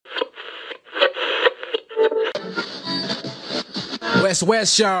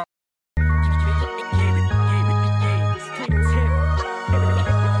West, y'all.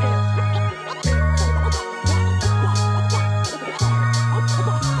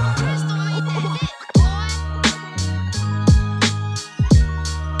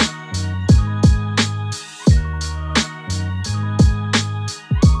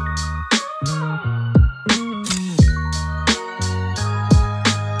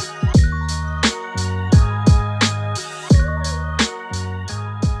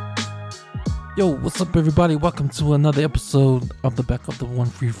 Yo, what's up, everybody? Welcome to another episode of the Back of the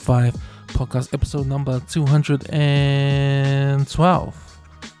 135 podcast, episode number 212.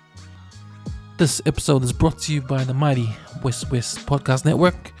 This episode is brought to you by the mighty West Podcast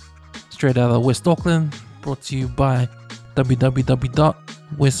Network, straight out of West Auckland, brought to you by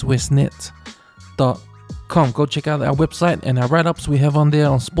www.westwestnet.com. Go check out our website and our write-ups we have on there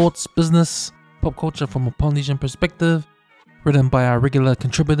on sports, business, pop culture from a Polynesian perspective, written by our regular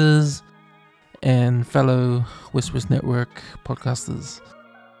contributors and fellow West Network podcasters.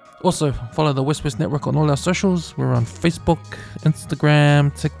 Also, follow the West Network on all our socials. We're on Facebook,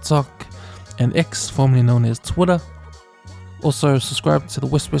 Instagram, TikTok, and X, formerly known as Twitter. Also, subscribe to the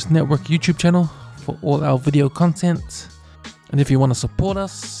West Network YouTube channel for all our video content. And if you want to support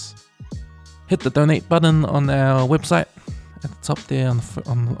us, hit the donate button on our website at the top there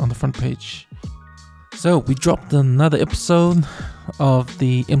on the front page. So we dropped another episode of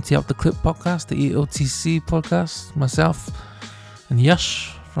the Empty Out the Clip podcast, the EOTC podcast, myself and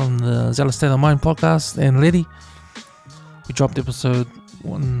Yash from the Zealous State of Mind podcast, and Letty. We dropped episode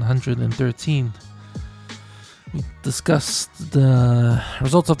 113. We discussed the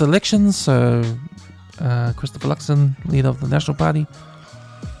results of the elections. So Christopher Luxon, leader of the National Party,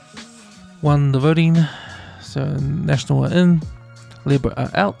 won the voting. So National are in, Labour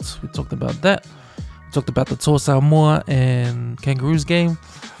are out. We talked about that. Talked about the Toa Samoa and Kangaroos game.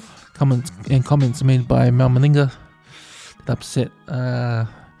 Comments made by Mal Meninga that upset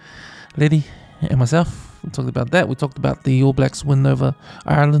Letty and myself. We talked about that. We talked about the All Blacks win over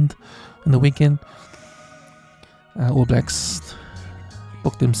Ireland in the weekend. All Blacks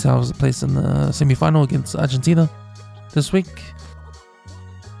booked themselves a place in the semi-final against Argentina this week.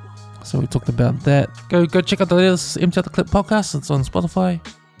 So we talked about that. Go check out the latest Empty Out the Clip podcast. It's on Spotify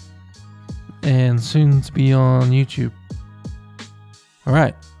and soon to be on YouTube.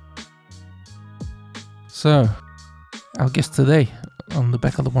 Alright. So, our guest today on the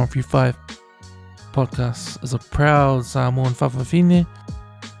Back of the 135 podcast is a proud Samoan Whawhawhine.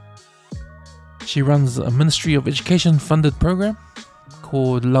 She runs a Ministry of Education funded program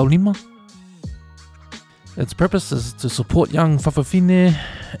called Laulima. Its purpose is to support young Whawhawhine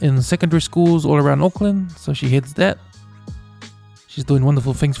in secondary schools all around Auckland, so she heads that. She's doing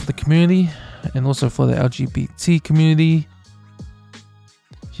wonderful things for the community and also for the LGBT community.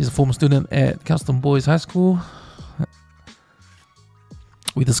 She's a former student at Kelston Boys High School.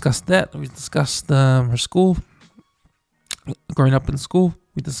 We discussed that. We discussed her school, growing up in school.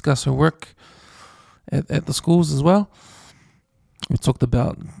 We discussed her work at the schools as well. We talked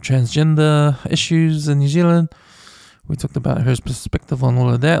about transgender issues in New Zealand. We talked about her perspective on all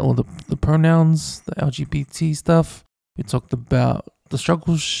of that, all the pronouns, the LGBT stuff. We talked about the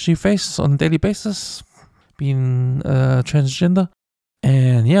struggles she faces on a daily basis, being transgender.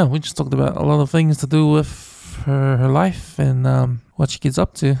 And yeah, we just talked about a lot of things to do with her life and what she gets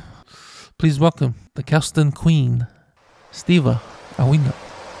up to. Please welcome the Kelston Queen, STEVA AUINA.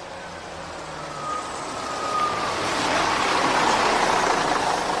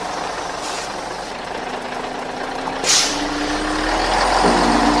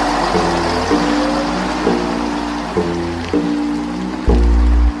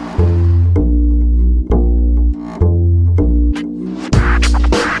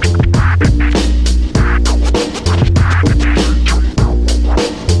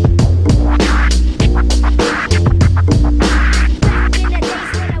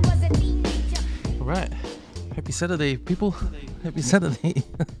 Saturday, people. Happy Saturday.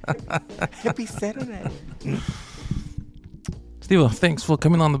 Happy Saturday. Steve, thanks for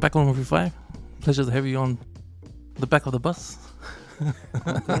coming on the Back of 135. Pleasure to have you on the back of the bus.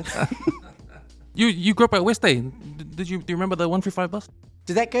 You grew up at West Day. Do you remember the 135 bus?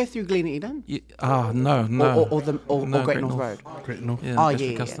 Did that go through Glen Eden? No. Or Great North Road? Great North. Yeah,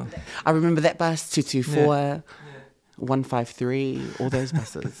 yeah. I remember that bus, 224, 153, all those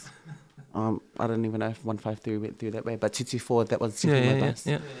buses. I don't even know if 153 went through that way, but 224, that was my bus.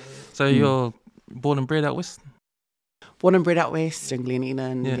 Yeah. So you're born and bred out west? Born and bred out west in Glen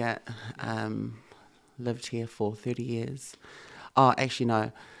Eden, lived here for 30 years. Oh, actually,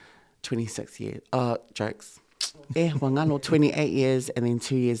 no, 26 years. Oh, jokes. Wangalo, 28 years, and then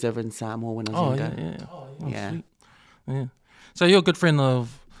 2 years over in Samoa when I was younger. Yeah. Sweet. Yeah. So you're a good friend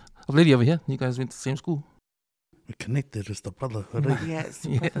of Lady over here. You guys went to the same school. We're connected. It's the brotherhood. Eh? Yeah, it's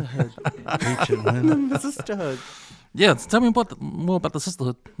the brotherhood. Preach it, man. The sisterhood. Yeah, tell me more about the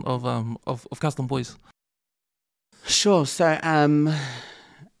sisterhood of Custom Boys. Sure. So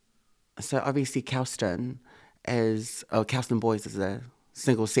obviously Cowston Boys is a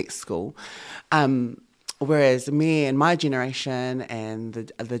single sex school. Whereas me and my generation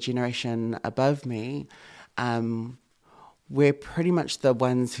and the generation above me, we're pretty much the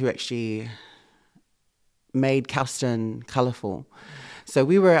ones who actually made Cowston colourful. So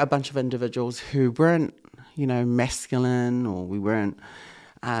we were a bunch of individuals who weren't, masculine, or we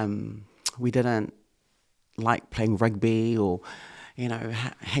didn't like playing rugby or,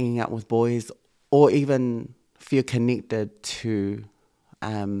 hanging out with boys, or even feel connected to,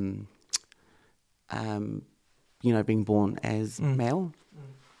 being born as male.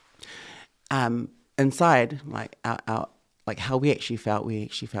 Inside, like our like how we actually felt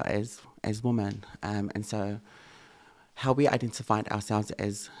as women, and so how we identified ourselves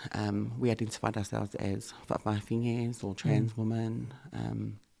as whakawhāwhinis or trans women,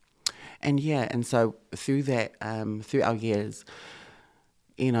 and so through that, through our years,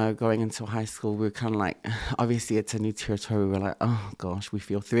 going into high school, we were kind of like, obviously it's a new territory. We're like, oh gosh, we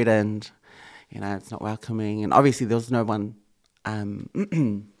feel threatened. It's not welcoming, and obviously there was no one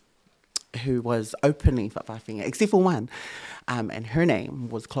who was openly whakawhāwhine, except for one, and her name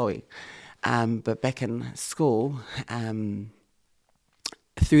was Chloe. But back in school,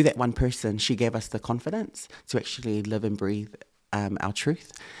 through that one person, she gave us the confidence to actually live and breathe our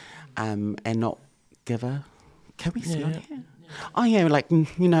truth, and not give a... Can we see on here? Oh yeah, not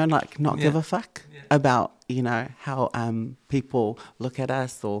give a fuck about, how people look at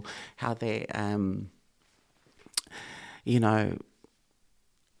us, or how they,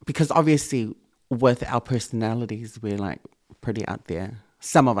 because obviously with our personalities, we're like pretty out there.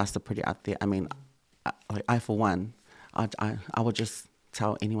 Some of us are pretty out there. I mean, I for one, I would just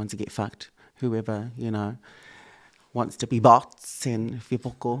tell anyone to get fucked, whoever, wants to be bots and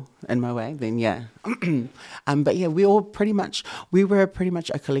whipoko in my way, then yeah. But yeah, we were pretty much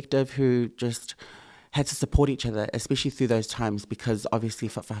a collective who just had to support each other, especially through those times, because obviously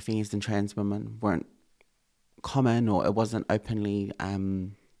whakawhāwhinis and trans women weren't common, or it wasn't openly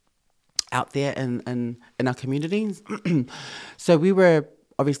out there in our communities. So we were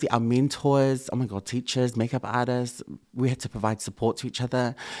obviously our mentors, teachers, makeup artists. We had to provide support to each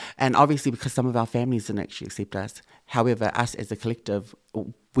other. And obviously because some of our families didn't actually accept us, however, us as a collective,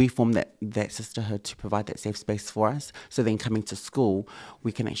 we formed that sisterhood to provide that safe space for us. So then coming to school,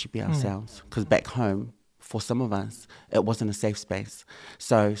 we can actually be ourselves. Because back home, for some of us, it wasn't a safe space.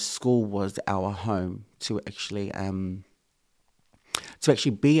 So school was our home to actually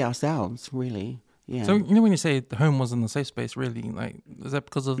be ourselves, really. Yeah. So when you say the home wasn't a safe space, really, like, is that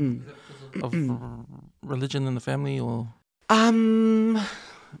because of religion in the family, or?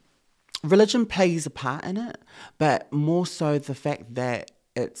 Religion plays a part in it, but more so the fact that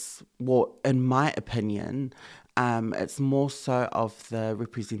it's, in my opinion, it's more so of the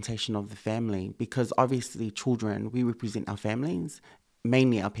representation of the family, because obviously children, we represent our families,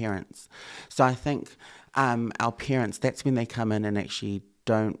 mainly our parents. So I think our parents, that's when they come in and actually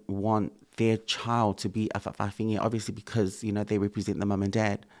don't want their child to be a whakawhāwhine, obviously because, they represent the mum and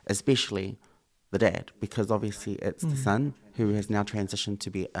dad, especially the dad, because obviously it's the son who has now transitioned to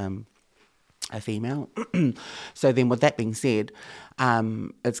be a female. So then with that being said,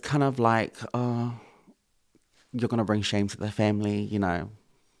 it's kind of like, oh, you're going to bring shame to the family,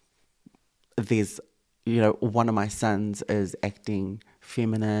 There's, one of my sons is acting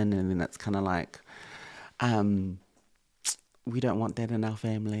feminine, and then it's kind of like, we don't want that in our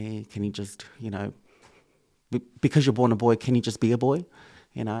family. Can you just, because you're born a boy, can you just be a boy?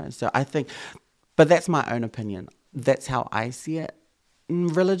 So I think, but that's my own opinion. That's how I see it.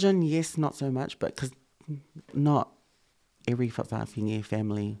 Religion, yes, not so much, but because not every whakawhāwhine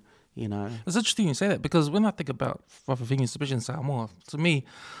family, It's interesting you say that, because when I think about whakawhāwhine, especially in Samoa, to me,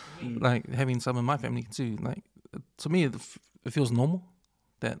 like having some in my family too, like, to me, it feels normal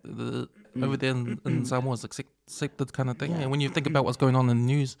that over there in Samoa is accepted kind of thing. And when you think about what's going on in the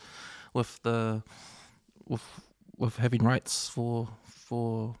news with with having rights for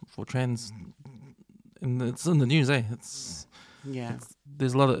trans, and it's in the news, there's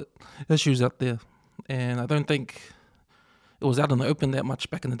a lot of issues out there, and I don't think it was out in the open that much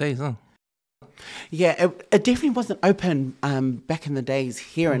back in the days, huh? Yeah, it definitely wasn't open back in the days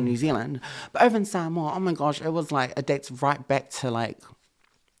here in New Zealand, but over in Samoa, oh my gosh, it was like, it dates right back to like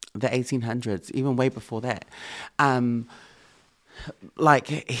the 1800s, even way before that.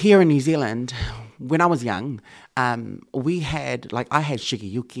 Like here in New Zealand, when I was young, we had, like, I had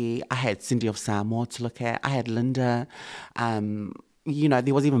Shigeyuki, I had Cindy of Samoa to look at, I had Linda, you know,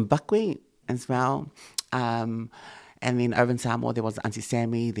 there was even Buckwheat as well. And then over in Samoa, there was Auntie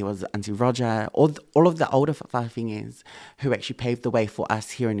Sammy, there was Auntie Roger, all of the older whawhiwhingers who actually paved the way for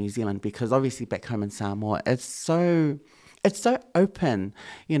us here in New Zealand, because obviously back home in Samoa, it's so open,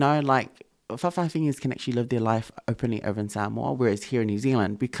 you know, like whawhiwhingers can actually live their life openly over in Samoa, whereas here in New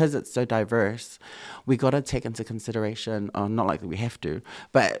Zealand, because it's so diverse, we got to take into consideration, or not like we have to,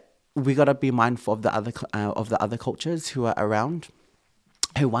 but we got to be mindful of the other cultures who are around,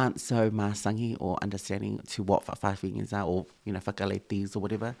 who aren't so māsangi or understanding to what whawhiwhingers are, or, you know, whakaletis or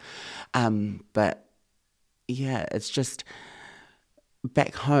whatever. But yeah, it's just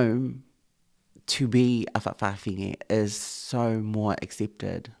back home, to be a whawhiwhinge is so more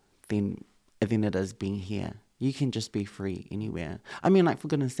accepted than it is being here. You can just be free anywhere. I mean, like, for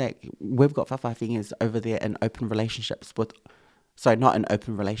goodness sake, we've got whawhiwhingers over there in open relationships with, sorry, not in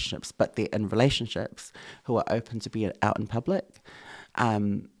open relationships, but they're in relationships who are open to be out in public.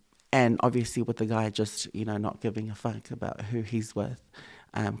 And obviously with the guy just, you know, not giving a fuck about who he's with,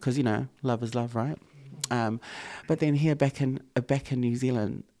 because, you know, love is love, right? But then here back in New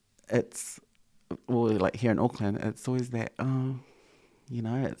Zealand, it's, or like here in Auckland, it's always that, you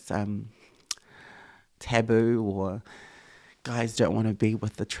know, it's taboo, or guys don't want to be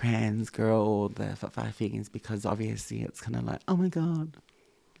with the trans girl or the whawhiwhingers, because obviously it's kind of like, oh my God,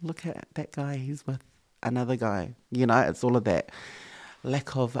 look at that guy, he's with another guy. You know, it's all of that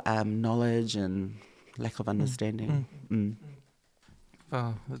lack of knowledge and lack of understanding.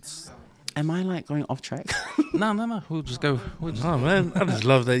 It's Am I like going off track? no. We'll just go. Oh man, I just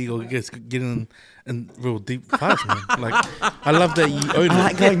love that you get in real deep fast, man. Like, I love that you own it. I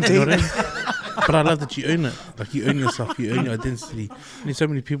like going You know deep. what I mean? But I love that you own it. Like, you own yourself, you own your identity. I mean, so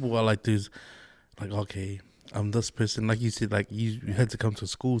many people are like those, like, okay, I'm this person. Like you said, like you had to come to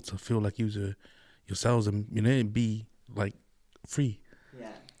school to feel like you were yourselves, and, you know, and be like free.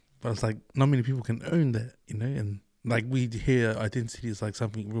 Yeah. But it's like not many people can own that, you know, and like we hear identity is like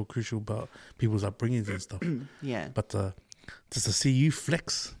something real crucial about people's upbringings and stuff. Yeah. But just to see you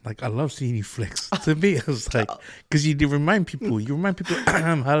flex, like, I love seeing you flex. To me, it was like, because you remind people,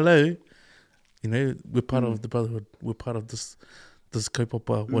 hello, you know, we're part of the brotherhood, we're part of this K-pop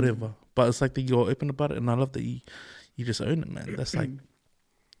whatever. But it's like that you're open about it, and I love that you just own it, man. That's like,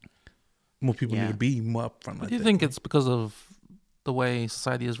 more people need to be more upfront. Like Do you that. think it's because of the way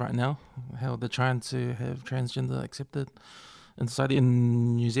society is right now, how they're trying to have transgender accepted in society,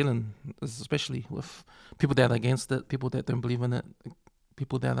 in New Zealand especially, with people that are against it, people that don't believe in it,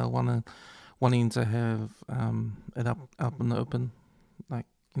 people that are wanting to have it up in the open, like,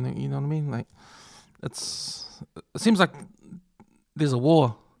 you know what I mean? Like, it seems like there's a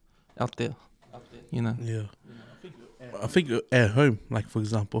war out there, you know. Yeah. I think at home, like, for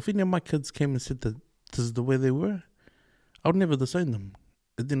example, if any of my kids came and said that this is the way they were, I would never disown them.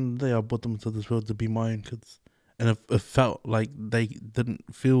 At the end of the day, I brought them into this world to be my own kids. And if it felt like they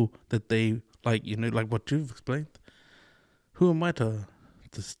didn't feel that they, like, you know, like what you've explained, who am I to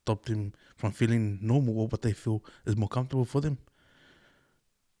stop them from feeling normal or what they feel is more comfortable for them?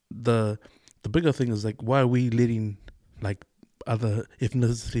 The bigger thing is, like, why are we letting, like, other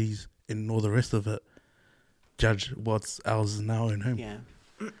ethnicities and all the rest of it judge what's ours in our own home? Yeah.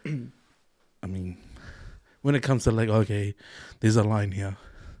 I mean, when it comes to, like, okay, there's a line here,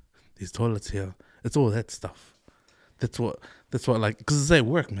 there's toilets here, it's all that stuff. That's what like, because it's at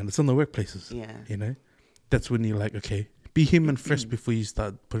work, man. It's in the workplaces. Yeah. You know, that's when you're like, okay, be human first before you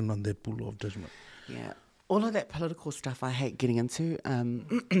start putting on that bull of judgment. Yeah. All of that political stuff I hate getting into.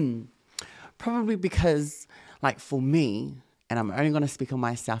 Probably because, like, for me, and I'm only going to speak on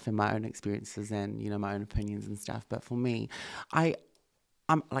myself and my own experiences and, you know, my own opinions and stuff. But for me, I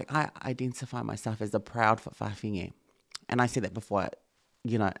identify myself as a proud whawhiwhinge. And I said that before,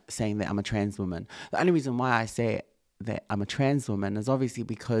 you know, saying that I'm a trans woman. The only reason why I say that I'm a trans woman is obviously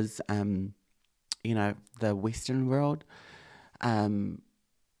because, you know, the Western world,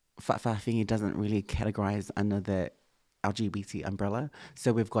 whawhiwhinge doesn't really categorize under the LGBT umbrella.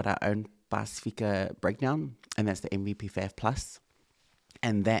 So we've got our own Pasifika breakdown, and that's the MVP FAF Plus.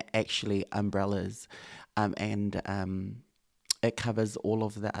 And that actually umbrellas and it covers all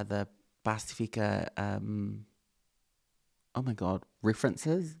of the other Pasifika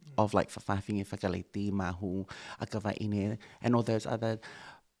references of, like, whawhiwhinge, whakaleti, mahu, akawāine, and all those other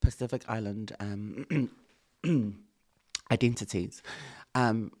Pacific Island identities.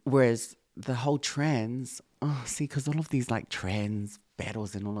 Whereas the whole trans, because all of these, like, trans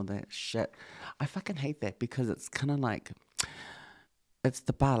battles and all of that shit. I fucking hate that because it's kind of like, it's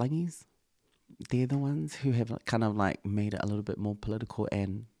the Balangis. They're the ones who have kind of like made it a little bit more political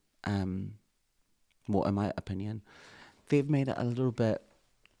and, more in my opinion, they've made it a little bit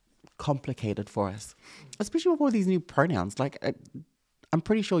complicated for us, especially with all these new pronouns. Like, I'm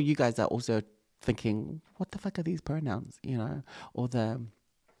pretty sure you guys are also thinking, what the fuck are these pronouns, you know, or the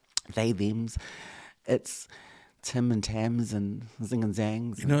they, thems. It's Tim and Tams and Zing and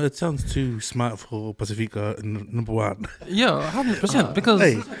Zangs. You know, it sounds too smart for Pacifica number one. Yeah, 100%. Because,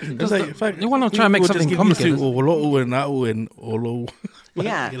 Hey, it's like, in fact, you want to try and make we'll something just complicated. give you Olo and Na'u and Olo.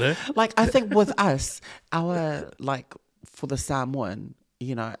 Yeah, You know? like I think with us, our like for the Samoan,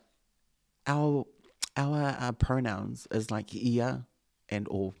 you know, our pronouns is like ia and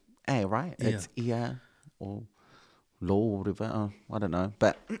or a, right? Yeah. It's ia or lo or whatever. I don't know,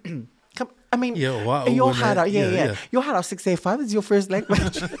 but I mean, Yeah, wow, your and hard that- out, yeah. your hard out 6A5 is your first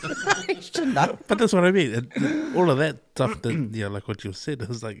language. You should know. But that's what I mean. All of that stuff that, yeah, like what you said, it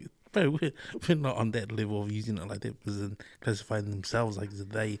was like, bro, we're not on that level of using it like that, because then classifying themselves like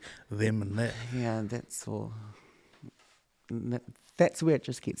they, them, and that. Yeah, that's all. That's where it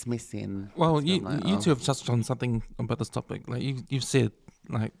just gets messy. And Well, it's you like, you oh. two have touched on something about this topic. Like you've said,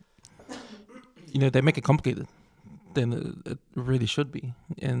 like, you know, they make it complicated than it really should be.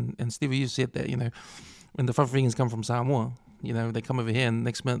 And Stevie, you said that, you know, when the Whawhiringans come from Samoa, you know, they come over here and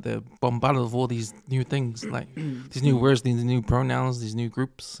next minute they're bombarded with all these new things, like these new words, these new pronouns, these new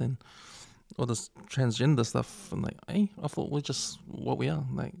groups, and all this transgender stuff. And like, hey, I thought we're just what we are.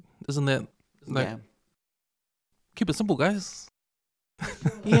 Like, isn't that like Yeah. keep it simple, guys?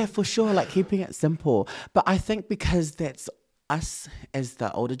 Yeah, for sure, like keeping it simple. But I think because that's us as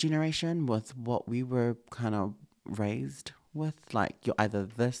the older generation with what we were kind of raised with, like you're either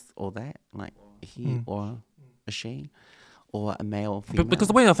this or that, like he or a she, or a male or female. But because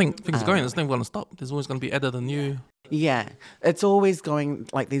the way I think things are going, it's never going to stop. There's always going to be added a new. Yeah, it's always going,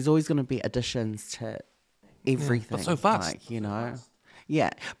 like there's always going to be additions to everything. so fast. Like, you know.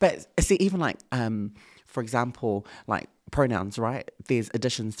 Yeah, but see, even like, for example, like pronouns, right? There's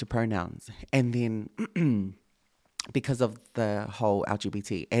additions to pronouns. And then because of the whole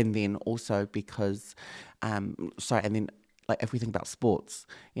LGBT, and then also because, and then like if we think about sports,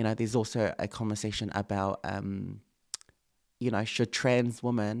 you know, there's also a conversation about, you know, should trans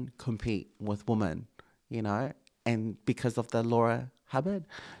women compete with women, you know? And because of the Laura Hubbard,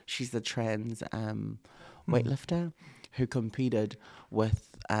 she's the trans weightlifter who competed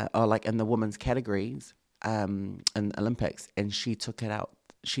with, or like in the women's categories in Olympics, and she took it out.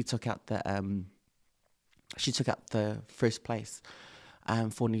 She took out the first place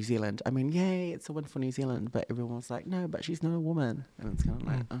for New Zealand. I mean, yay, it's a win for New Zealand, but everyone was like, no, but she's not a woman, and it's kind of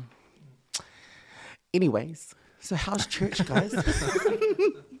like, oh. Anyways, so how's church, guys?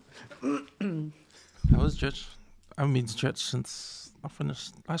 How was church? I haven't been to church since I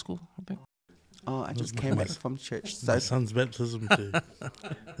finished high school, I think. Oh, I just came back from church. So My son's baptism too.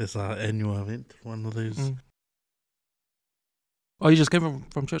 That's our annual event, one of those. Oh, you just came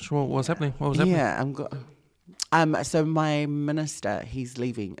from church? What was happening? What was happening? Yeah, so my minister, he's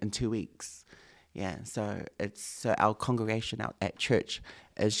leaving in 2 weeks. Yeah, so our congregation out at church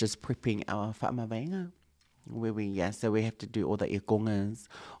is just prepping our whaamawainga, where we have to do all the ekongas,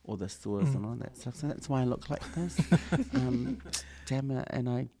 all the stores and all that stuff. So that's why I look like this. Damn it, and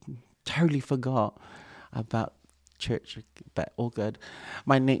I totally forgot about church, but all good.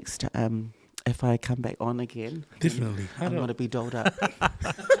 My next, if I come back on again, Definitely. I'm going to be dolled up.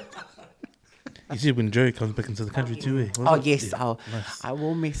 You see when Joe comes back into the country too, eh? Oh, yes, Yeah, nice. I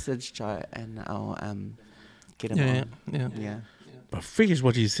will message Joe and I'll get him Yeah. on. Yeah. But figures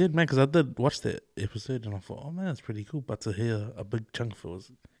what you said, man, because I did watch that episode and I thought, oh man, that's pretty cool. But to hear a big chunk of it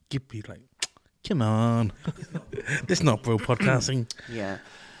was Gippy, like, come on. That's not bro podcasting. Yeah.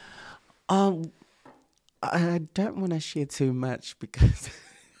 I don't want to share too much because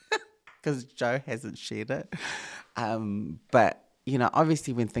Joe hasn't shared it. But, you know,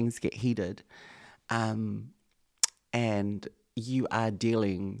 obviously when things get heated and you are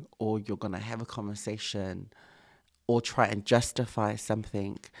dealing or you're going to have a conversation or try and justify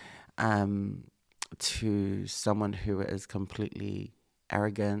something to someone who is completely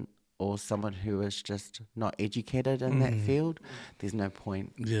arrogant or someone who is just not educated in that field, there's no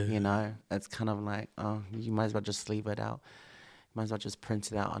point. Yeah. You know, it's kind of like, oh, you might as well just leave it out. You might as well just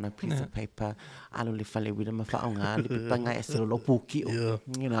print it out on a piece of paper. You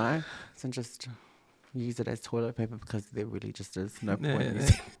know, so just use it as toilet paper because there really just is no point. Yeah.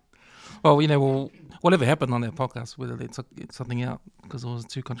 Well, you know, whatever happened on that podcast, whether they took something out because it was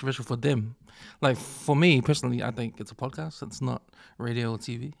too controversial for them. Like for me personally, I think it's a podcast. It's not radio or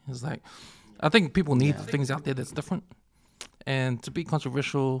TV. It's like I think people need things out there that's different, and to be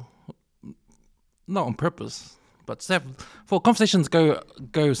controversial, not on purpose, but to have, for conversations go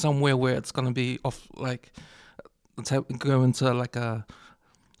somewhere where it's gonna be off, like go into like a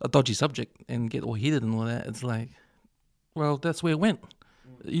dodgy subject and get all heated and all that. It's like, well, that's where it went.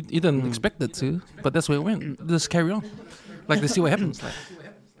 You didn't expect it to, but that's where it went. Just carry on. Like, let's see what happens. Like,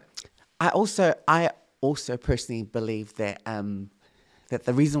 I also personally believe that that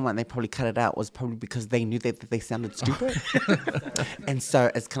the reason why they probably cut it out was probably because they knew that they sounded stupid. And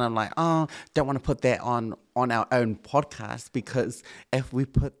so it's kind of like, oh, don't want to put that on our own podcast, because if we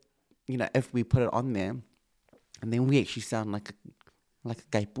put it on there, and then we actually sound like a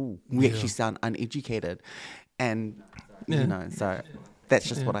gay bull. We actually sound uneducated. And, you know, so that's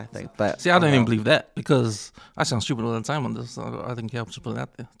just what I think. But see, I don't even believe that, because I sound stupid all the time on this. So I think you have to put it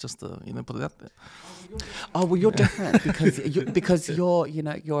out there, just to, put it out there. Oh, well, you're different because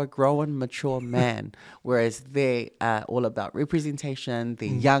you're a grown, mature man, whereas they are all about representation. They're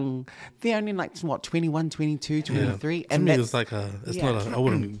young. They're only like, what, 21, 22, 23? Yeah. And to me, it's like I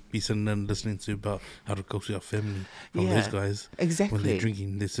wouldn't be sitting there listening to about how to go to your family from those guys. Exactly. When they're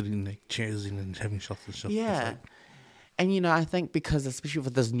drinking, they're sitting in like chairs and having shots and stuff. Yeah. And, I think because especially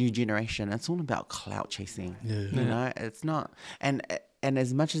with this new generation, it's all about clout chasing. You know, it's not. And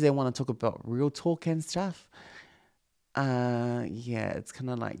as much as they want to talk about real talk and stuff, it's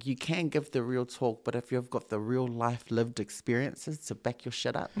kind of like you can give the real talk, but if you've got the real life lived experiences to back your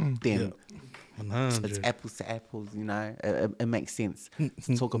shit up, then it's apples to apples, it makes sense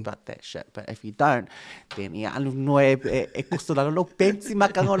to talk about that shit. But if you don't, then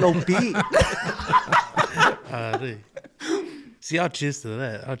see, I'll cheers to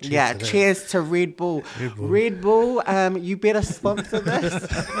that. Cheers to Red Bull. Red Bull, you better sponsor this.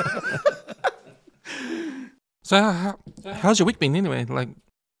 So how's your week been anyway? Like,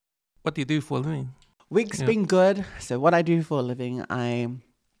 what do you do for a living? Week's been good. So what I do for a living, I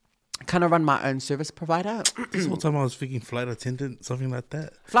kind of run my own service provider. This whole time I was thinking flight attendant, something like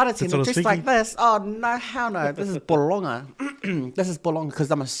that. Flight attendant, just like this. Oh, no, hell no. This is bolonga. This is bolonga because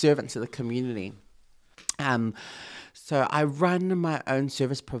I'm a servant to the community. So I run my own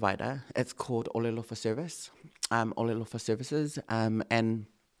service provider. It's called Olelo for Service, Olelo for Services. And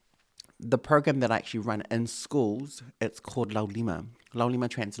the program that I actually run in schools, it's called Laulima. Laulima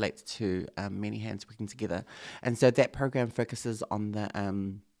translates to many hands working together. And so that program focuses on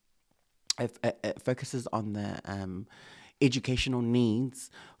the it focuses on the educational needs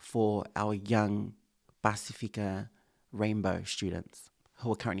for our young Pacifica Rainbow students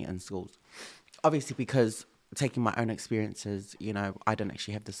who are currently in schools. Obviously, because taking my own experiences, I don't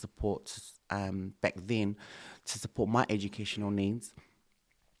actually have the support back then to support my educational needs.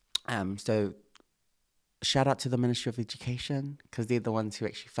 So shout out to the Ministry of Education, because they're the ones who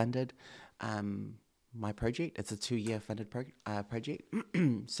actually funded my project. It's a 2-year funded project.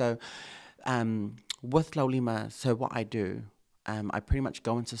 So with Laulima, so what I do, I pretty much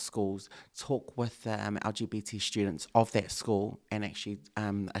go into schools, talk with the LGBT students of that school, and actually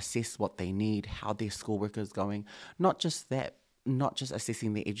assess what they need, how their schoolwork is going. Not just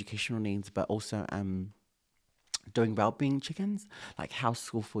assessing their educational needs, but also doing well-being check-ins, like how's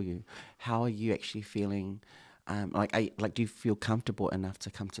school for you? How are you actually feeling? Do you feel comfortable enough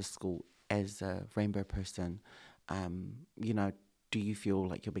to come to school as a rainbow person? Do you feel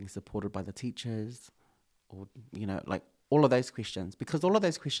like you're being supported by the teachers? Or, all of those questions, because all of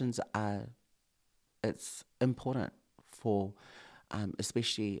those questions it's important for,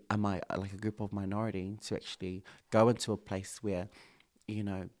 especially a group of minority to actually go into a place where,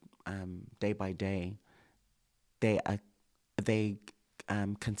 day by day, they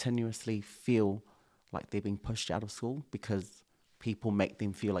continuously feel like they're being pushed out of school because people make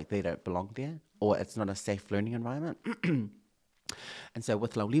them feel like they don't belong there, or it's not a safe learning environment. And so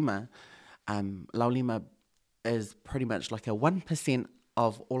with Laulima, Laulima is pretty much like a 1%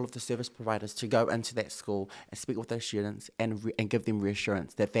 of all of the service providers to go into that school and speak with those students and give them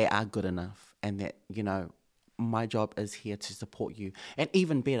reassurance that they are good enough, and that, my job is here to support you. And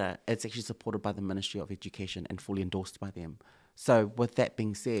even better, it's actually supported by the Ministry of Education and fully endorsed by them. So with that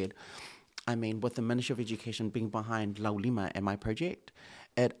being said, with the Ministry of Education being behind Laulima and my project,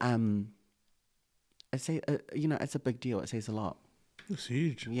 it's a big deal. It says a lot. It's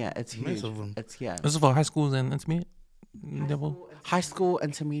huge. Yeah, it's huge. This is for high schools and intermediate level? High school,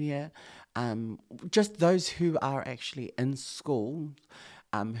 intermediate, just those who are actually in school,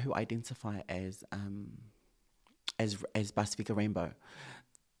 who identify as Pacifica Rainbow.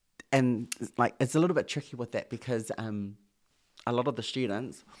 and like it's a little bit tricky with that because a lot of the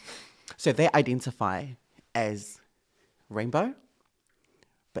students, so they identify as rainbow,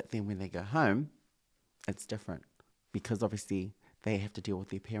 but then when they go home, it's different because obviously they have to deal with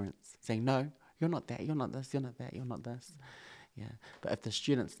their parents saying, no, you're not that, you're not this, you're not that, you're not this. Yeah. But if the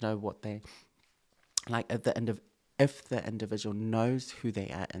students know what they, like if the individual knows who they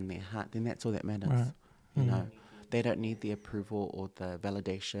are in their heart, then that's all that matters. Right. You know, they don't need the approval or the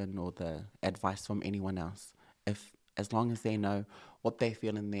validation or the advice from anyone else. As long as they know what they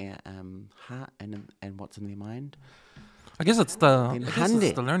feel in their heart and what's in their mind. I guess it's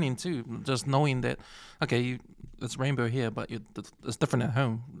the the learning too. Just knowing that, okay, it's rainbow here, but it's different at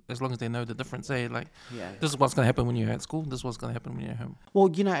home. As long as they know the difference, this is what's going to happen when you're at school. This is what's going to happen when you're at home. Well,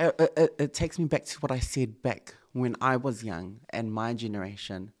 you know, it takes me back to what I said back when I was young and my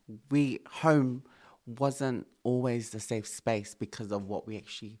generation. Home wasn't always the safe space because of what we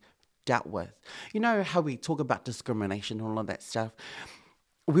actually dealt with. You know how we talk about discrimination and all of that stuff?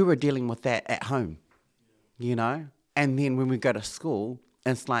 We were dealing with that at home, you know? And then when we go to school,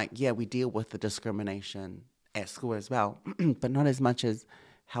 it's like, yeah, we deal with the discrimination at school as well, but not as much as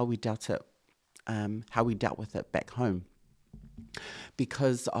how we dealt with it back home.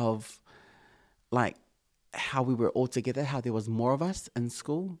 Because of like how we were all together, how there was more of us in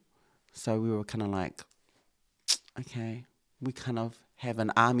school. So we were kind of like, okay, we kind of have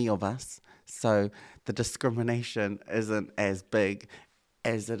an army of us. So the discrimination isn't as big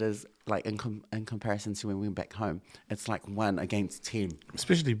as it is like in comparison to when we went back home. It's like 1 against 10.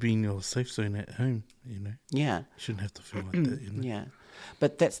 Especially being your safe zone at home, you know. Yeah. You shouldn't have to feel like that, you know. Yeah.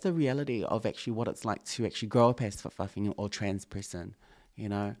 But that's the reality of actually what it's like to actually grow up as a whāwhāwhine or trans person, you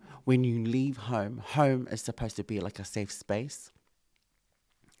know. When you leave home, home is supposed to be like a safe space.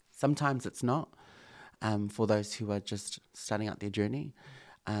 Sometimes it's not, for those who are just starting out their journey.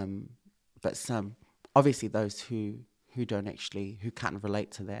 But obviously those who can't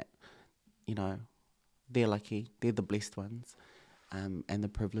relate to that, you know, they're lucky, they're the blessed ones, and the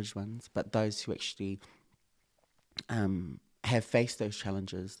privileged ones. But those who actually have faced those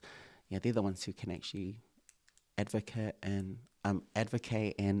challenges, yeah, they're the ones who can actually advocate and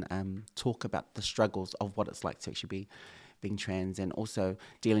talk about the struggles of what it's like to actually being trans, and also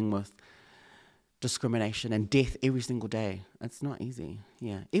dealing with discrimination and death every single day. It's not easy.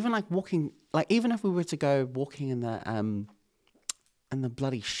 Yeah. Even like walking, like even if we were to go walking in the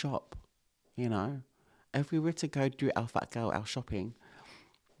bloody shop, you know, if we were to go do our shopping,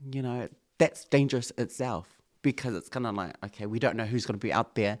 you know, that's dangerous itself because it's kind of like, okay, we don't know who's going to be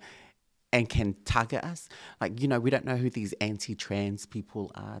out there and can target us. Like, you know, we don't know who these anti-trans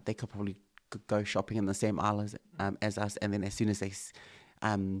people are. They could probably go shopping in the same aisle as us, and then as soon as they,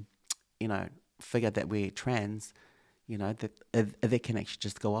 you know, figure that we're trans, you know, that they can actually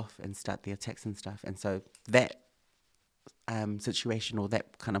just go off and start the attacks and stuff. And so that situation or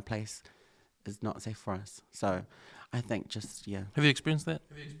that kind of place is not safe for us. So I think just, yeah. Have you experienced that?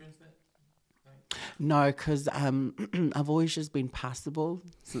 No, because I've always just been passable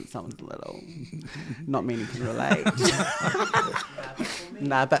since I was little. Not many can relate.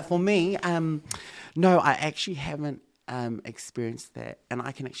 But for me, no, I actually haven't experienced that. And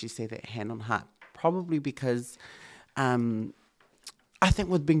I can actually say that hand on heart, probably because I think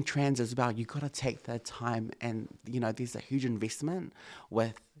with being trans as well, you got to take the time, and, you know, there's a huge investment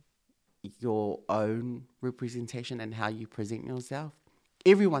with your own representation and how you present yourself.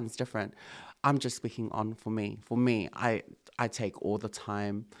 Everyone's different. I'm just speaking on for me. For me, I take all the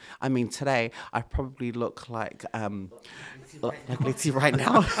time. I mean, today I probably look like let's see right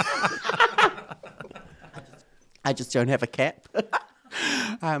now. I just don't have a cap. But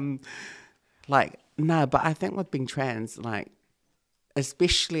I think with being trans, like,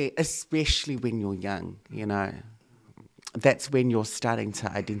 especially when you're young, you know, that's when you're starting to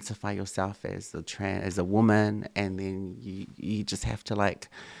identify yourself as a woman, and then you just have to like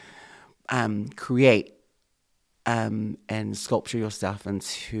create and sculpture yourself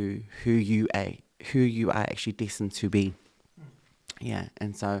into who you are actually destined to be. Yeah,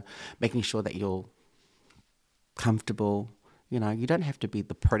 and so making sure that you're comfortable. You know, you don't have to be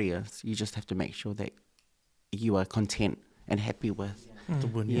the prettiest. You just have to make sure that you are content and happy with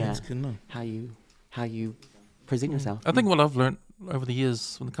how you present yourself. I think what I've learned over the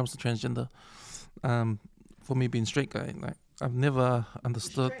years when it comes to transgender, for me being straight guy, like I've never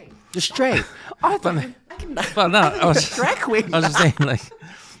understood. Just straight. But no, I was just saying,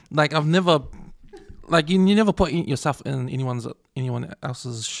 like I've never, like you never put yourself in anyone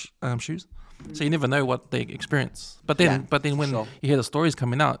else's shoes, so you never know what they experience. But then when you hear the stories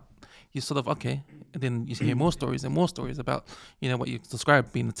coming out, you sort of, okay, and then you hear more stories and more stories about, what you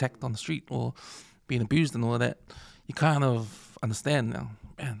described, being attacked on the street or being abused and all of that. You kind of understand now,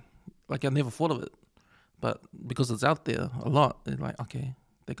 man. Like I never thought of it, but because it's out there a lot, it's like, okay,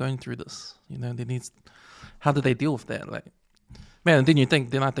 they're going through this. How do they deal with that? Like, man, and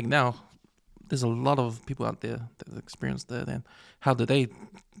then I think now, there's a lot of people out there that experience that, and how do they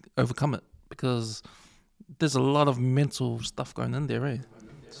overcome it? Because there's a lot of mental stuff going in there, right?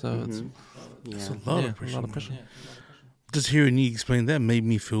 So it's a lot of pressure. A lot of pressure. Just hearing you explain that made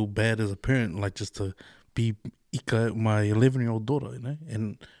me feel bad as a parent, like just to be ika my 11-year-old daughter,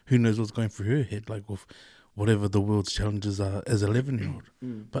 and who knows what's going through her head, like with whatever the world's challenges are as 11-year-old.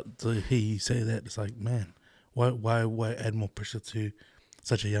 But to hear you say that, it's like, man, why add more pressure to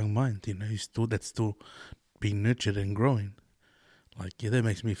such a young mind? That's still being nurtured and growing. Like, that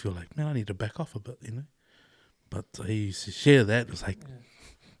makes me feel like, man, I need to back off a bit, But he share that. It's like,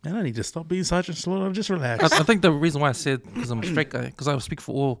 man, I need to stop being Sergeant Slaughter. Just relax. I think the reason why I said because I'm a straight guy, because I speak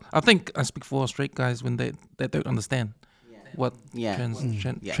for all. I think I speak for all straight guys when they don't understand what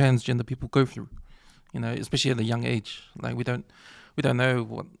transgender people go through. Especially at a young age. Like we don't know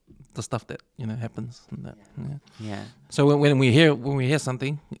what the stuff that happens and that. Yeah. So when we hear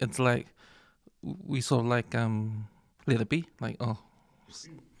something, it's like we sort of like let it be. Like, oh,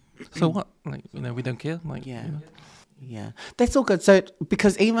 so what? Like, we don't care. Like, Yeah, that's all good. So,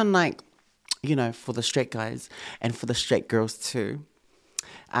 because even like, for the straight guys and for the straight girls too,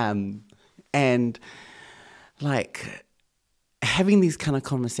 and like having these kind of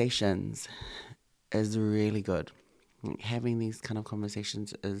conversations is really good. Having these kind of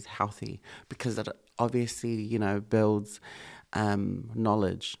conversations is healthy because it obviously, builds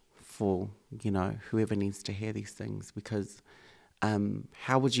knowledge for, whoever needs to hear these things, because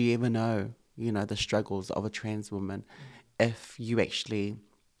how would you ever know, the struggles of a trans woman if you actually,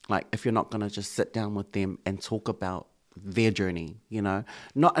 like, if you're not going to just sit down with them and talk about their journey,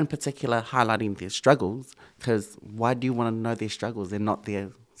 not in particular highlighting their struggles, because why do you want to know their struggles and not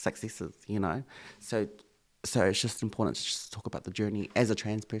their successes, So it's just important to just talk about the journey as a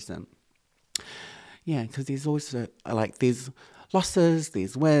trans person. Yeah, because there's also, there's losses,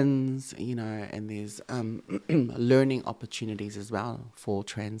 there's wins, and there's learning opportunities as well for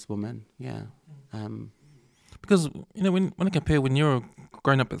trans women. Yeah. Because, when I compare when you're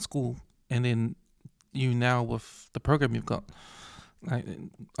growing up at school and then you now with the program you've got, like,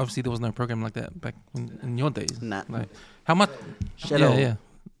 obviously there was no program like that back in your days. Nah. Like, how much? Yeah.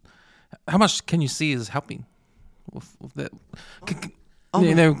 How much can you see is helping with that?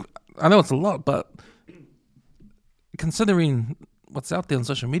 I know it's a lot, but considering what's out there on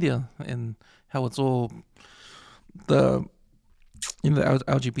social media and how it's all the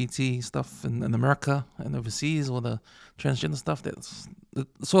LGBT stuff in America and overseas, or the transgender stuff that's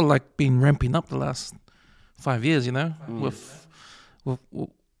sort of like been ramping up the last 5 years, with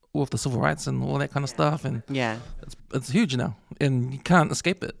the civil rights and all that kind of stuff, and it's huge now, and you can't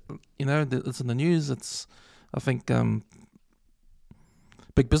escape it. It's in the news. It's, I think,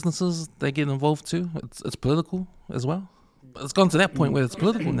 big businesses, they get involved too. It's political as well. It's gone to that point where it's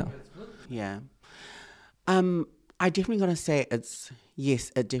political now. Yeah. I definitely gotta say it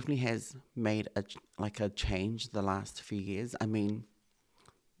definitely has made a change the last few years. I mean,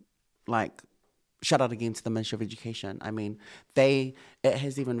 like, shout out again to the Ministry of Education. I mean, it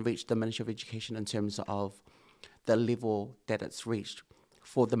has even reached the Ministry of Education in terms of the level that it's reached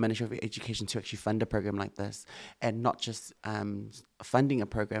for the Ministry of Education to actually fund a program like this, and not just funding a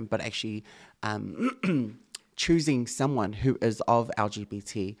program, but actually choosing someone who is of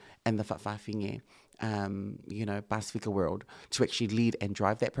LGBT and the whakawhawhinge, Pasifika world, to actually lead and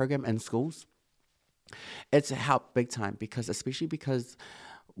drive that program in schools. It's helped big time, especially because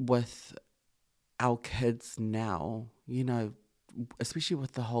with our kids now, especially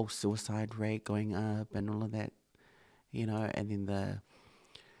with the whole suicide rate going up and all of that, and then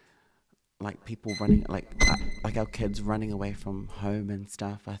people running, like our kids running away from home and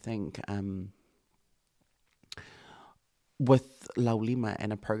stuff. I think with Laulima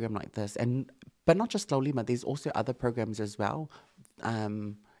and a program like this, but not just Laulima, there's also other programs as well,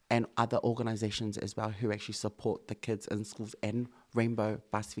 and other organizations as well who actually support the kids in schools and Rainbow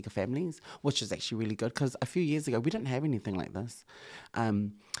Pasifika families, which is actually really good, because a few years ago we didn't have anything like this.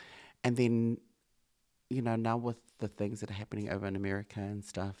 And then, now with the things that are happening over in America and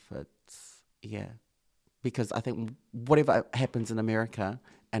stuff, because I think whatever happens in America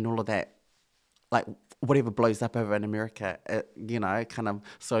and all of that, like whatever blows up over in America, it kind of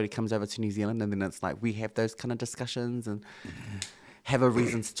slowly comes over to New Zealand, and then it's like we have those kind of discussions and have a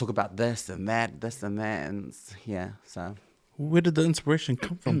reason to talk about this and that, and so. Where did the inspiration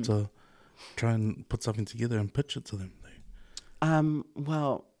come from to try and put something together and pitch it to them?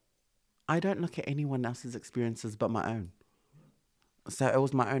 Well, I don't look at anyone else's experiences but my own. So it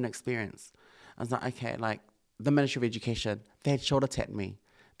was my own experience. I was like, okay, like the Ministry of Education, they had shoulder tapped me.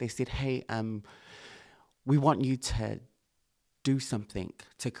 They said, hey, we want you to do something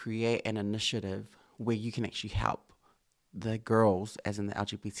to create an initiative where you can actually help the girls, as in the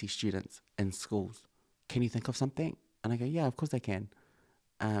LGBT students in schools. Can you think of something? And I go, yeah, of course I can.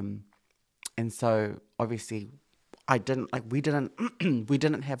 And so obviously we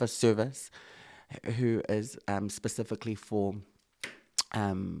didn't have a service who is specifically for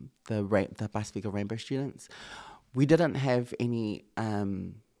the Pacifica Rainbow students. We didn't have any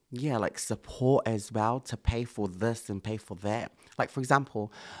support as well to pay for this and pay for that. Like, for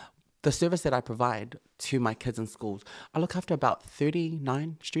example, the service that I provide to my kids in schools, I look after about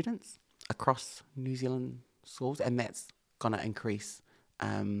 39 students across New Zealand schools, and that's going to increase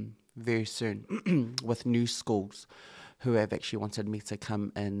very soon with new schools who have actually wanted me to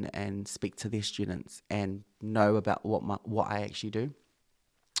come in and speak to their students and know about what I actually do.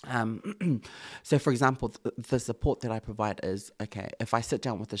 So, for example, the support that I provide is, okay, if I sit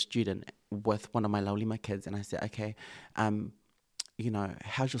down with a student, with one of my Laulima kids, and I say, okay,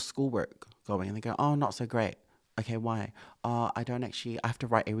 how's your schoolwork going? And they go, oh, not so great. Okay, why? I have to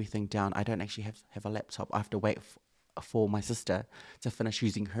write everything down. I don't actually have a laptop. I have to wait for my sister to finish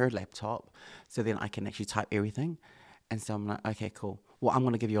using her laptop so then I can actually type everything. And so I'm like, okay, cool. Well, I'm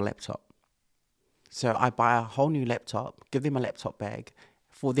going to give you a laptop. So I buy a whole new laptop, give them a laptop bag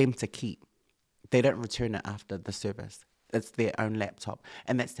for them to keep. They don't return it after the service. It's their own laptop.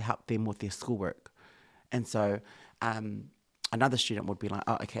 And that's to help them with their schoolwork. And so another student would be like,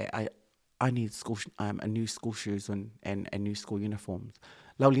 oh, okay, I need new school shoes and new school uniforms.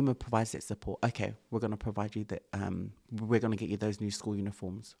 Laulima provides that support. Okay, we're going to provide you that. We're going to get you those new school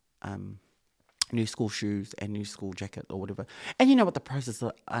uniforms, new school shoes and new school jacket or whatever. And you know what the process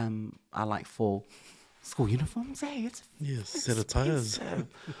are like for school uniforms? Hey, it's set of tires.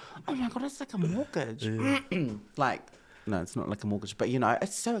 Oh my God, it's like a mortgage. Yeah. No, it's not like a mortgage, but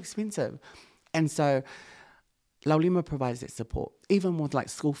it's so expensive. And so Laulima provides that support, even with like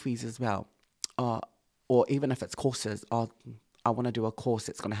school fees as well, or even if it's courses. I want to do a course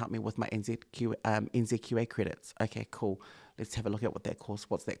that's going to help me with my NZQA credits. Okay, cool. Let's have a look at what that course.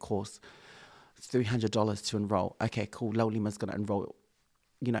 What's that course? It's $300 to enroll. Okay, cool. Laulima's going to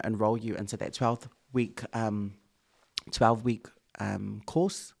enroll you into that 12-week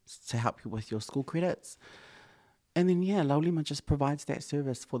course to help you with your school credits. And then Laulima just provides that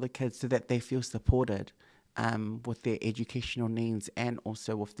service for the kids so that they feel supported with their educational needs and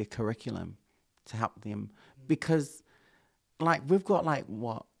also with their curriculum to help them. Because we've got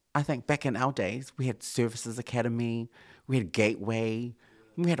I think back in our days, we had Services Academy, we had Gateway,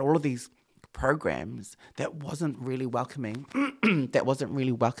 we had all of these programs that wasn't really welcoming, to the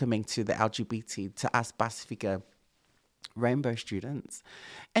LGBT, to us Pacifica Rainbow students.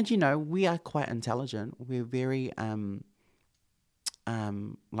 And, we are quite intelligent. We're very,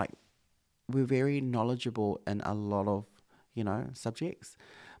 we're very knowledgeable in a lot of, subjects.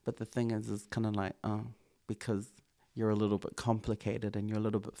 But the thing is kind of like, because you're a little bit complicated and you're a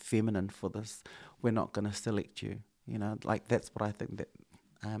little bit feminine for this, we're not going to select you. That's what I think that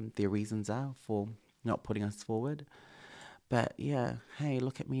their reasons are for not putting us forward. But hey,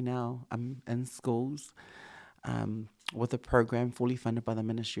 look at me now. I'm in schools with a program fully funded by the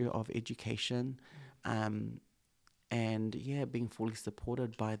Ministry of Education, and being fully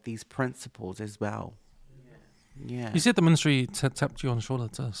supported by these principals as well. Yeah. You said the ministry tapped you on the shoulder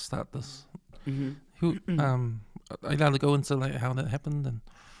to start this. Mm-hmm. Who are you allowed to go into how that happened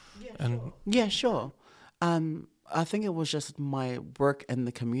Sure. I think it was just my work in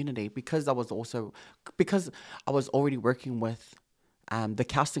the community because I was already working with the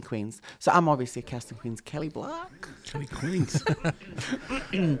casting queens. So I'm obviously a casting queens, Kelly Black. Kelly Queens.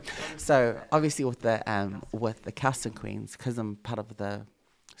 So obviously with the casting queens, because I'm part of the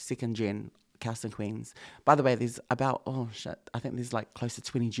second gen casting queens. By the way, there's about I think there's close to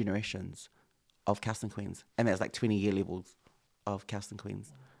 20 generations of casting queens, and there's 20-year levels of casting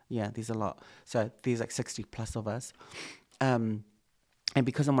queens. Yeah, there's a lot. So there's 60 plus of us. And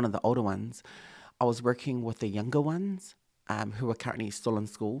because I'm one of the older ones, I was working with the younger ones who are currently still in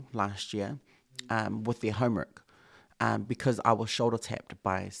school last year with their homework because I was shoulder tapped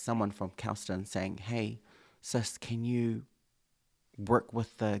by someone from Kelston saying, hey, sis, can you work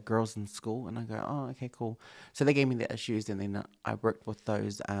with the girls in school? And I go, oh, okay, cool. So they gave me the issues, and then I worked with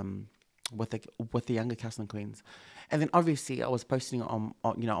those with the younger casting queens. And then obviously I was posting it on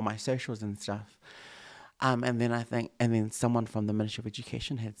my socials and stuff. And then someone from the Ministry of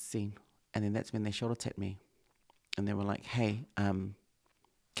Education had seen And then that's when they shoulder tapped me. And they were like, hey,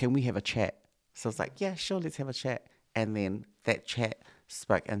 can we have a chat? So I was like, yeah, sure, let's have a chat. And then that chat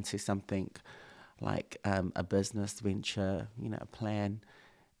spoke into something like a business venture, a plan.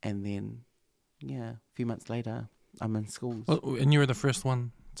 And then, a few months later, I'm in schools. Well, and you were the first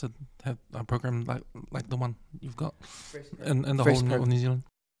one to have a program like the one you've got in the whole New Zealand?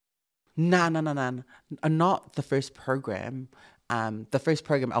 No. Not the first program. The first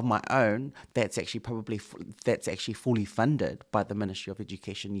program of my own that's actually fully funded by the Ministry of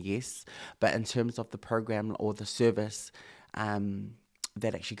Education, yes. But in terms of the program or the service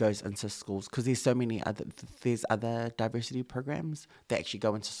that actually goes into schools, because there's other diversity programs that actually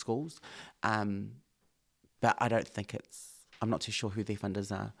go into schools. But I don't think I'm not too sure who their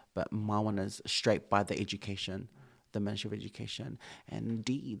funders are, but my one is straight by the Ministry of Education. And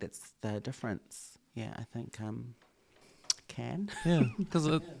indeed, that's the difference. Yeah, I think can. Yeah, because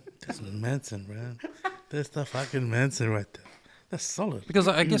That's Manson, man. That's the fucking Manson right there. That's solid. Because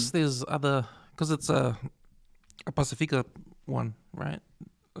I guess there's other, because it's a Pacifica one, right?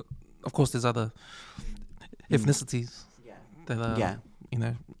 Of course, there's other ethnicities that are,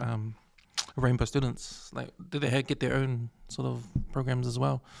 rainbow students. Like, do they get their own sort of programs as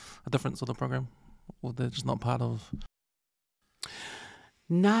well? A different sort of program? Or they're just not part of?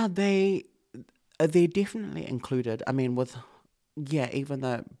 Nah, they're definitely included. I mean, even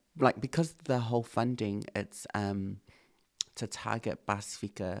though, because the whole funding, it's to target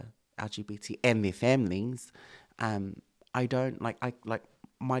Pacifica, LGBT, and their families, I don't,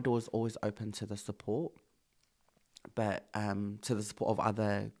 my door is always open to the support, but to the support of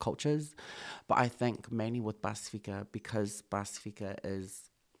other cultures. But I think mainly with Pacifica, because Pacifica is,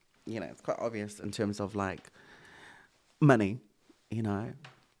 it's quite obvious in terms of, money,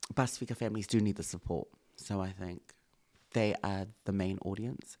 Pacifica families do need the support. So I think they are the main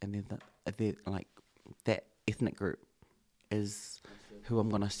audience, and they're that ethnic group is who I'm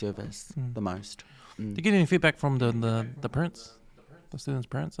going to service the most. Do you get any feedback from the parents, the students'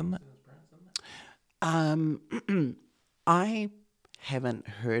 parents in that? I haven't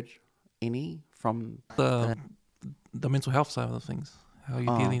heard any from the mental health side of things. How are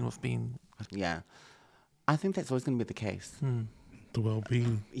you dealing with being? Yeah, I think that's always going to be the case. The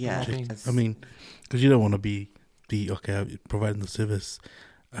well-being. Yeah, I mean, because you don't want to be providing the service.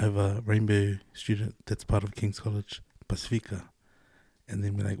 I have a rainbow student that's part of King's College Pacifica, and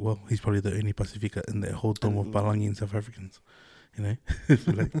then we're like, well, he's probably the only Pacifica in that whole dome of Palangi South Africans. Like,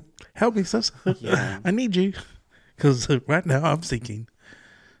 help me, sis. Yeah. I need you, because right now I'm sinking.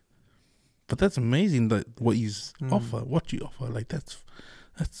 But that's amazing that what you offer. Like that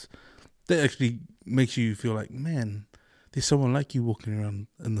actually makes you feel like, man, there's someone like you walking around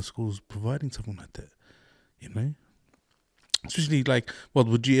in the schools providing something like that. Especially does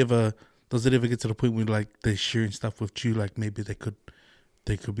it ever get to the point where they're sharing stuff with you? Like maybe they could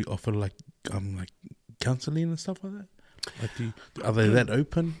be offered like counseling and stuff like that. Are they that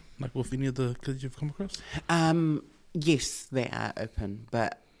open, with any of the kids you've come across? Yes, they are open,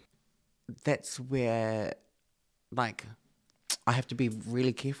 but that's where, I have to be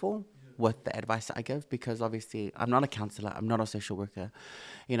really careful with the advice that I give, because obviously I'm not a counsellor, I'm not a social worker,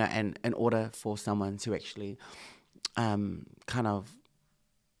 and in order for someone to actually kind of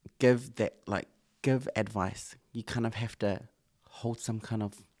give advice, you kind of have to hold some kind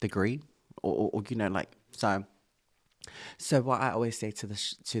of degree or So what I always say to the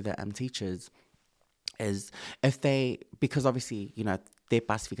teachers is, because obviously, they're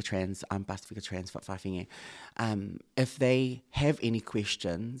Pacifica trans, I'm Pacifica trans, if they have any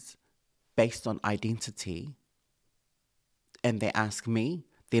questions based on identity and they ask me,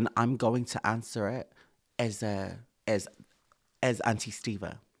 then I'm going to answer it as Auntie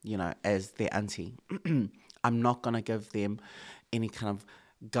Steva, as their auntie. I'm not going to give them any kind of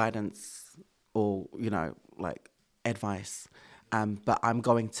guidance or, advice, but I'm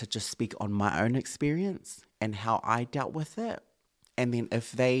going to just speak on my own experience and how I dealt with it. And then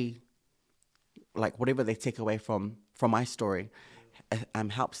if they, whatever they take away from my story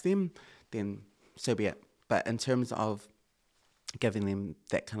helps them, then so be it. But in terms of giving them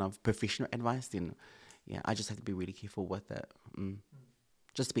that kind of professional advice, then I just have to be really careful with it,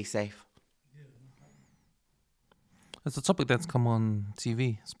 just to be safe. It's a topic that's come on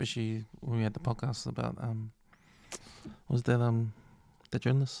TV, especially when we had the podcast about was that the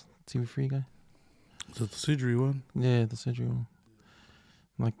journalist, TV3 guy? Is that the surgery one? Yeah, the surgery one.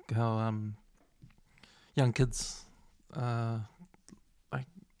 Like how young kids, the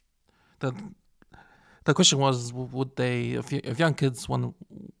question was, would they, if young kids want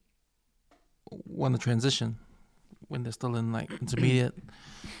to transition when they're still in intermediate,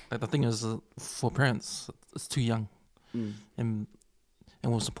 Like the thing is, for parents, it's too young, and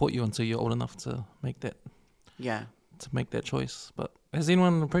we'll support you until you're old enough to make that choice. But has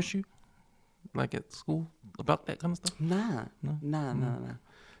anyone approached you, like at school, about that kind of stuff? No.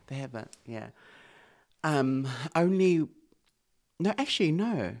 They haven't. Yeah. No. Actually,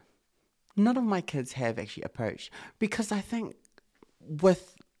 no. None of my kids have actually approached, because I think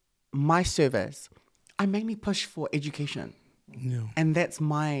with my service, I mainly push for education. Yeah. And that's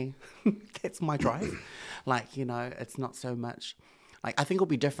my drive. Like, you know, it's not so much like, I think it'll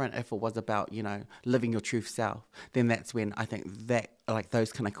be different if it was about, you know, living your truth self. Then that's when I think that, like,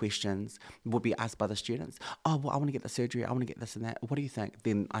 those kind of questions will be asked by the students. Oh, well, I want to get the surgery. I want to get this and that. What do you think?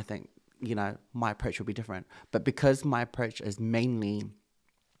 Then I think, you know, my approach will be different. But because my approach is mainly,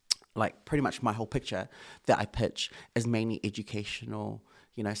 like, pretty much my whole picture that I pitch is mainly educational,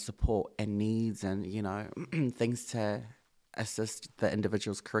 you know, support and needs and, you know, things to assist the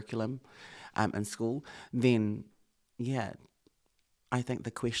individual's curriculum in school, then, yeah, I think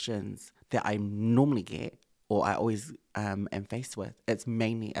the questions that I normally get, or I always am faced with, it's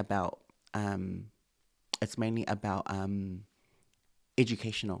mainly about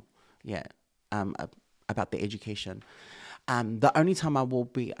educational, about the education. The only time I will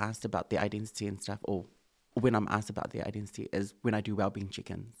be asked about the identity and stuff, or when I'm asked about the identity, is when I do wellbeing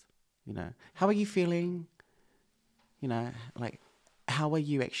check-ins. You know, how are you feeling? You know, like, how are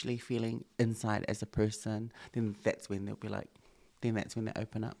you actually feeling inside as a person? Then that's when they'll be like, then that's when they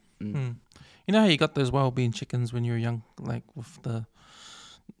open up. You know how you got those well-being chickens when you were young, like with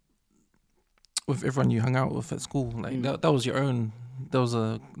everyone you hung out with at school, like that was your own. There was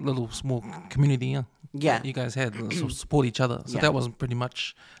a little small community, yeah. that you guys had to support each other. So that was pretty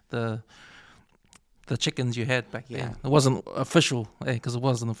much the chickens you had back then. It wasn't official, because it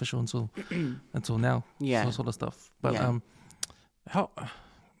wasn't official until now. Yeah, so sort of stuff. But I'm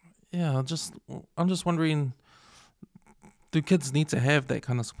just wondering, do kids need to have that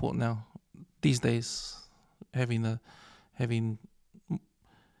kind of support now these days, having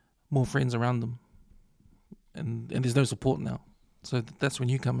more friends around them, and there's no support now, so that's when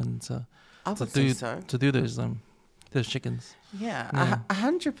you come in to do those chickens.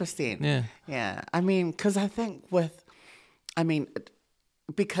 100%. Yeah. I mean,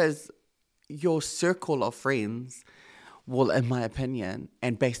 because your circle of friends will, in my opinion,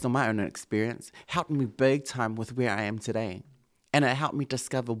 and based on my own experience, helped me big time with where I am today. And it helped me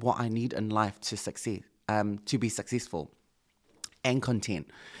discover what I need in life to succeed, to be successful and content.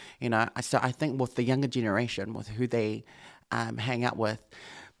 You know, so I think with the younger generation, with who they hang out with,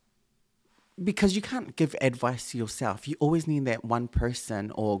 because you can't give advice to yourself. You always need that one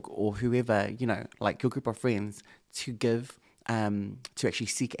person or whoever, you know, like your group of friends to give, to actually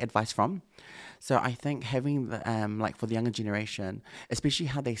seek advice from. So I think having like for the younger generation, especially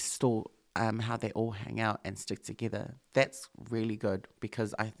how they all hang out and stick together, that's really good,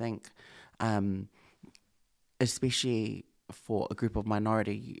 because I think, especially for a group of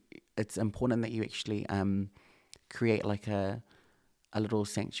minority, it's important that you actually create like a little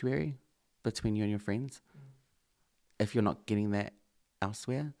sanctuary between you and your friends, if you're not getting that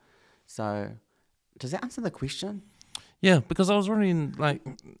elsewhere. So does that answer the question? Yeah, because I was wondering, like,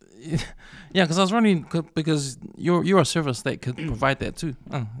 because you're a service that could provide that too.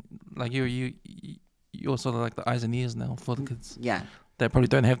 Like you're sort of like the eyes and ears now for the kids. Yeah, that probably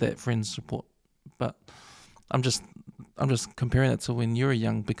don't have that friends support. But I'm just comparing it to when you were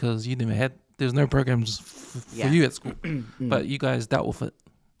young, because you never had. There's no programs for you at school, but you guys dealt with it.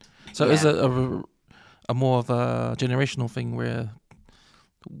 So is it a more of a generational thing where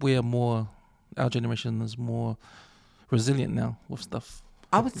our generation is more resilient now with stuff?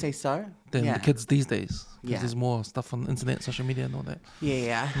 I would say so. Than the kids these days. Yeah. There's more stuff on the internet, social media and all that.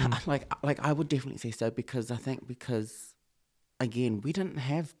 Yeah. Like I would definitely say so, because I think again, we didn't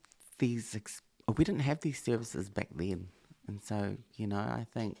have these services back then. And so, you know, I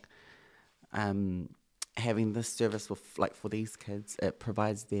think having this service for these kids, it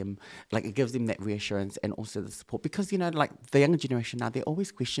provides them, like, it gives them that reassurance and also the support, because, you know, like the younger generation now, they're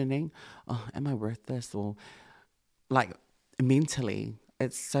always questioning, oh, am I worth this? Or like mentally,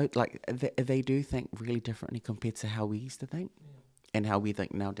 it's so like they do think really differently compared to how we used to think and how we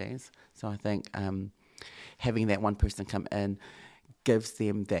think nowadays. So I think having that one person come in gives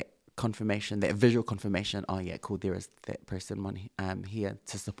them that confirmation, that visual confirmation. Oh yeah, cool. There is that person here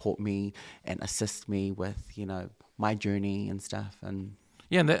to support me and assist me with, you know, my journey and stuff. And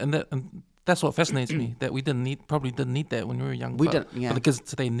and that's what fascinates me. That we probably didn't need that when we were young. But the kids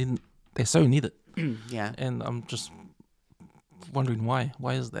today they so need it. Yeah. And I'm just wondering why.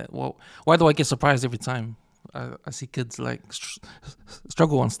 Why is that? Well, why do I get surprised every time I see kids like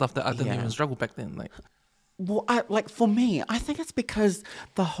struggle on stuff that I didn't Yeah. even struggle back then. Like, Well, for me, I think it's because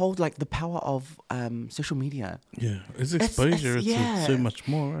the whole the power of social media. Yeah, it's exposure to so much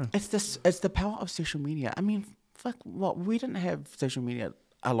more. It's the power of social media. I mean, we didn't have social media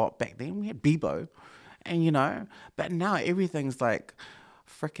a lot back then. We had Bebo, and but now everything's like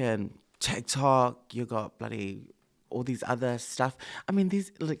freaking TikTok. You got bloody all these other stuff. I mean,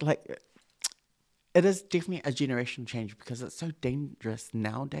 these like it is definitely a generation change because it's so dangerous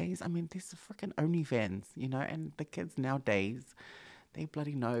nowadays. I mean, there's the freaking OnlyFans, and the kids nowadays, they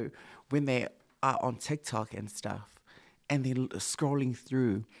bloody know when they are on TikTok and stuff, and they're scrolling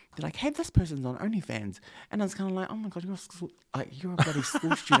through. They're like, "Hey, this person's on OnlyFans," and it's kind of like, "Oh my god, you're a bloody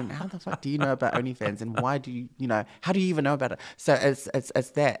school student. How the fuck do you know about OnlyFans? And why do you, how do you even know about it?" So it's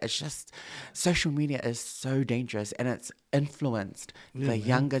that. It's just social media is so dangerous, and it's influenced the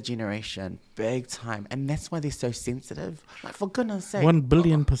younger generation big time, and that's why they're so sensitive. Like, for goodness' sake, 1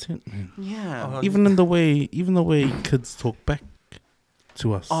 billion%. Man. Yeah. Even the way kids talk back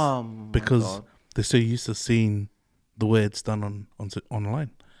to us, because God. they're so used to seeing the way it's done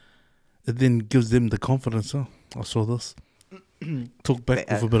online. It then gives them the confidence. Oh, I saw this. Talk back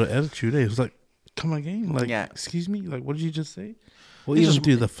with a bit of attitude. It was like, come again? Like, excuse me? Like, what did you just say? Or even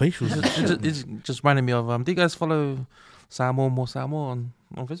do the facials. It's just reminded me of do you guys follow Samo on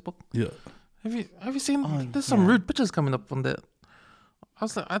Facebook? Yeah. Have you seen? There's some rude pictures coming up on that. I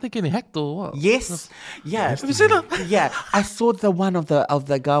was like, are they getting hacked or what? Yes. Yeah. Have you seen it? Yeah. I saw the one of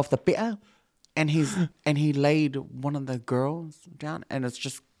the guy with the bear, and he laid one of the girls down, and it's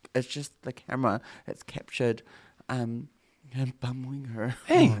just the camera that's captured him bumming her.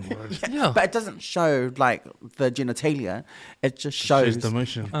 Hey. Yeah. But it doesn't show like the genitalia. It just shows the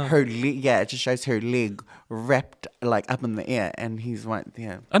motion. her leg. Yeah, it just shows her leg wrapped like up in the air, and he's right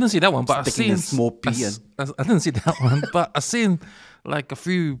there. I didn't see that one, but I've Sticking seen a small pea in. I didn't see that one, but I've seen like a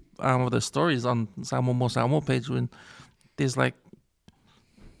few of the stories on Samo page when there's like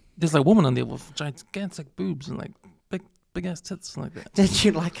woman on there with gigantic boobs and like big ass tits like that. Did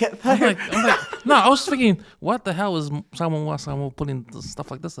you like it though? I'm like, no, I was thinking, what the hell is Samo putting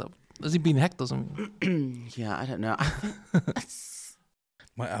stuff like this up? Is he being hacked or something? Yeah, I don't know. I think it's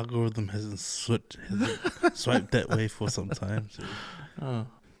My algorithm hasn't swiped that way for some time. So.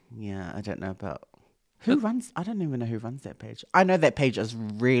 Yeah, I don't know about who runs. I don't even know who runs that page. I know that page is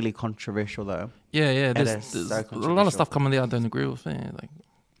really controversial though. Yeah. There's so a lot controversial. of stuff coming there I don't agree with. Like,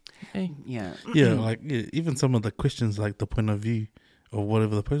 hey. Yeah. Yeah, even some of the questions, like the point of view or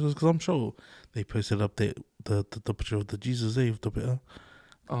whatever the post was, because I'm sure they posted up the picture of the Jesus with the better.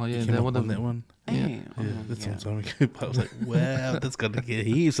 Oh yeah, Came up on that one. Hey, Yeah, that's some time ago. But I was like, wow, that's gonna get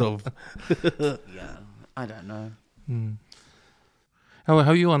heaps of. Yeah, I don't know. How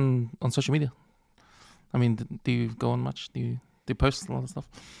are you on social media? I mean, do you go on much? Do you post a lot of stuff?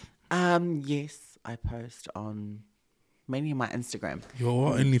 Yes, I post on mainly my Instagram.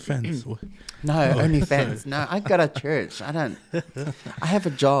 You're OnlyFans. No, OnlyFans. No, I go to church. I don't. I have a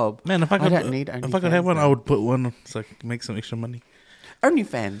job. Man, if I don't need OnlyFans. If I could have one, I would put one so I could make some extra money.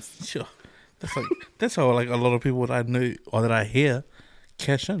 OnlyFans. Sure. That's how like a lot of people that I know or that I hear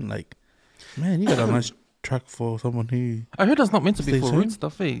cash in. Like, man, you got a nice truck for someone who. I heard that's not meant to be Stays for home? rude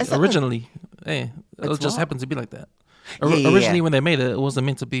stuff. Originally, it It's just what? happened to be like that. Yeah. Originally, when they made it wasn't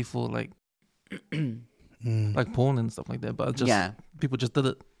meant to be for like like porn and stuff like that. But people just did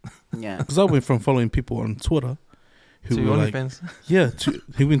it. Yeah. Because I went from following people on Twitter who To were like, OnlyFans.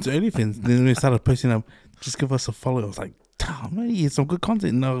 who went to OnlyFans. Then they started posting up, just give us a follow. I was like, damn, man, you get some good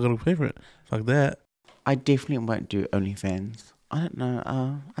content. Now I gotta pay for it. Fuck that. I definitely won't do OnlyFans. I don't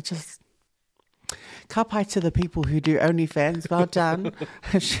know. I just Kapai to the people who do OnlyFans. Well done.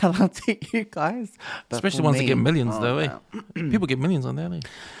 Shout out to you guys. But Especially for ones that me, get millions, oh, though. no. People get millions on there.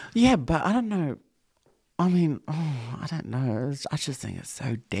 Yeah, but I don't know. I mean, I don't know. I just think it's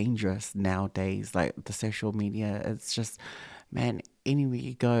so dangerous nowadays. Like the social media, it's just, man, anywhere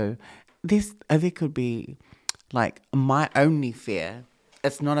you go, there could be like my only fear.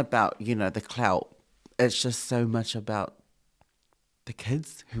 It's not about, the clout. It's just so much about the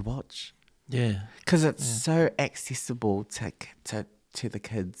kids who watch. Yeah. Because it's so accessible to the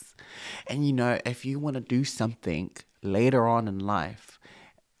kids. And, if you want to do something later on in life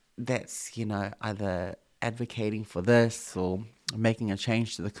that's, either advocating for this or making a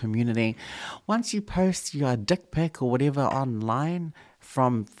change to the community, once you post your dick pic or whatever online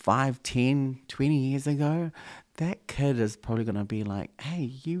from 5, 10, 20 years ago, that kid is probably going to be like, hey,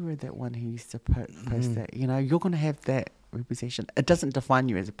 you were that one who used to post that. You're going to have that reputation. It doesn't define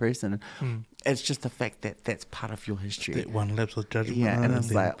you as a person. It's just the fact that that's part of your history. That one lapse of judgment. Yeah, and it's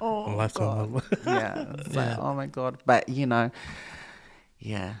then like, a oh lifetime God. of Yeah, it's like, Yeah. oh my God. But you know,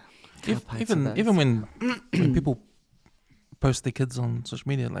 yeah. Even when people post their kids on social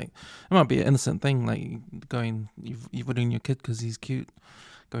media, like it might be an innocent thing, like going you're videoing your kid because he's cute,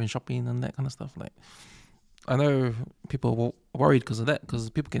 going shopping and that kind of stuff. Like I know people are worried because of that, because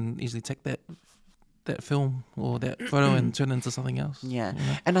people can easily take that film or that photo and turn it into something else. Yeah. you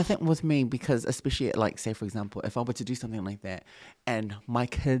know? And I think with me, because especially like, say for example, if I were to do something like that and my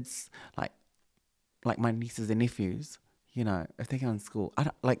kids, like my nieces and nephews, you know, if they go in school, I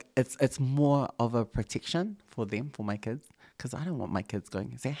don't, like it's more of a protection for them, for my kids, because I don't want my kids going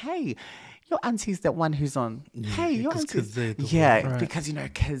and say, hey, your auntie's that one who's on. Hey, your 'cause auntie's. kids, they're the Yeah, Right. because, you know,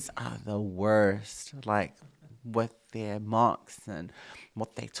 kids are the worst, like with their marks and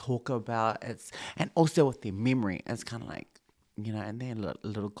what they talk about. And also with their memory. It's kind of like, you know, and they're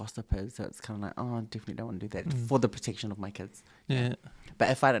little gossipers. So it's kind of like, oh, I definitely don't want to do that for the protection of my kids. Yeah.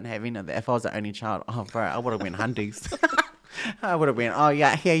 But if I didn't have any of that, if I was the only child, oh, bro, I would have went hundies. I would have been, oh,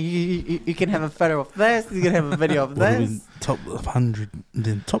 yeah, here, you can have a photo of this, you can have a video of would have this. been top 100,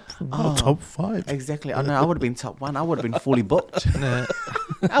 then top 5. Exactly. I know, I would have been top 1. I would have been fully booked. Yeah.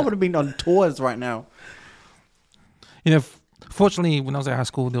 I would have been on tours right now. You know, fortunately, when I was at high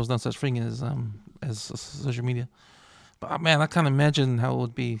school, there was no such thing as social media. But man, I can't imagine how it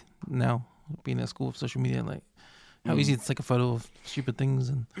would be now, being at school with social media. Like how easy to take a photo of stupid things,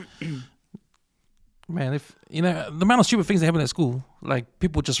 and man, if you know the amount of stupid things that happen at school, like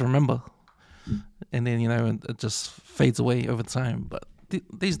people just remember, and then you know it just fades away over time. But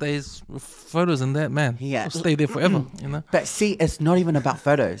these days, with photos and that, man, Yeah. it'll stay there forever. You know. But see, it's not even about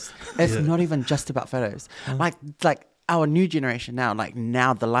photos. It's not even just about photos. Like our new generation now, like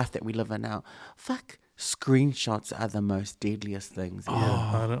now the life that we live in now, fuck, screenshots are the most deadliest things. ever.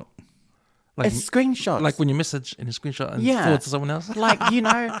 I don't. Like It's screenshots. like when you message and you screenshot and Yeah. forward to someone else. Like, you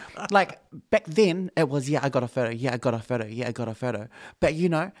know, like back then it was, I got a photo. Yeah, I got a photo. Yeah, I got a photo. But, you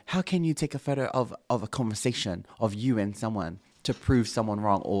know, how can you take a photo of a conversation of you and someone to prove someone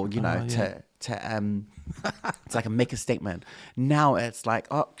wrong, or, you know, to like make a statement? Now it's like,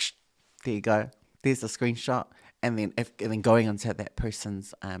 oh, there you go. There's a screenshot. And then going into that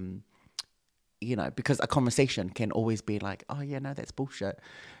person's, you know, because a conversation can always be like, oh, yeah, no, that's bullshit.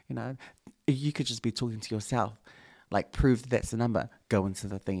 You know, you could just be talking to yourself, like prove that's the number, go into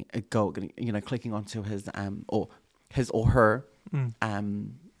the thing, you know, clicking onto his or her,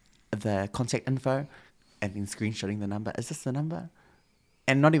 the contact info, and then screenshotting the number. Is this the number?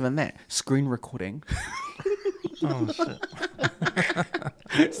 And not even that, screen recording. Oh shit!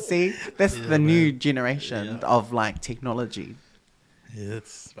 See, that's the new generation of like technology. Yeah,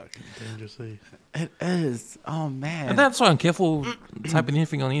 it's fucking dangerous. It is. Oh man. And that's why I'm careful typing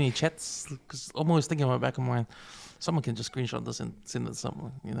anything on any chats, because I'm always thinking in my back of my mind, someone can just screenshot this and send it to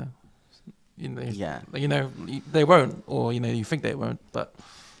someone, you know. Yeah. You know, they won't, or you know, you think they won't, but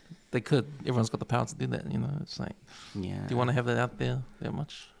they could. Everyone's got the power to do that, you know. It's like, Yeah. do you want to have that out there that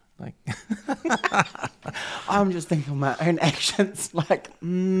much? Like, I'm just thinking of my own actions. Like,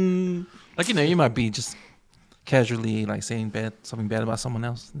 like you know, you might be just casually like saying something bad about someone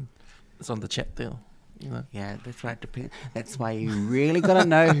else, and it's on the chat there, you know. yeah, that's right. That's why you really gotta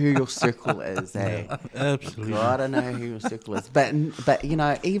know who your circle is, eh? Absolutely. Gotta know who your circle is. But you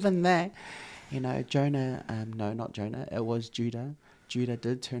know, even that, you know, Jonah. No, not Jonah. It was Judah. Judah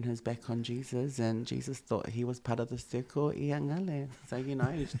did turn his back on Jesus, and Jesus thought he was part of the circle. Iangale. So you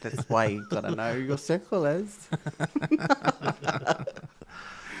know, that's why you gotta know who your circle is.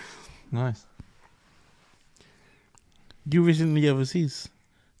 Nice. You recently overseas,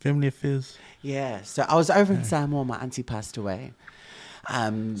 family affairs. Yeah. So I was over in Samoa. My auntie passed away.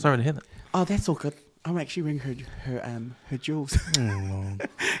 Sorry to hear that. Oh, that's all good. I'm actually wearing her jewels. Oh,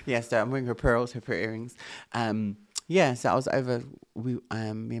 Yeah, so I'm wearing her pearls, her pearl earrings. Yeah, so I was over. Me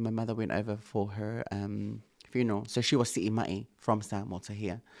and my mother went over for her funeral. So she was Si'imai from Samoa to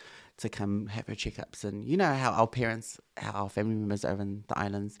here to come have her checkups. And you know how our family members over in the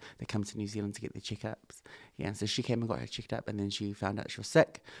islands, they come to New Zealand to get their checkups. Yeah, so she came and got her checked up, and then she found out she was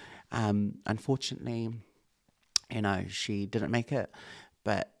sick. Unfortunately, you know, she didn't make it,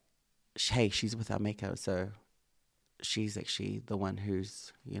 but hey, she's with our maker, so she's actually the one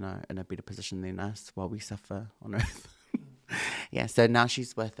who's, you know, in a better position than us while we suffer on earth. Yeah, so now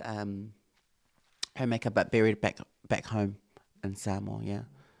she's with her maker, but buried back home in Samoa, yeah.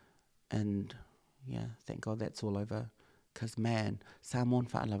 And yeah, thank God that's all over. Because man, Samoan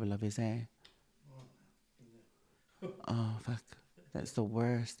wha'alawe is eh? Oh fuck, that's the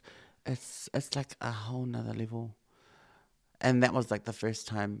worst. It's like a whole nother level. And that was like the first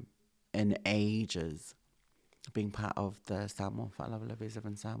time in ages being part of the Samoa, Whaalawala Reserve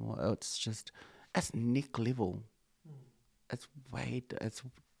in Samoa. It's neck level. It's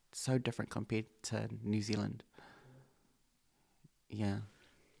so different compared to New Zealand. Yeah.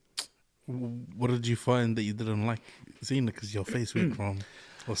 What did you find that you didn't like seeing it? Because your face went from,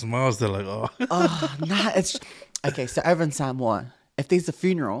 or smiles, they're like, oh. Oh, nah, it's... Okay, so over in Samoa, if there's a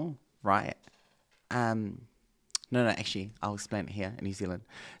funeral, right... No, actually, I'll explain it here in New Zealand.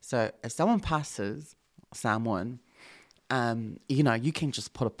 So if someone passes, Samoan, you can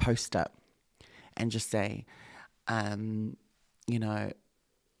just put a post up and just say,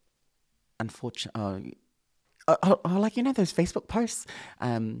 unfortunately, like, those Facebook posts,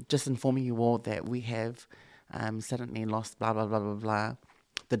 just informing you all that we have suddenly lost blah, blah, blah, blah, blah,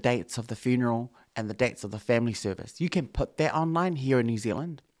 the dates of the funeral and the dates of the family service. You can put that online here in New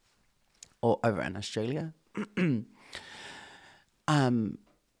Zealand or over in Australia.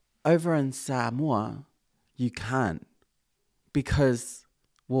 Over in Samoa, you can't because,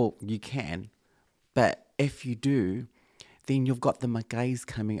 well, you can, but if you do, then you've got the Magays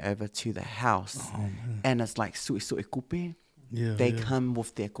coming over to the house, and it's like sui kupe. Yeah, They come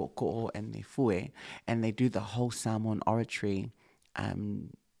with their ko'o and their fue, and they do the whole Samoan oratory,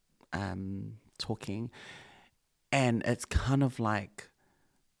 talking, and it's kind of like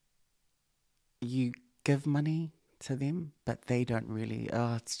you give money to them, but they don't really.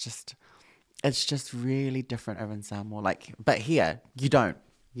 It's just really different over in Samoa. Like, but here you don't.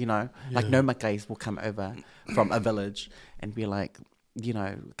 Like no Magays will come over from a village and be like,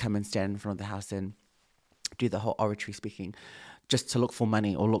 come and stand in front of the house and do the whole oratory speaking just to look for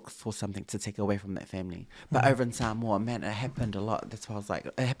money or look for something to take away from that family. But over in Samoa, man, it happened a lot. That's why I was like,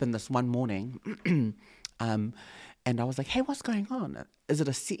 it happened this one morning. And I was like, hey, what's going on? Is it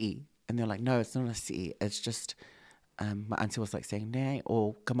a city? And they're like, no, it's not a city. It's just, my auntie was like saying, nei,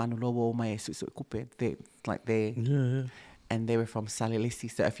 o kamanulowo mai susu kupe. Yeah. And they were from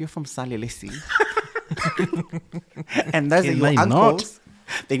Salilesi. So if you're from Salilesi, and those are your uncles,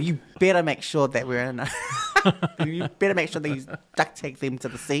 then you better make sure that you better make sure that you duct tape them to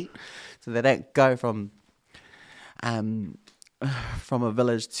the seat so they don't go from a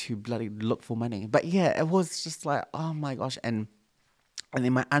village to bloody look for money. But yeah, it was just like, oh my gosh. And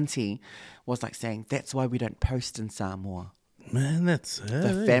then my auntie was like saying, that's why we don't post in Samoa. Man, that's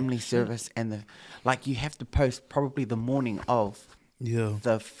the family service and you have to post probably the morning of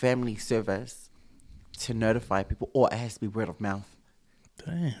the family service to notify people, or it has to be word of mouth.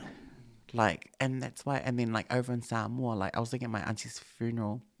 Damn. And that's why. And then over in Samoa, I was looking at my auntie's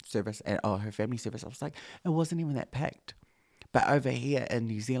funeral service and her family service. I was like, it wasn't even that packed. But over here in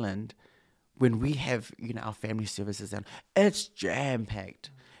New Zealand, when we have our family services, and it's jam packed,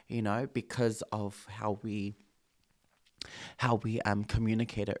 because of how we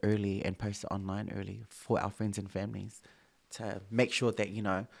communicate it early and post it online early for our friends and families to make sure that,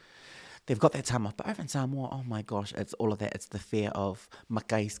 they've got that time off. But over in Samoa, oh my gosh, it's all of that. It's the fear of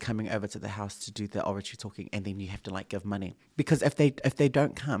Makais coming over to the house to do the oratory talking, and then you have to give money. Because if they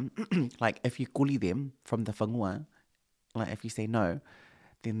don't come, if you kuli them from the whangua, if you say no,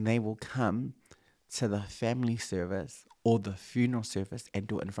 then they will come to the family service or the funeral service and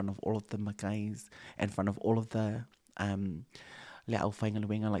do it in front of all of the Makais, in front of all of the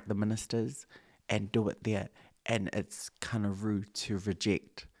like the ministers, and do it there. And it's kind of rude to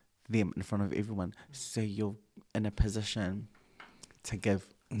reject them in front of everyone. So you're in a position to give.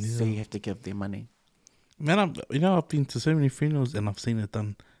 So you have to give them money. Man, I've been to so many funerals and I've seen it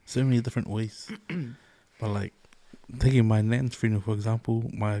done so many different ways. But taking my nan's funeral, for example,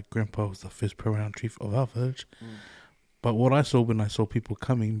 my grandpa was the first paramount chief of our village. But what I saw when I saw people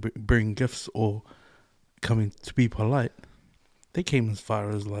coming, bring gifts or coming to be polite, they came as far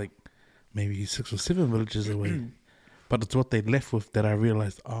as maybe 6 or 7 villages away. But it's what they left with that I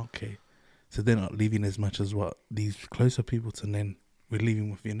realized, okay, so they're not leaving as much as what these closer people to then we're leaving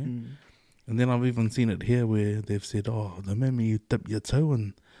with, And then I've even seen it here where they've said, the moment you dip your toe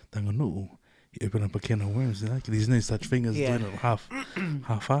in Tanganu'u, you open up a can of worms. There's no such thing as doing it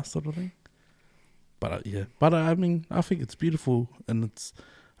half-assed sort of thing. But I mean, I think it's beautiful, and it's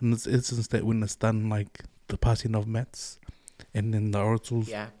in this instance that when it's done, the passing of mats, and then the oracles,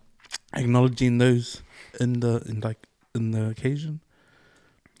 acknowledging those in the occasion.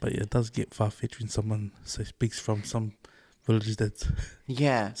 But it does get far-fetched when someone speaks from some villages that's...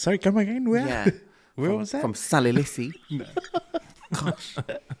 Yeah. Sorry, come again? Where? Yeah. Where was that? From Salilesi. Gosh.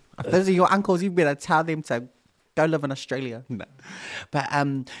 If those are your uncles, you better tell them to go live in Australia. No. But,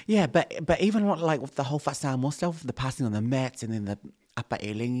 but even with the whole Samoa stuff, the passing on the mats, and then the apa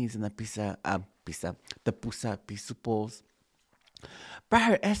elengis and the the pusa pisupos,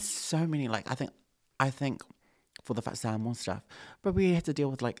 Bro, it's so many. Like, I think for the Samoan stuff, but we had to deal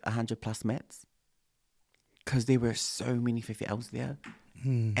with like 100+ mats because there were so many whewhiaus there.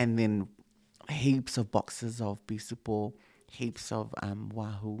 And then heaps of boxes of bisupo, heaps of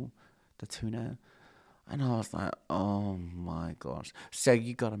wahoo, the tuna. And I was like, oh my gosh. So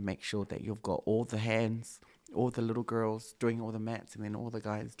you got to make sure that you've got all the hands, all the little girls doing all the mats, and then all the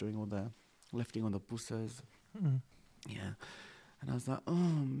guys doing all the lifting on the busas. Yeah. And I was like, oh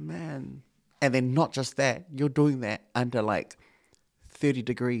man. And then not just that, you're doing that under like 30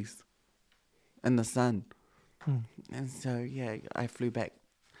 degrees in the sun. And so, yeah, I flew back.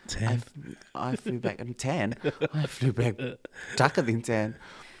 Tan. I flew back in tan. I flew back darker than tan.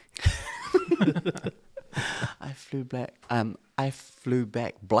 I flew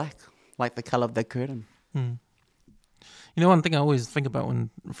back black, like the color of the curtain. You know, one thing I always think about when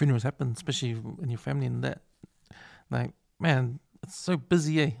funerals happen, especially in your family and that, like, man, it's so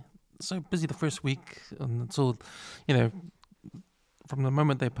busy, eh? So busy the first week until, you know, from the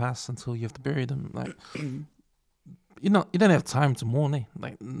moment they pass until you have to bury them. Like, you don't have time to mourn, eh?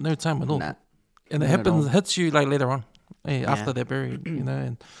 Like, no time at all. Nah, and it hits you like later on, eh? After they're buried, you know.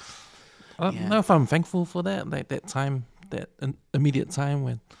 And I don't know if I'm thankful for that, like that time, that immediate time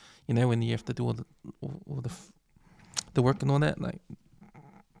when, you know, when you have to do all the work and all that, like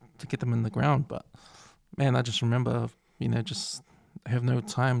to get them in the ground. But man, I just remember, you know, just have no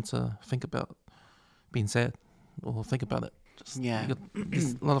time to think about being sad or think about it.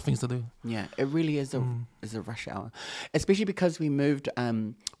 There's a lot of things to do. Yeah, it really is a rush hour, especially because we moved.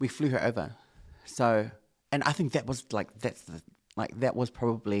 We flew her over, so, and I think that was that was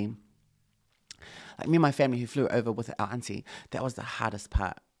probably like me and my family who flew over with our auntie. That was the hardest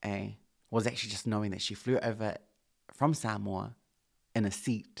part. Was actually just knowing that she flew over from Samoa in a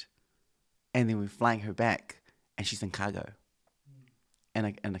seat, and then we're flying her back, and she's in cargo, in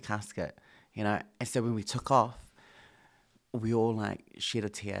a casket, you know. And so when we took off, we all like shed a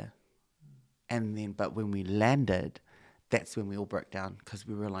tear, and then but when we landed, that's when we all broke down because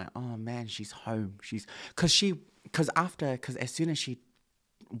we were like, oh man, she's home. Because as soon as she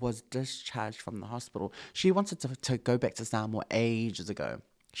was discharged from the hospital, she wanted to go back to Samoa ages ago.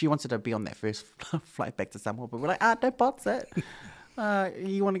 She wanted to be on that first flight back to Samoa, but we're like, don't bots it.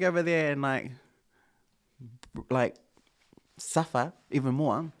 You want to go over there and like suffer even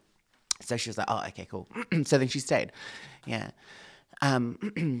more. So she was like, oh, okay, cool. So then she stayed. Yeah.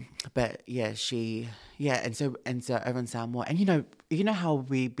 But yeah, and so over in Samoa, and you know how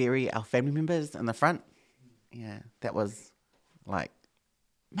we bury our family members in the front? Yeah, that was like,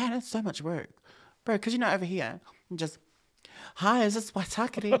 man, it's so much work. Bro, because over here, you just, hi, is this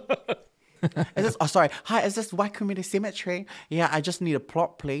Waitakere? Hi, is this Waikumere Cemetery? Yeah, I just need a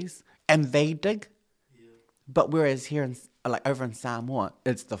plot, please. And they dig. Yeah. But whereas here over in Samoa,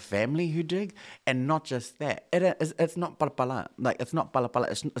 it's the family who dig, and not just that. It's not palapala. Like, it's not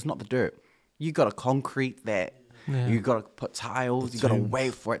palapala. It's not the dirt. You got to concrete that. Yeah. You got to put tiles. You got to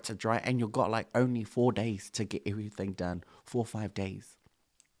wait for it to dry, and you've got like only 4 days to get everything done. 4 or 5 days.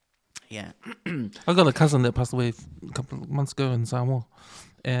 Yeah. I got a cousin that passed away a couple of months ago in Samoa,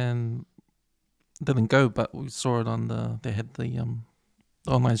 and didn't go, but we saw it they had the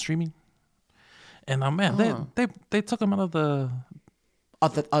online streaming, and man, they took him out of the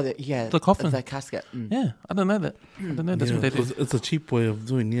coffin, the casket. Yeah, I don't know that. I don't know that's what they do. It's a cheap way of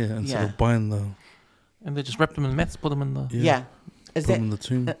doing, instead of buying the. And they just wrapped them in mats, put them in the. Yeah. Is put that them in the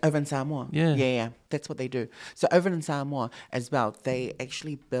tomb. Over in Samoa? Yeah. That's what they do. So over in Samoa as well, they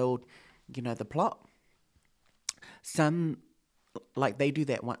actually build, the plot. Some, like they do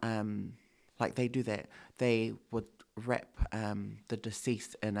that one. They would wrap the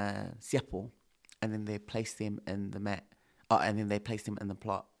deceased in a siapo, and then they place them in the mat. And then they place them in the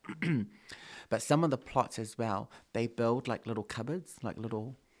plot. But some of the plots as well, they build like little cupboards,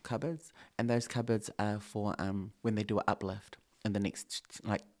 and those cupboards are for when they do an uplift in the next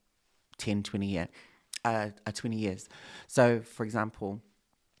 10, 20 years. So, for example,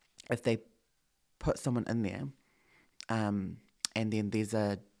 if they put someone in there, and then there's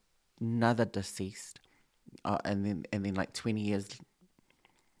another deceased, and then like 20 years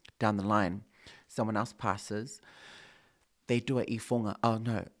down the line, someone else passes, they do a ifonga. Oh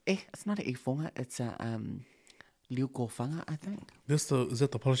no, it's not a ifonga. It's a liukofanga, I think. Is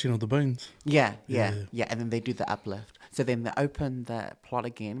that the polishing of the bones? Yeah. And then they do the uplift. So then they open the plot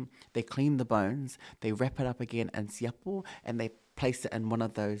again. They clean the bones. They wrap it up again in siapo, and they place it in one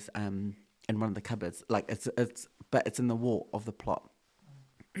of those in one of the cupboards. Like it's in the wall of the plot.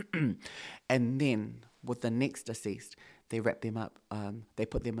 And then with the next deceased, they wrap them up. They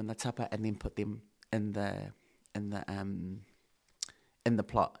put them in the tapa and then put them in the in the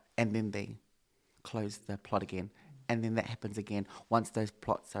plot, and then they close the plot again, and then that happens again once those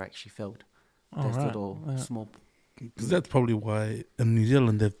plots are actually filled. Those Alright, little yeah. small. Because that's probably why in New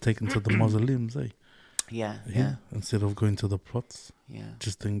Zealand they've taken to the mausoleums, eh? Yeah. Instead of going to the plots, Yeah.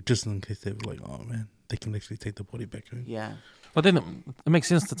 just in case they were like, oh man, they can actually take the body back home. Yeah. But then it makes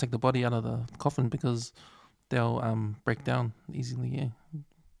sense to take the body out of the coffin because they'll break down easily, yeah.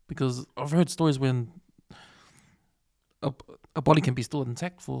 Because I've heard stories when a body can be stored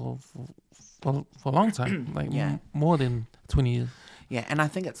intact for a long time, like Yeah. more than 20 years. Yeah, and I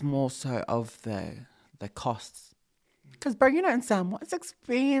think it's more so of the costs. Because, bro, in Samoa, it's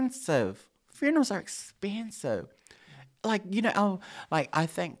expensive. Funerals are expensive. Like, I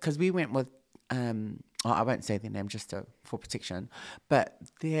think, because we went with, I won't say their name just for protection, but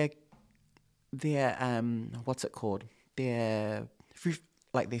their what's it called? Their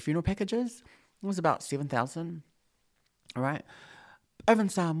funeral packages, it was about 7,000, all right? Over in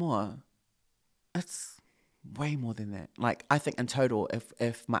Samoa, it's way more than that. Like, I think in total,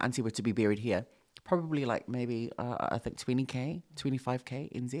 if my auntie were to be buried here, probably like maybe, I think 20K,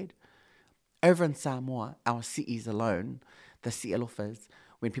 25K NZ. Over in Samoa, our cities alone, the Cielofas,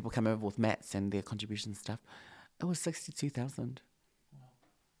 when people come over with mats and their contribution stuff, it was 62,000.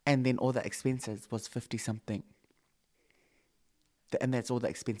 And then all the expenses was 50 something. And that's all the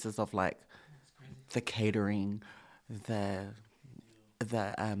expenses of like the catering, the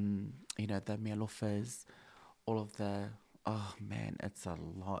meal offers, all of the, oh man, it's a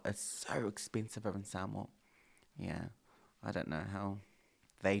lot. It's so expensive over in Samoa. Yeah. I don't know how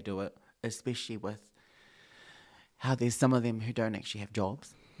they do it, especially with how there's some of them who don't actually have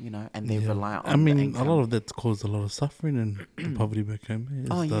jobs, and they rely on the income. A lot of that's caused a lot of suffering and the poverty back home. It's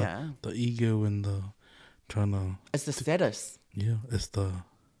the ego and the trying to... It's the status. Yeah, it's the,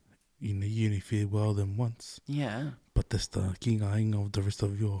 you only fare well than once. Yeah. But that's the king of the rest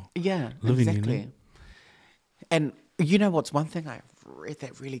of your living, exactly. And what's one thing I've read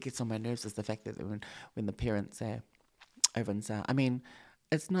that really gets on my nerves is the fact that when the parents are over in Sa, I mean,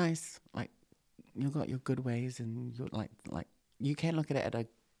 it's nice, like, you've got your good ways and you're like you can look at it at a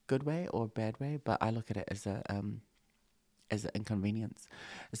good way or a bad way, but I look at it as an inconvenience,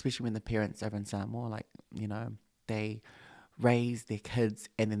 especially when the parents over in Samoa, like, they raise their kids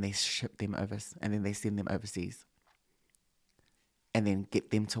and then they ship them over and then they send them overseas and then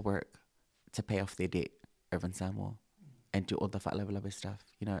get them to work to pay off their debt over in Samoa and do all the whakalawe stuff.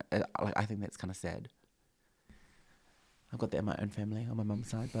 I think that's kind of sad. I've got that in my own family on my mum's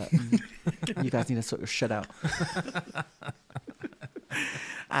side, but you guys need to sort your shit out.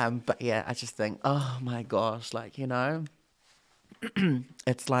 But yeah, I just think, oh my gosh, like,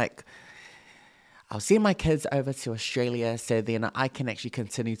 it's like I'll send my kids over to Australia so then I can actually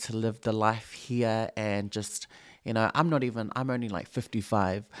continue to live the life here and just, I'm only like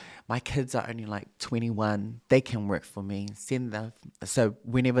 55. My kids are only like 21. They can work for me. So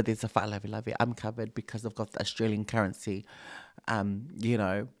whenever there's a whakalawe, I'm covered because I've got the Australian currency.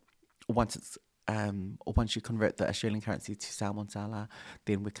 Once you convert the Australian currency to Samoan sala,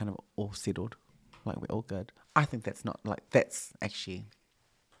 then we're kind of all settled. Like, we're all good. I think that's actually,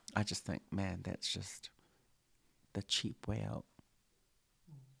 I just think, man, that's just the cheap way out.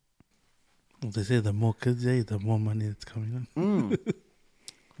 Well, they say the more kids, the more money that's coming in.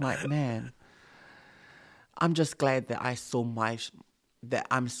 Like, man, I'm just glad that I saw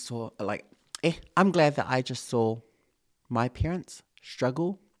I'm glad that I just saw my parents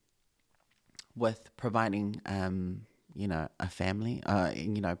struggle with providing, a family,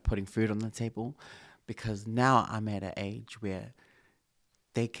 putting food on the table, because now I'm at an age where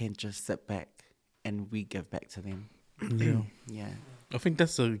they can just sit back and we give back to them. Yeah. Yeah. I think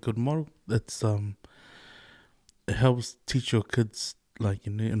that's a good model. That's it helps teach your kids, like,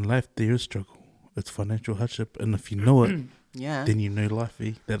 in life there is struggle. It's financial hardship, and if you know it, then you know life,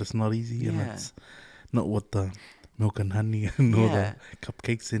 that it's not easy, and it's not what the milk and honey and all the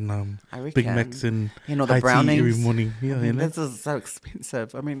cupcakes and Big Macs and the brownies every morning. Yeah, this is so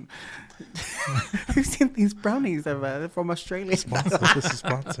expensive. I mean, who sent these brownies over? They're from Australia. This is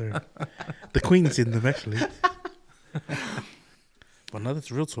sponsor. The Queen sent them actually. But no,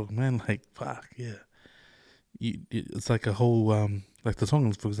 that's real talk, man. Like, fuck, yeah. It's like a whole, like the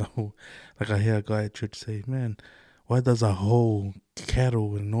Tongans, for example. Like, I hear a guy at church say, man, why does a whole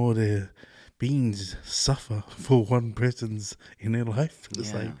cattle and all their beings suffer for one person's in their life?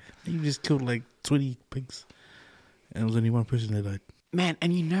 It's like, you just killed like 20 pigs, and it was only one person that died. Man,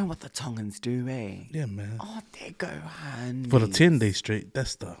 and you know what the Tongans do, eh? Yeah, man. Oh, there go, honey. For the 10 days straight,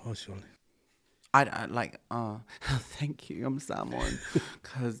 that's the, surely. I like, thank you, I'm Samoan.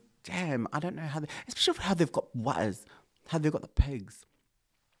 Because, damn, I don't know how especially how they've got waters, how they've got the pigs.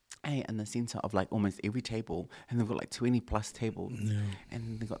 in the center of like almost every table, and they've got like 20 plus tables, Yeah.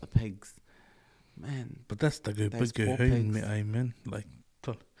 and they've got the pigs. Man, But that's the good those big poor home, pigs. mate, man. Like,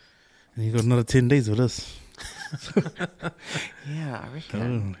 God. And you got another 10 days of this. Yeah, I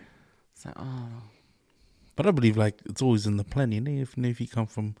reckon. Oh. So, But I believe, like, it's always in the plan, you know? If you come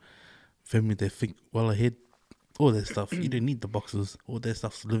from family that think well ahead, all that stuff, you don't need the boxes. All that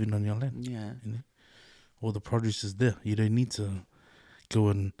stuff's living on your land. yeah. You know? All the produce is there. You don't need to go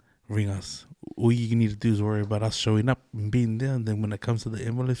and ring us. All you need to do is worry about us showing up and being there. And then when it comes to the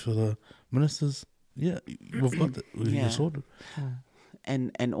envelopes for the ministers, yeah, we've got it. We're Yeah. sorted.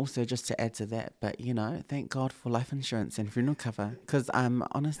 And also just to add to that, but you know, thank God for life insurance and funeral cover, because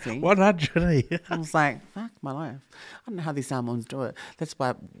honestly, 100, eh? I was like, fuck my life. I don't know how these Samoans do it. That's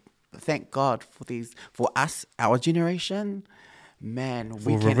why, thank God for us, our generation. Man,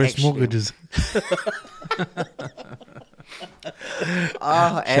 we For can reverse actually, mortgages.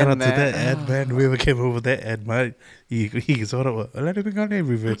 Oh, Shout out to that ad, man. Whoever came over with that ad, man. He can sort of let it be on there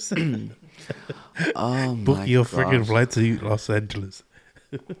reverse. Oh Book my your gosh. freaking flight to Los Angeles.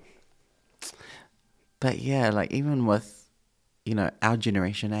 But yeah, like even with, you know, our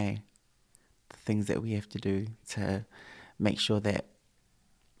generation, the things that we have to do to make sure that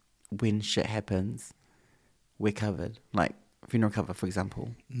when shit happens, we're covered. Like funeral cover, for example,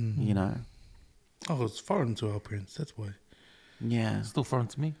 you know. Oh, it's foreign to our parents. That's why. Yeah. Still foreign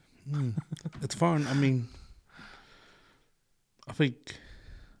to me. It's foreign. I mean, I think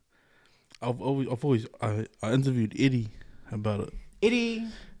I interviewed Eddie about it. Eddie,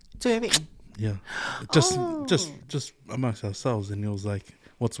 to have it. Yeah, just amongst ourselves, and it was like,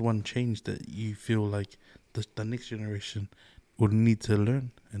 what's one change that you feel like the next generation would need to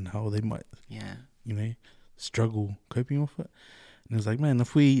learn, and how they might, Yeah. you know, struggle coping with it. And it was like, man,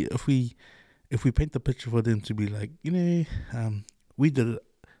 if we paint the picture for them to be like, you know, we did it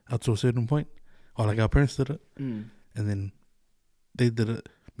up to a certain point, or like our parents did it, and then they did it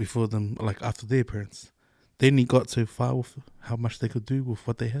before them, like after their parents. They only got so far with how much they could do with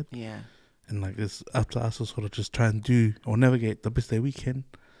what they had. Yeah. And like it's up to us to sort of just try and do or navigate the best that we can,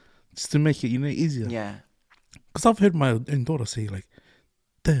 just to make it, you know, easier. Yeah. Because I've heard my own daughter say like,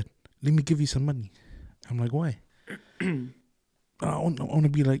 "Dad, let me give you some money." I'm like, "Why?" I want to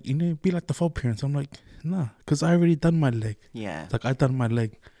be like, you know, be like the full parents. I'm like, nah, because I already done my leg. Yeah. Like I done my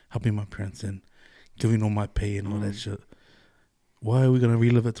leg helping my parents and giving all my pay and all that shit. Why are we gonna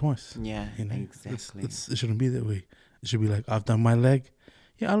relive it twice? Yeah. You know, Exactly. it shouldn't be that way. It should be like, I've done my leg.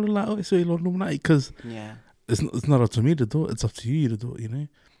 Yeah, I look like, oh, so you don't know, because Yeah. it's not up to me to do it. It's up to you to do it, you know.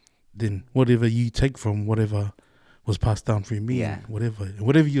 Then whatever you take from whatever was passed down through me, Yeah.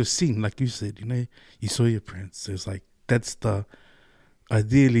 whatever you've seen, like you said, you know, you saw your parents. So it's like, that's the,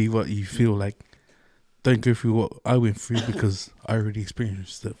 ideally what you feel like. Don't go through what I went through because I already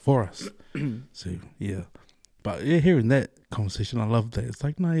experienced it for us. So, yeah. But yeah, hearing that conversation, I love that. It's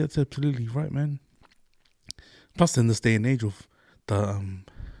like, no, that's absolutely right, man. Plus, in this day and age of the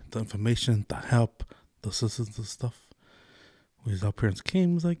information, the help, the assistance and stuff, whereas our parents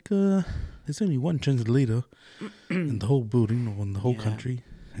came, it's like, there's only one trans leader in the whole building or in the whole country,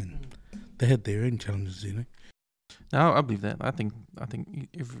 and they had their own challenges, you know. No, I believe that. I think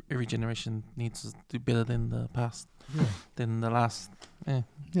every generation needs to do better than the past, than the last. Yeah,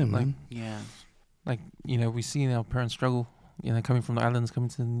 like, man. Yeah. Like, you know, we see our parents struggle, you know, coming from the islands, coming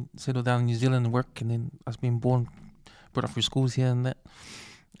to settle down in New Zealand and work, and then us being brought up through schools here and that.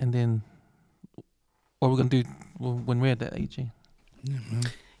 And then what we're going to do when we're at that age, eh? Yeah, man.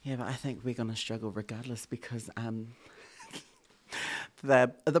 Yeah, but I think we're gonna struggle regardless because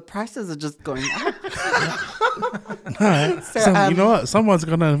the prices are just going up. So, you know what? Someone's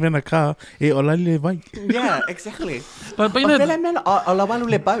gonna invent a car. yeah, exactly. But you know,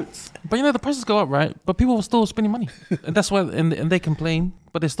 Boats. but you know, the prices go up, right? But people are still spending money, and that's why, and they complain,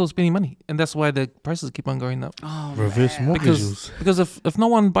 but they're still spending money, and that's why the prices keep on going up. Oh, Reverse man. mortgages. Because if no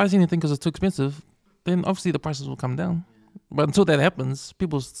one buys anything because it's too expensive, then obviously the prices will come down. But until that happens,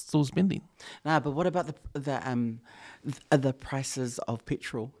 people are still spending. Nah, but what about the prices of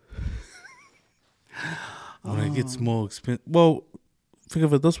petrol? When it gets more expensive, well, think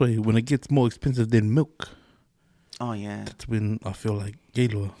of it this way: when it gets more expensive than milk, Oh yeah. that's when I feel like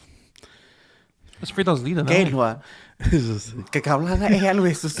Gaylor. It's $3 a litre now. Gaylor.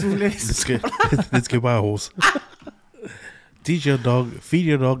 Let's go buy a horse. Teach your dog, feed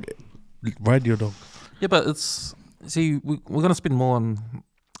your dog, ride your dog. Yeah, but it's, see, we're going to spend more on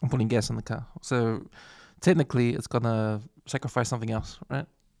putting gas in the car. So technically, it's going to sacrifice something else, right?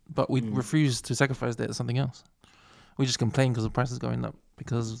 But we refuse to sacrifice that as something else. We just complain because the price is going up,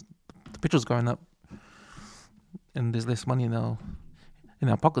 because the petrol's going up and there's less money now. in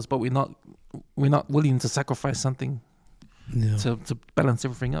our pockets, but we're not willing to sacrifice something Yeah. to balance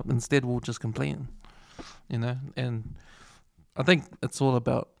everything up. Instead, we'll just complain, And I think it's all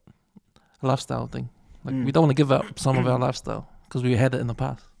about a lifestyle thing. Like we don't want to give up some of our lifestyle because we had it in the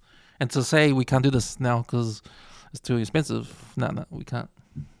past, and to say we can't do this now because it's too expensive. No, we can't.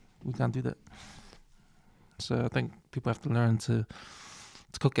 We can't do that. So I think people have to learn to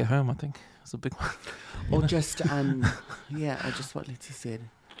cook at home. I think it's a big one. Or just or just what Letty said,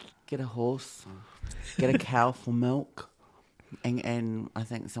 get a horse, get a cow for milk, and I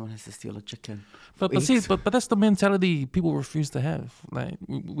think someone has to steal a chicken. But that's the mentality people refuse to have. Like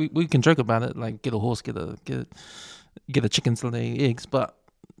we can joke about it, like get a horse, get a chicken to lay eggs, but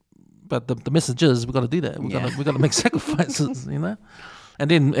the message is we got to do that. We got to make sacrifices, And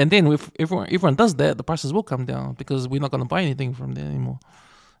then if everyone does that, the prices will come down because we're not going to buy anything from there anymore.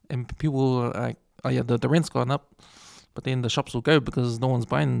 And people are like, oh yeah, the rent's gone up, but then the shops will go because no one's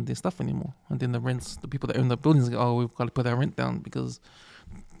buying their stuff anymore. And then the people that own the buildings go, oh, we've got to put our rent down because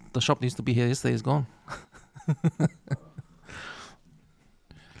the shop used to be here yesterday is gone.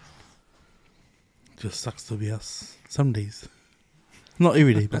 Just sucks to be us. Some days. Not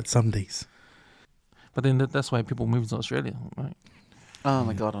every day, but some days. But then that's why people move to Australia, right? Oh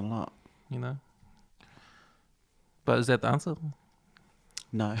my God, a lot. But is that the answer?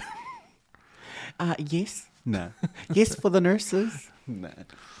 No. Yes. No. Yes for the nurses. No.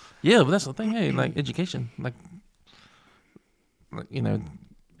 Yeah, but that's the thing, hey, like education, like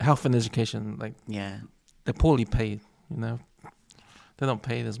health and education, like they're poorly paid, They're not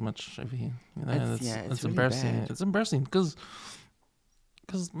paid as much over here, It's really embarrassing. bad. It's embarrassing because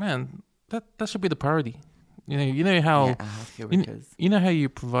man, that should be the priority. You know how our healthcare workers. you know how you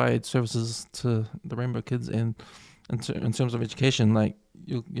provide services to the Rainbow kids, and in terms of education, like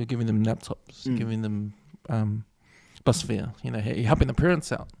you're giving them laptops, giving them bus fare. You're helping the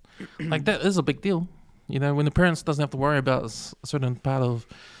parents out. Like that is a big deal. When the parents doesn't have to worry about a certain part of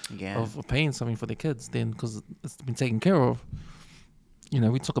paying something for their kids, then because it's been taken care of.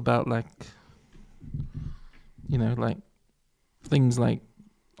 We talk about like things like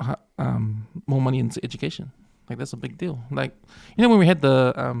more money into education. Like that's a big deal. Like when we had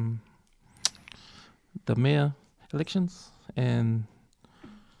the mayor elections and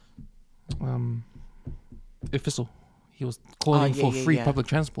official, he was calling for free public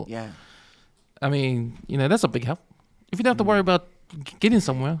transport. Yeah. I mean, that's a big help. If you don't have to worry about getting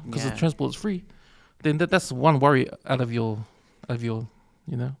somewhere because the transport is free, then that's one worry out of your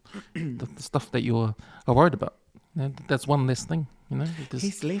the stuff that you're worried about. That's one less thing,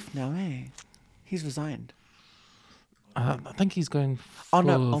 He's left now, eh? He's resigned. I think he's going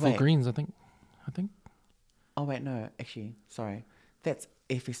for Greens. I think. Oh wait, no, actually, sorry, that's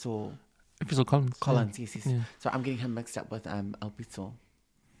Efisol Collins. Collins, yes. Yeah. So I'm getting him mixed up with El Pito.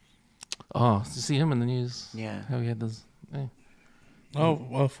 Oh, did you see him in the news? Yeah. How he had this. Yeah. Oh,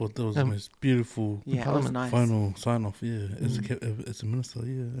 I thought that was the most beautiful it was nice. final sign-off, as a minister,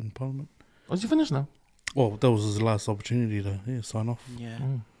 in Parliament. Oh, is he finished now? Well, that was his last opportunity to sign off. Yeah.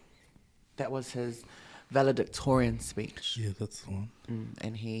 That was his valedictorian speech. Yeah, that's the one.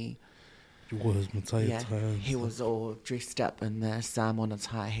 And he wore his Matai attire. He was all dressed up in the Samoan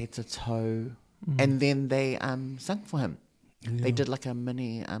attire, head to toe. And then they sung for him. Yeah. They did like a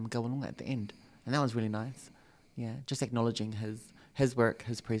mini go along at the end. And that was really nice. Yeah, just acknowledging his work,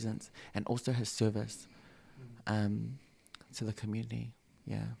 his presence, and also his service to the community.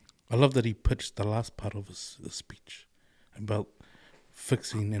 Yeah. I love that he pitched the last part of his speech about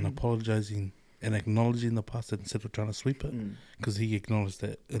fixing and apologizing and acknowledging the past instead of trying to sweep it. Because he acknowledged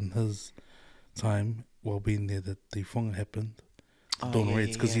that in his time while being there that the whonga happened. Dawn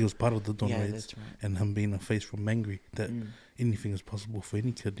Raids, because he was part of the Dawn Raids. That's right. And him being a face from Mangere, that anything is possible for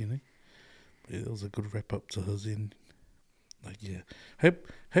any kid, But it was a good wrap up to his end. Like, hope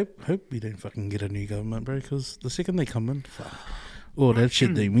we don't fucking get a new government, bro, because the second they come in, all that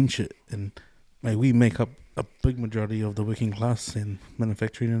shit, they mean shit. And mate, we make up a big majority of the working class and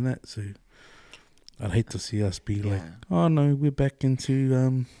manufacturing and that, so I'd hate to see us be like, oh no, we're back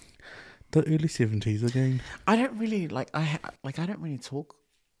into the early 70s again. I don't really I don't really talk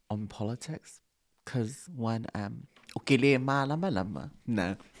on politics because one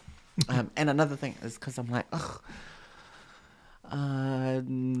no. And another thing is because I'm like,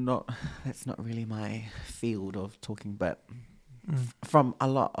 that's not really my field of talking, but from a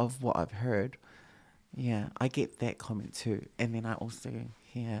lot of what I've heard, I get that comment too. And then I also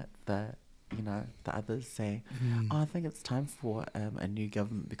hear the others say, I think it's time for a new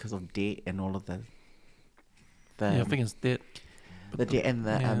government because of debt and all of the I think it's debt. The debt and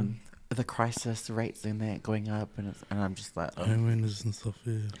the the crisis rates in there going up, and I'm just like, oh. Homeowners and stuff.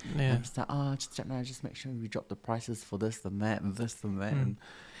 Yeah. Yeah. I'm just like, just make sure we drop the prices for this and that and this and that, and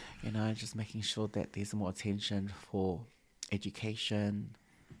just making sure that there's more attention for education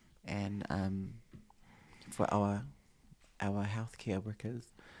and for our healthcare workers.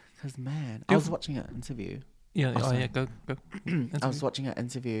 Because man, I was watching an interview. Yeah. Oh, Yeah. Go. I was watching an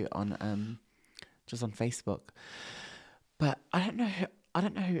interview on just on Facebook, but I don't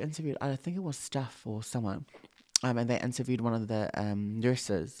know who interviewed. I think it was Steph or someone, and they interviewed one of the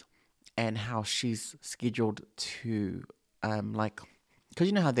nurses, and how she's scheduled to because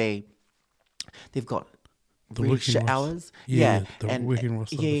you know how they've got The really working shit roster. hours. The and working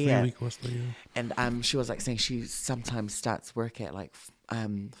roster. The 3-week roster. Yeah. And she was like saying she sometimes starts work at like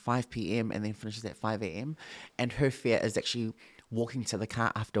 5 p.m. and then finishes at 5 a.m. And her fear is actually walking to the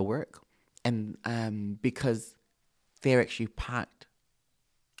car after work, and because they're actually parked,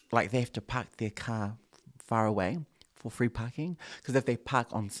 like they have to park their car far away for free parking. Because if they park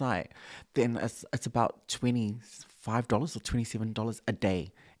on site, then it's about $25 or $27 a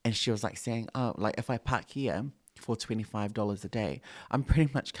day. And she was like saying, oh, like if I park here for $25 a day, I'm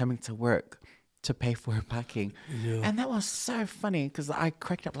pretty much coming to work to pay for her parking. Yeah. And that was so funny because I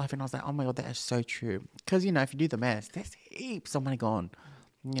cracked up laughing. I was like, oh my God, that is so true. Because, if you do the math, there's heaps of money gone,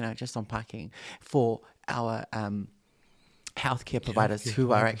 just on parking for our healthcare providers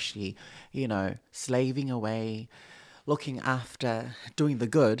who are actually, slaving away, looking after, doing the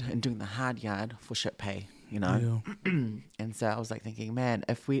good and doing the hard yard for shit pay. Yeah. And so I was like thinking, man,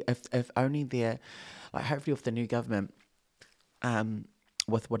 if only they're like, hopefully with the new government,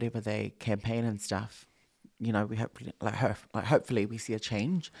 with whatever they campaign and stuff, we hopefully hopefully we see a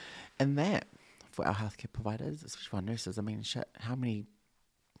change in that for our healthcare providers, especially for our nurses. I mean, shit, how many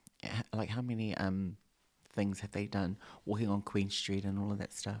things have they done walking on Queen Street and all of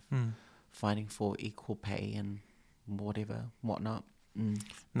that stuff, fighting for equal pay and whatnot.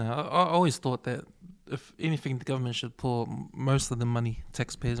 No, I always thought that if anything, the government should pour most of the money,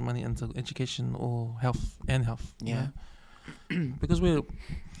 taxpayers' money, into education or health. Yeah. Because we're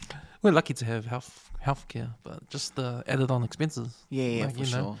lucky to have healthcare, but just the added on expenses. Yeah, like, for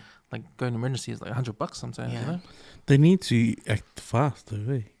sure. Like going to emergency is like $100 sometimes. Yeah. They need to act fast,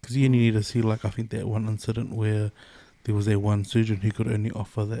 though, eh? Because you need to see, like, I think that one incident where there was that one surgeon who could only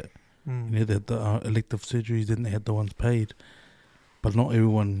offer that, that the elective surgeries, then they had the ones paid. But not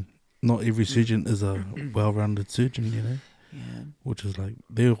every surgeon is a well-rounded surgeon, Yeah. Which is like,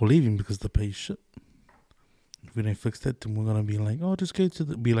 they're all leaving because the pay is shit. If we don't fix that, then we're going to be like, oh, just go to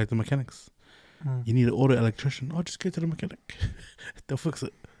be like the mechanics. You need an auto electrician. Oh, just go to the mechanic. They'll fix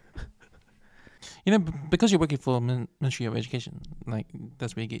it. Because you're working for Ministry of Education, like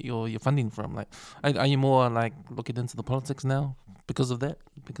that's where you get your funding from. Like, are you more like looking into the politics now because of that?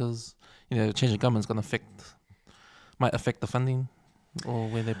 Because change of government's gonna might affect the funding, or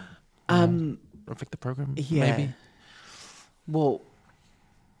where they affect the program. Yeah. Maybe. Well,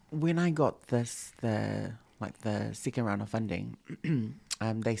 when I got the second round of funding,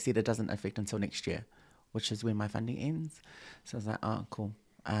 they said it doesn't affect until next year, which is when my funding ends. So I was like, oh, cool.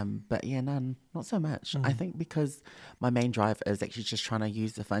 But yeah, not so much. I think because my main drive is actually just trying to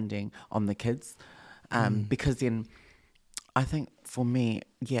use the funding on the kids, because then I think for me,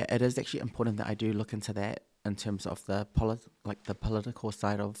 yeah, it is actually important that I do look into that in terms of the political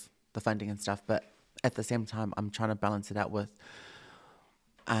side of the funding and stuff. But at the same time, I'm trying to balance it out with,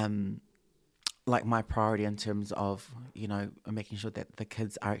 like my priority in terms of making sure that the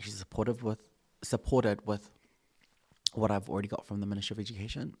kids are actually supported with what I've already got from the Ministry of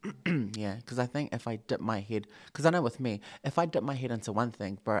Education. Yeah, because I think if I dip my head, because I know with me, if I dip my head into one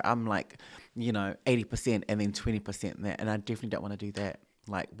thing, bro, I'm like, 80% and then 20% there, and I definitely don't want to do that,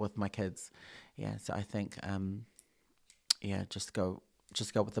 like with my kids. Yeah, so I think, just go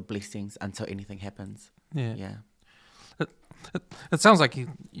with the blessings until anything happens. Yeah. Yeah. It sounds like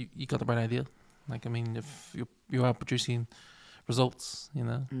you got the right idea. Like, I mean, if you are producing results,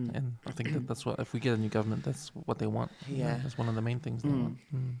 and I think that's what, if we get a new government, that's what they want. Yeah. That's one of the main things they want.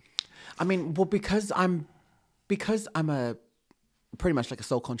 I mean, well, because I'm a pretty much like a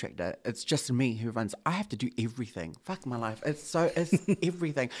sole contractor, it's just me who runs. I have to do everything. Fuck my life. It's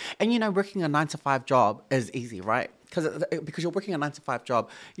everything. And working a 9-to-5 job is easy, right? Because you're working a 9-to-5 job,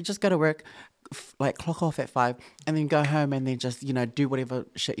 you just go to work, like clock off at 5, and then go home and then just do whatever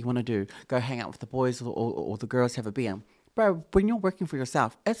shit you want to do. Go hang out with the boys or the girls, have a beer. Bro, when you're working for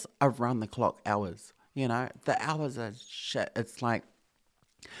yourself, it's around the clock hours. The hours are shit. It's like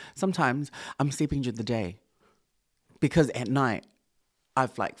sometimes I'm sleeping during the day because at night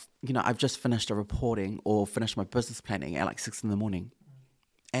I've just finished a reporting or finished my business planning at like 6 a.m.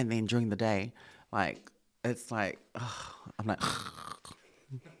 and then during the day, like it's like I'm like,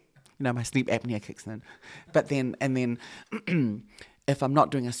 my sleep apnea kicks in. But then if I'm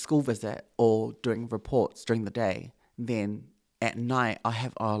not doing a school visit or doing reports during the day, then at night I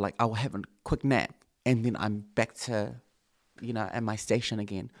will have a quick nap, and then I'm back to, at my station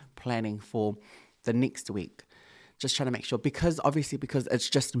again, planning for the next week. Just trying to make sure, because it's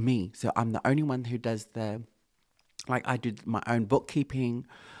just me. So I'm the only one who does I do my own bookkeeping.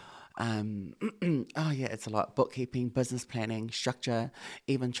 It's a lot. Bookkeeping, business planning, structure,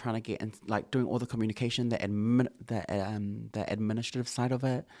 even trying to get in, doing all the communication, the administrative side of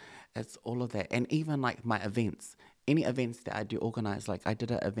it. It's all of that. And even my events, any events that I do organize, I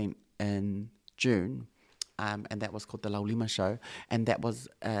did an event in June, and that was called the Laulima Show, and that was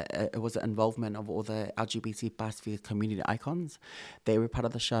it was an involvement of all the LGBT BuzzFeed community icons. They were part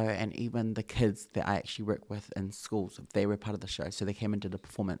of the show, and even the kids that I actually work with in schools, they were part of the show, so they came and did a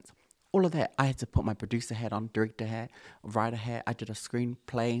performance. All of that, I had to put my producer hat on, director hat, writer hat. I did a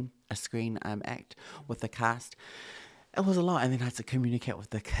screenplay, a screen act with the cast. It was a lot, and then I had to communicate with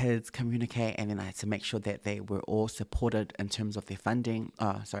the kids, and then I had to make sure that they were all supported in terms of their funding,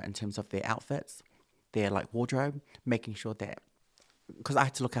 in terms of their outfits, their wardrobe, making sure that, because I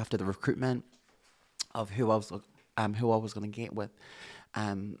had to look after the recruitment of who I was going to get with,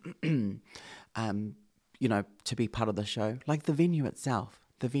 to be part of the show. The venue itself,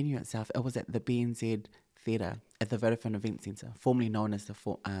 it was at the BNZ Theatre at the Vodafone Event Centre, formerly known as the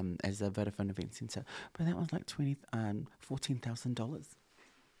Vodafone Event Centre. But that was $14,000.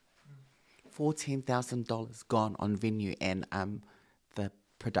 $14,000 gone on venue and the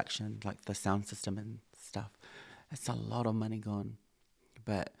production, the sound system and stuff. It's a lot of money gone.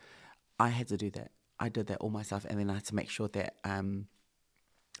 But I had to do that. I did that all myself, and then I had to make sure that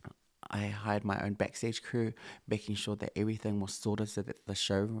I hired my own backstage crew, making sure that everything was sorted so that the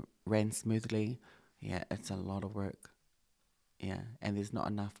show ran smoothly. Yeah, it's a lot of work. Yeah, and there's not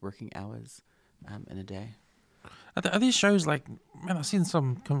enough working hours in a day. Are these shows man? I've seen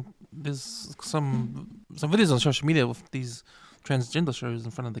there's some videos on social media with these transgender shows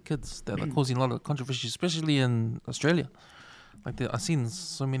in front of the kids that are causing a lot of controversy, especially in Australia. I've seen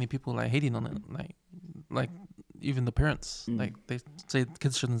so many people hating on it, even the parents, they say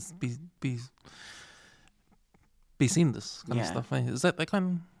kids shouldn't be seeing this kind of stuff. Is that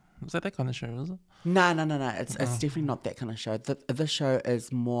kind of show? Is it? No. It's definitely not that kind of show. The show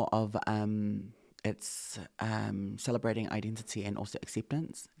is more of it's celebrating identity and also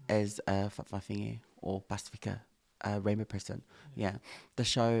acceptance as a whawhingi or Pasifika, a rainbow person. Yeah, the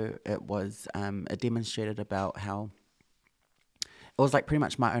show, it was it demonstrated about how it was pretty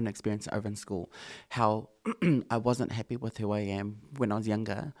much my own experience over in school, how I wasn't happy with who I am when I was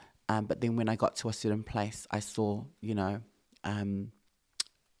younger, but then when I got to a certain place, I saw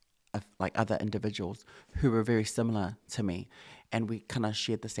other individuals who were very similar to me, and we kind of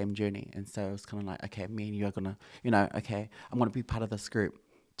shared the same journey. And so it was kind of okay, me and you are gonna, okay, I'm gonna be part of this group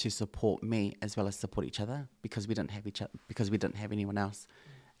to support me as well as support each other, because we didn't have we didn't have anyone else,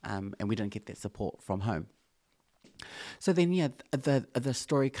 and we didn't get that support from home. So then, the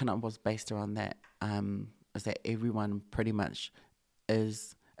story kind of was based around that, is that everyone pretty much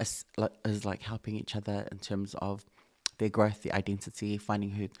is helping each other in terms of their growth, their identity,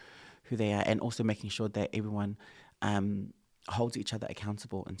 finding who they are, and also making sure that everyone holds each other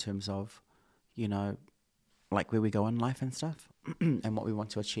accountable in terms of, where we go in life and stuff, and what we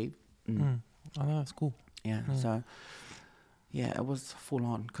want to achieve. I know, that's cool. Yeah. So, it was full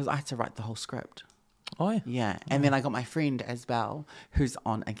on, because I had to write the whole script. Oh, yeah. Yeah, and then I got my friend as well, who's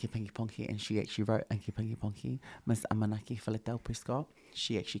on Anki Pangi Ponki, and she actually wrote Anki Pangi Ponki, Miss Amanaki Filetau Prescott.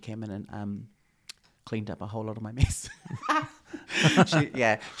 She actually came in and cleaned up a whole lot of my mess.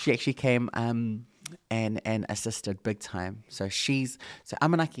 She actually came and assisted big time. So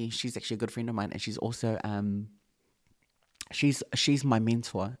Amanaki, she's actually a good friend of mine, and she's also she's my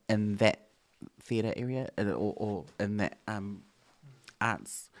mentor in that theatre area, or in that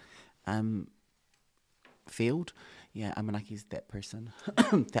arts field. Yeah, Amanaki's that person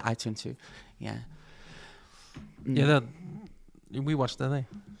that I turn to. Yeah. Yeah, we watched that.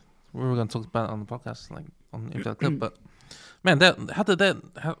 We were going to talk about it on the podcast, on the clip. But man,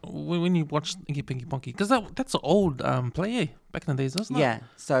 when you watched Inky Pinky Ponky, because that's an old play, back in the days, isn't it? Yeah.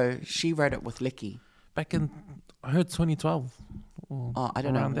 So she wrote it with Licky back in, I heard 2012. I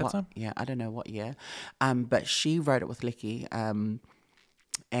don't know what time? Yeah, I don't know what year. But she wrote it with Licky.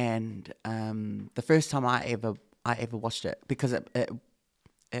 And the first time I ever watched it, because it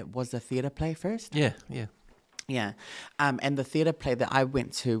was a theatre play first. Yeah. Yeah. And the theatre play that I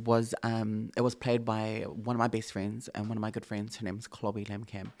went to was, it was played by one of my best friends and one of my good friends. Her name's Chloe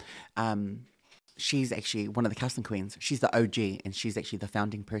Lamcam. She's actually one of the Casting Queens. She's the OG, and she's actually the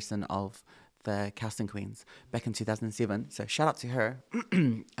founding person of the Casting Queens back in 2007. So shout out to her.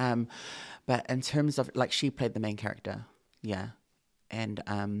 But in terms of, like, she played the main character. Yeah. And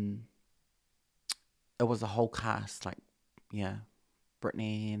it was a whole cast, like, yeah,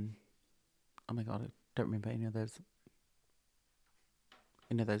 Brittany and, oh my God, I don't remember any of those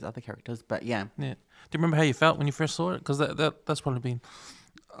other characters, but yeah. Yeah. Do you remember how you felt when you first saw it? Because that's probably been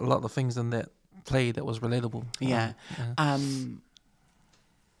a lot of the things in that play that was relatable. Yeah.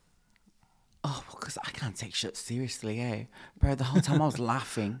 Oh, because I can't take shit seriously, eh? Bro, the whole time I was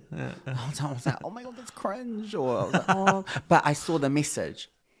laughing. The whole time I was like, oh my God, that's cringe. Or I was like, oh. But I saw the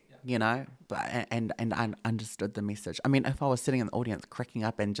message, you know, and I understood the message. I mean, if I was sitting in the audience cracking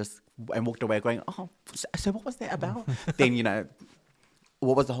up and walked away going, oh, so what was that about? Then, you know,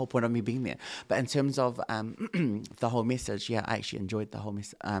 what was the whole point of me being there? But in terms of the whole message, yeah, I actually enjoyed the whole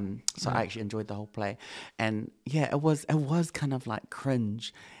message. So I actually enjoyed the whole play. And yeah, it was kind of like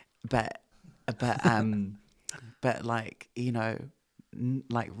cringe, but like, you know,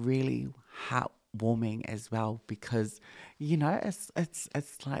 like really heartwarming as well, because, you know, it's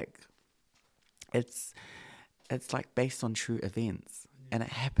like based on true events, and it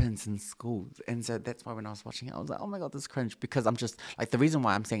happens in schools. And so that's why when I was watching it, I was like, oh my God, this is cringe, because I'm just like, the reason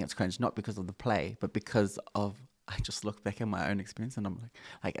why I'm saying it's cringe, not because of the play, but because of, I just look back at my own experience, and I'm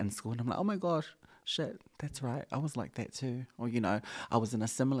like in school, and I'm like, oh my gosh, shit, that's right, I was like that too. Or, you know, I was in a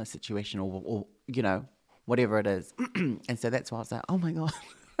similar situation, or you know, whatever it is. And so that's why I was like, oh my God.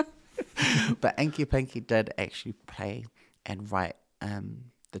 But Inky Pinky did actually play and write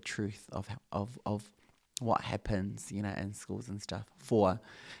the truth of what happens, you know, in schools and stuff for,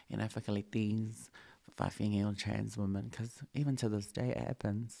 you know, for Kalitis, for female trans women, because even to this day it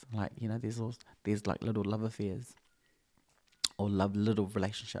happens. Like, you know, there's like little love affairs or little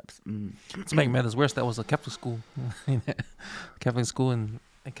relationships. To make matters worse, that was a Catholic school. Catholic school and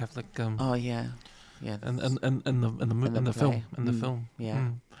a Catholic. Oh yeah, yeah. And the film. Yeah.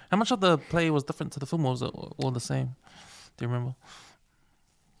 How much of the play was different to the film, or was it all the same? Do you remember?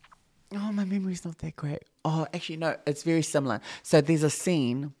 Oh, my memory's not that great. Oh, actually, no, it's very similar. So there's a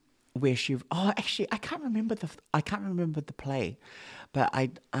scene where actually, I can't remember the play, but I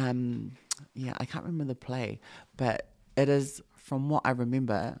can't remember the play, but it is, from what I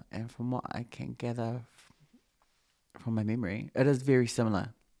remember and from what I can gather from my memory, it is very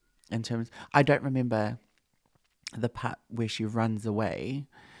similar in terms. I don't remember the part where she runs away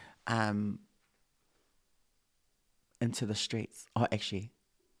into the streets. Oh, actually,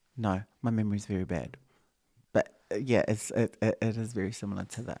 no, my memory's very bad. But yeah, it is very similar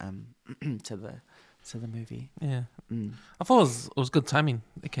to the to the movie. Yeah, I thought it was good timing.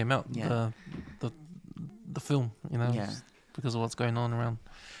 It came out. Yeah. The film, you know, yeah, because of what's going on around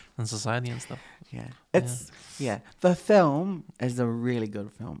in society and stuff. Yeah, the film is a really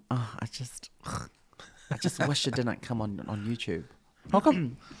good film. Oh, I just wish it didn't come on YouTube. How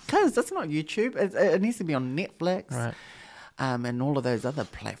come? Because it's not YouTube. It needs to be on Netflix, right? And all of those other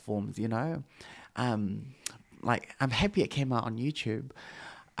platforms, you know. Like, I'm happy it came out on YouTube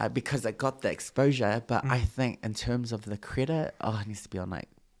because it got the exposure. But I think in terms of the credit, it needs to be on like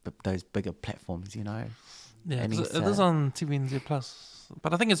those bigger platforms, you know. Yeah, it is on TVNZ Plus,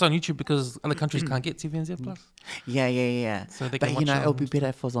 but I think it's on YouTube because other countries can't get TVNZ Plus. Yeah. So they but can you know, watch it'll be better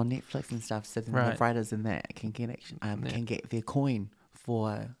if it was on Netflix and stuff, so then Right. the writers in that can get their coin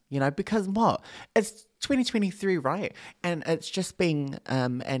for, you know, because what, it's 2023, right? And it's just being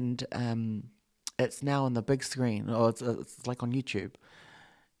it's now on the big screen, or it's like on YouTube,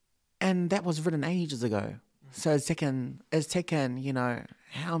 and that was written ages ago. So it's taken, you know,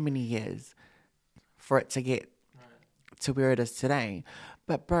 how many years for it to get to where it is today.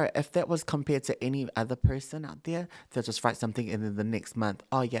 But bro, if that was compared to any other person out there, they'll just write something and then the next month,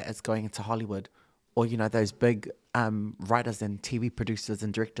 oh yeah, it's going into Hollywood. Or, you know, those big writers and TV producers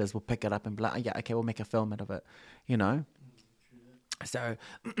and directors will pick it up and be like, oh yeah, okay, we'll make a film out of it, you know? So,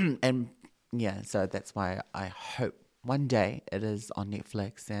 and yeah, so that's why I hope one day it is on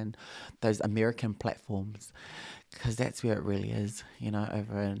Netflix and those American platforms, because that's where it really is, you know,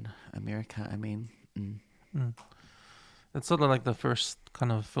 over in America. I mean, It's sort of like the first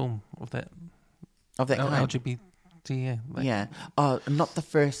kind of film of that kind. LGBT. Yeah. Yeah. Not the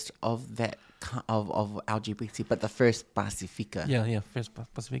first of that of LGBT, but the first Pacifica. Yeah. First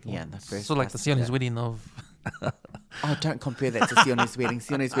Pacific. Yeah, the first. So like the Sionis wedding of. Oh, don't compare that to Sionis wedding.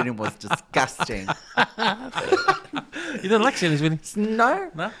 Sionis wedding was disgusting. You didn't like Sienna's wedding?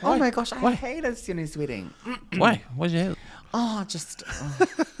 No. No? Oh Why? my gosh, I Why? hated Sienna's wedding. Why? Why'd you hate it? Oh, just.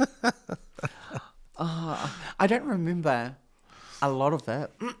 I don't remember a lot of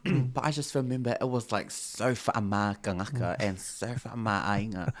it, but I just remember it was like so whaama kangaka and so whaama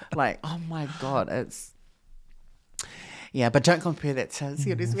ainga. Like, oh my God, it's. Yeah, but don't compare that to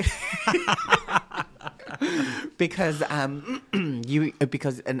Sienna's wedding. Because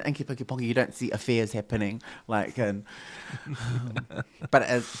because in Inky Pinky Ponky you don't see affairs happening like but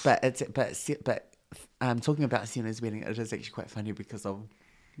talking about Sienna's wedding, it is actually quite funny because of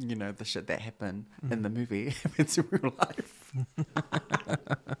the shit that happened in the movie happens in real life.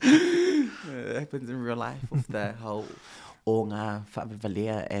 It happens in real life with the whole onga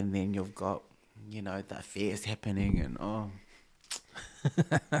whaavalia, and then you've got the affairs happening and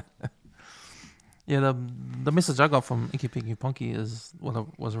Yeah, the message I got from Inky Pinky Ponky is what I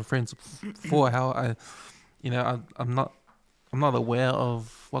was referring to before, how I'm not aware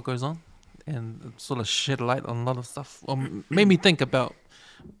of what goes on, and it sort of shed light on a lot of stuff, or made me think about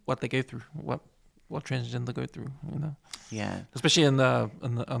what they go through, what transgender go through, yeah, especially on the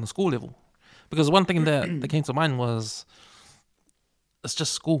school level, because one thing that came to mind was it's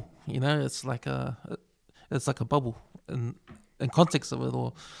just school, it's like a bubble in context of it,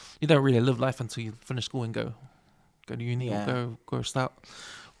 or you don't really live life until you finish school and go to uni, Yeah. or go start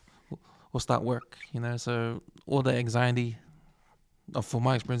work, so all the anxiety, from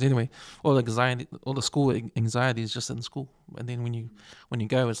my experience anyway, all the school anxiety is just in school, and then when you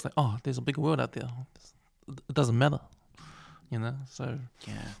go, it's like, oh, there's a bigger world out there. It doesn't matter, so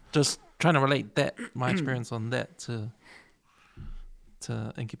yeah. just trying to relate my experience on that to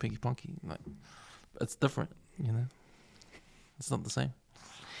Inky Pinky Ponky, like it's different, it's not the same.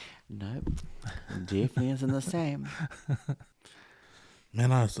 Nope, definitely isn't the same.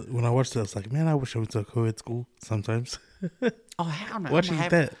 Man, when I watched it, I was like, man, I wish I went to a co-ed school sometimes. Oh, hell no. Watching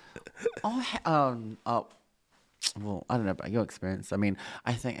that. Well, I don't know about your experience. I mean,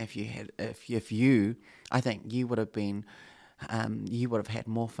 I think I think you would have been, you would have had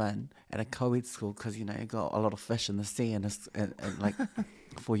more fun at a co-ed school because you got a lot of fish in the sea and like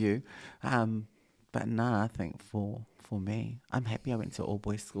for you. But I think for me, I'm happy I went to all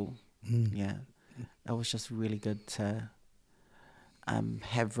boys school. Yeah, it was just really good to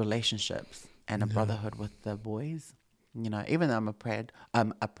have relationships and a brotherhood with the boys. Even though I'm a proud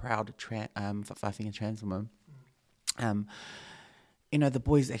Whāwhāwhine trans woman, the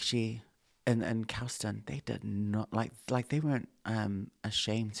boys actually in Calston, they did not like they weren't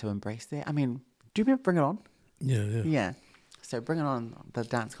ashamed to embrace that. I mean, do you remember Bring It On? Yeah. Yeah. So Bring It On, the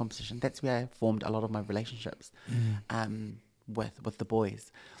dance competition, that's where I formed a lot of my relationships with the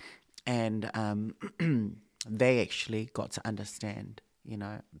boys. And they actually got to understand,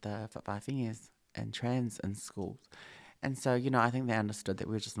 the whaavhāwhines and trans in schools. And so, I think they understood that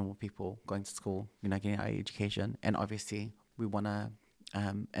we were just normal people going to school, getting our education. And obviously we want to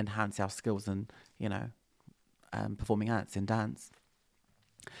enhance our skills in, performing arts and dance.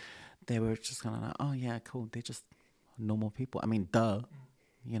 They were just kind of like, oh yeah, cool. They're just normal people. I mean, duh,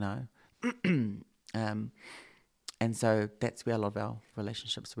 and so that's where a lot of our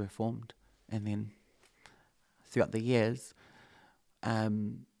relationships were formed. And then throughout the years,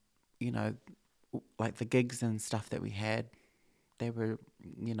 like the gigs and stuff that we had, they were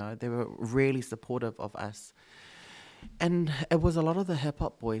really supportive of us. And it was a lot of the hip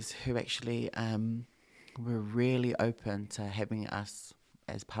hop boys who actually were really open to having us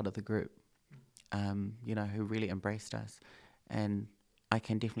as part of the group, who really embraced us. And I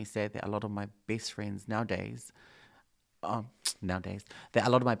can definitely say that a lot of my best friends nowadays,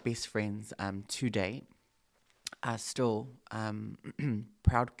 to date are still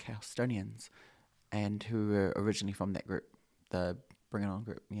proud Calstonians and who were originally from that group, the Bring It On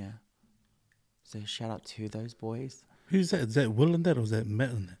group, yeah. So shout out to those boys. Who's that? Is that Will in that or is that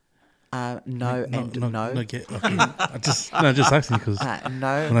Matt in that? No. Okay. I just asking because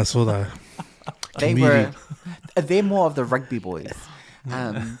No. when I saw that, they're more of the rugby boys.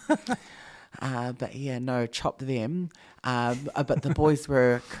 But yeah, no, chop them. But the boys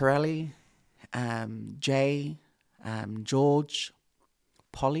were Corelli, Jay, George,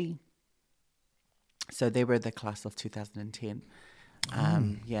 Polly. So they were the class of 2010.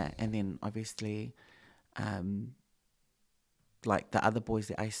 Yeah, and then obviously, like the other boys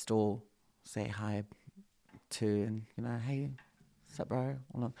that I still say hi to, and hey, what's up, bro?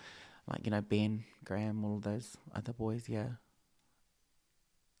 Like Ben, Graham, all those other boys. Yeah.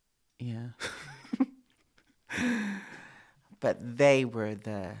 But they were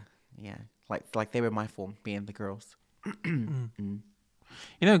like they were my form, being the girls.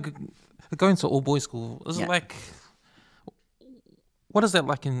 Going to all boys school is like what is that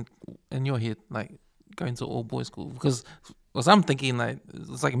like in your head, like going to all boys school? Because I'm thinking like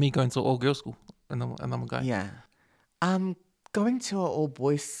it's like me going to all girls school, and I'm a guy. Yeah. Going to an all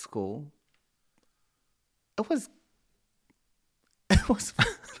boys school, it was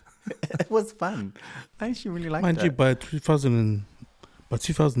it was fun. I actually really liked Mind it. you, by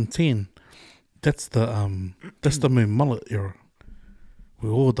 2010, that's the main mullet era,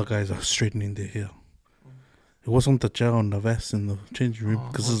 where all the guys are straightening their hair. It wasn't the gel and the vest in the changing room,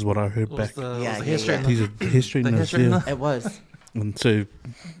 because this is what I heard back. Yeah, hair straightener. These are the hair straighteners, yeah. It was. And so,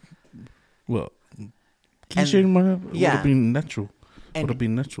 well, And- hair straightening would yeah. have been natural. And- Would have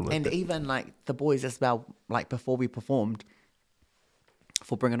been natural like And that. even like the boys as well, like before we performed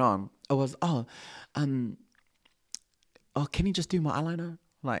for Bring It On, it was, can you just do my eyeliner?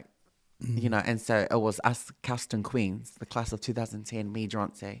 Like, you know, and so it was us Cowston Queens, the class of 2010, me,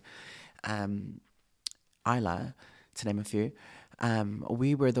 Durante, Isla, to name a few.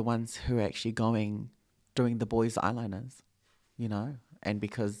 We were the ones who were actually doing the boys' eyeliners, you know, and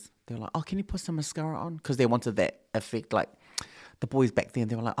because they were like, can you put some mascara on? Because they wanted that effect, like, the boys back then,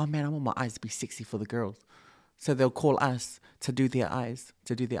 they were like, oh man, I want my eyes to be sexy for the girls. So they'll call us to do their eyes,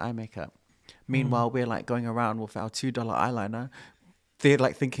 to do their eye makeup. Meanwhile, we're like going around with our $2 eyeliner. They're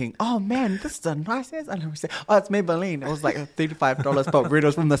like thinking, oh man, this is a nice ass eyeliner. We say, oh, it's Maybelline. It was like $35, but it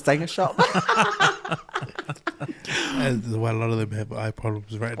was from the Sanger shop. And that's why a lot of them have eye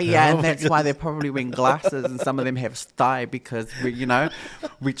problems right now. Yeah, and that's why they're probably wearing glasses, and some of them have sty because we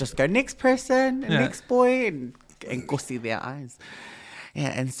just go next person, and Yeah. next boy, and go see their eyes.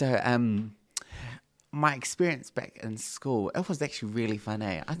 Yeah, and so my experience back in school, it was actually really fun.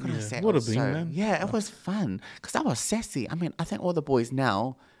 I gotta Yeah, say, it would was have been, so, man. yeah, it was fun because I was sassy. I mean, I think all the boys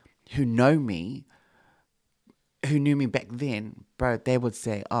now who know me, who knew me back then, bro, they would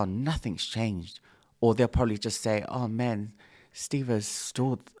say, oh, nothing's changed. Or they'll probably just say, oh man, Steva's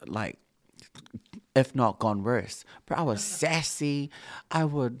still like, if not gone worse. But I was sassy. I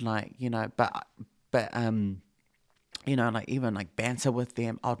would like, but like even like banter with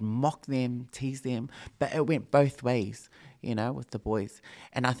them. I'd mock them, tease them. But it went both ways, with the boys.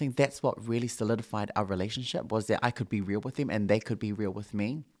 And I think that's what really solidified our relationship, was that I could be real with them and they could be real with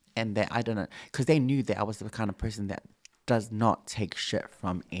me. And that I didn't, because they knew that I was the kind of person that does not take shit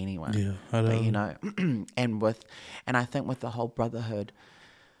from anyone. Yeah, I know. But, and I think with the whole brotherhood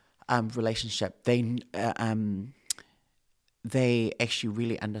relationship, they actually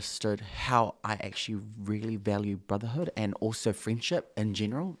really understood how I actually really value brotherhood and also friendship in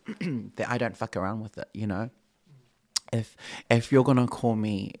general. That I don't fuck around with it, If you're gonna call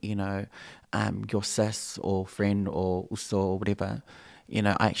me, your sis or friend or uso or whatever,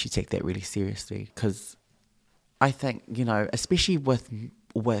 I actually take that really seriously, because I think, especially with being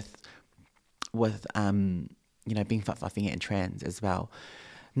fuffing and trans as well,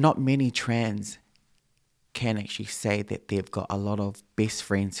 not many trans can actually say that they've got a lot of best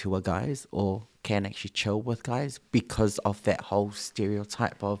friends who are guys or can actually chill with guys, because of that whole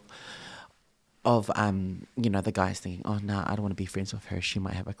stereotype of the guys thinking, oh no, I don't want to be friends with her, she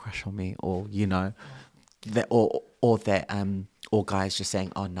might have a crush on me, or that or guys just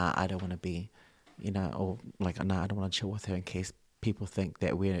saying, oh no, I don't want to be, or like, no, I don't want to chill with her in case people think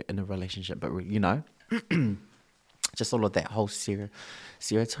that we're in a relationship, but just all of that whole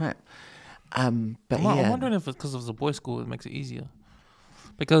stereotype. But I'm yeah, wondering if it's because of the boys' school it makes it easier.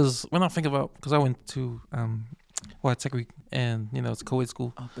 Because when I think about, because I went to Waitakere, and it's a co-ed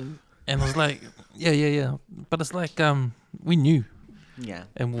school, and it was like, yeah, but it's like we knew, yeah,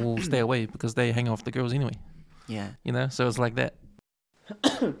 and we'll stay away because they hang off the girls anyway, yeah. so it's like that.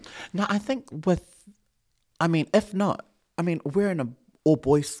 No, I think if not, we're in a all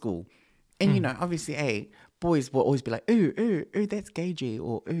boys school, and obviously, boys will always be like, ooh, that's gay G,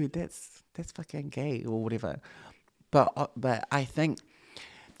 or ooh, that's fucking gay, or whatever. But I think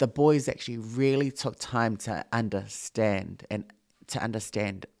the boys actually really took time to understand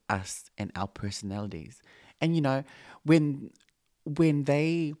us and our personalities, and when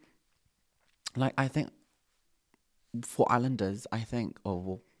they, like, I think for Islanders, I think,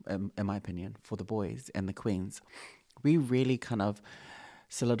 in my opinion, for the boys and the queens, we really kind of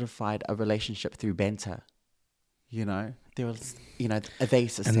solidified a relationship through banter. There was, they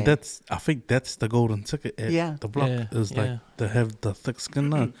used to say, And I think that's the golden ticket at the block, is like to have the thick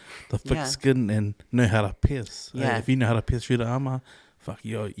skin, skin, and know how to pierce. Yeah. If you know how to pierce through the armor, fuck,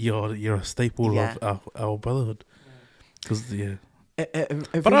 you're a staple of our brotherhood. Because It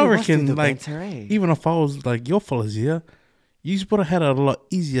but really I was through reckon, the like, banter, even if I was like your fellas here, you would have had it a lot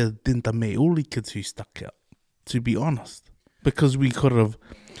easier than the Meuli kids who stuck out, to be honest. Because we could have,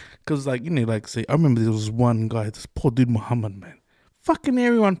 because, like, say, I remember there was one guy, this poor dude Muhammad, man, Fucking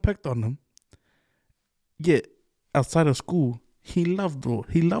everyone picked on him. Yet outside of school, he loved all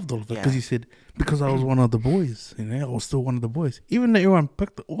of it because he said, because I was one of the boys, I was still one of the boys. Even though everyone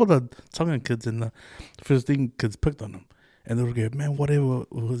picked, all the Tongan kids and the first thing kids picked on him, and they would go, man, whatever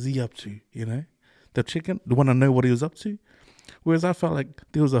was he up to? The chicken, they want to know what he was up to. Whereas I felt like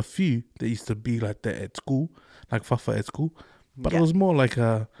there was a few that used to be like that at school, like Fafa at school, but it was more like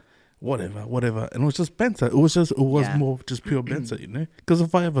a whatever, and it was just banter. It was more just pure banter, Because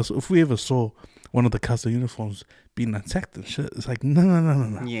if we ever saw one of the Casa uniforms being attacked and shit, it's like no,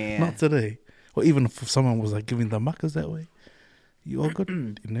 not today. Or even if someone was like giving the muckers that way, you all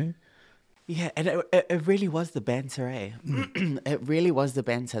good, Yeah, and it really was the banter, eh? It really was the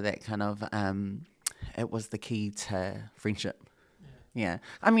banter that kind of it was the key to friendship. Yeah,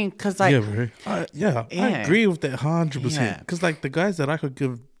 I mean, because like I agree with that 100%. Because like the guys that I could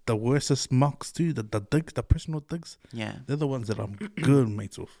give the worstest marks to, the personal digs, they're the ones that I'm good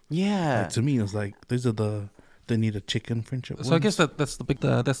mates with. Yeah, to me, it's like those are they need a chicken friendship. So ones. I guess that's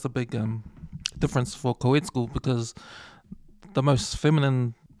the big difference for co-ed school, because the most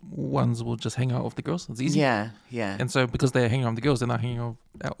feminine ones will just hang out with the girls. It's easy. Yeah. And so because they're hanging out with the girls, they're not hanging out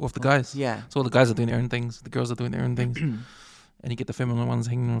with the guys. Yeah. So all the guys are doing their own things, the girls are doing their own things, and you get the feminine ones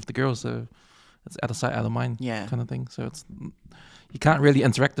hanging with the girls. So it's out of sight, out of mind, kind of thing. So it's you can't really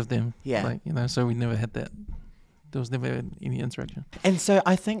interact with them. Yeah. So we never had that. There was never any interaction. And so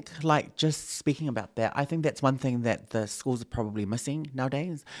I think, like, just speaking about that, I think that's one thing that the schools are probably missing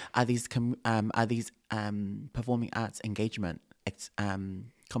nowadays are these performing arts engagement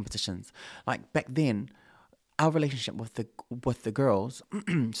competitions. Like back then, our relationship with the girls,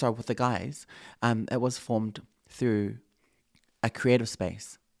 with the guys, it was formed through a creative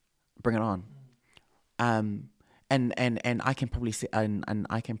space. Bring it on. And I can probably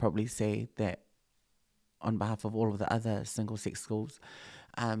say that on behalf of all of the other single-sex schools,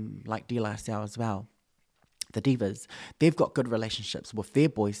 like DLSL as well, the Divas, they've got good relationships with their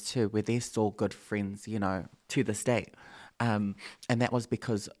boys too, where they're still good friends, to this day. And that was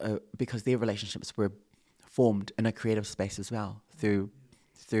because their relationships were formed in a creative space as well through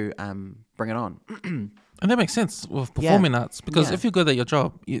Bring It On. And that makes sense with performing arts, because if you're good at your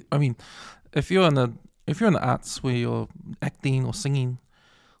job, if you're in the arts where you're acting or singing,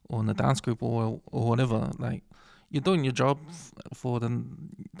 or in a dance group or whatever, like you're doing your job for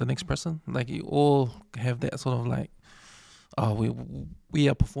the next person. Like you all have that sort of like, we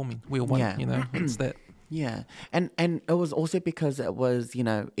are performing, we're one. It's that. Yeah, and it was also because it was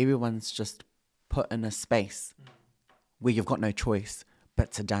everyone's just put in a space where you've got no choice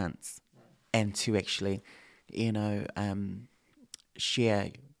but to dance and to actually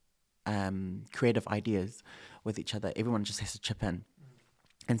share creative ideas with each other. Everyone just has to chip in.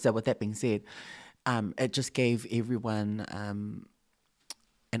 And so with that being said, it just gave everyone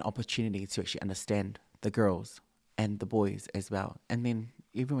an opportunity to actually understand the girls and the boys as well. And then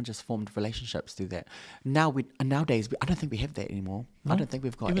everyone just formed relationships through that. Nowadays, I don't think we have that anymore. No? I don't think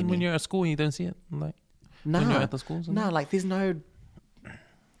we've got Even when you're at school, you don't see it? When you're at the schools? No, there's no...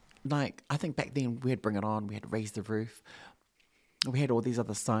 Like, I think back then we had Bring It On, we had Raise the Roof, we had all these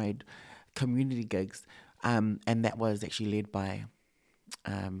other side community gigs, and that was actually led by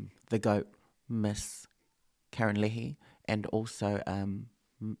the GOAT, Miss Karen Leahy, and also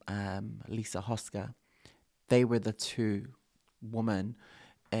Lisa Hosker. They were the two women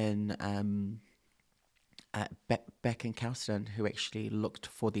in back in Kelston who actually looked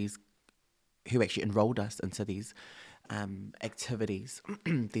for these, who actually enrolled us into these activities,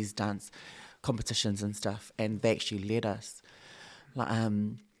 these dance competitions and stuff, and they actually led us.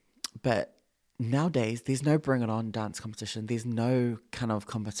 But nowadays, there's no Bring It On dance competition. There's no kind of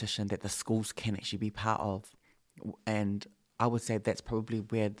competition that the schools can actually be part of, and I would say that's probably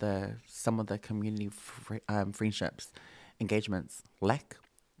where some of the community friendships, engagements lack,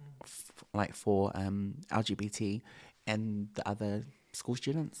 like for LGBT and the other school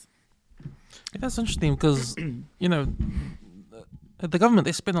students. Yeah, that's interesting because the government,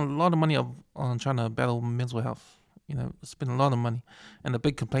 they spend a lot of money on trying to battle mental health. Spend a lot of money, and the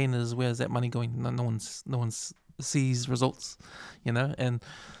big complaint is, where's that money going? No one sees results,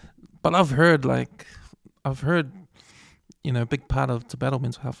 but I've heard a big part of to battle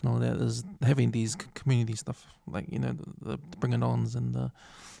mental health and all that is having these community stuff, like the Bring It Ons and the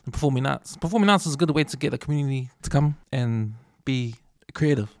performing arts. Performing arts is a good way to get the community to come and be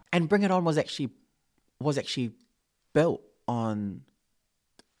creative. And Bring It On was actually built on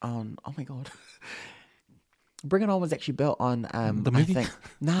oh my god. Bring It On was actually built on the movie?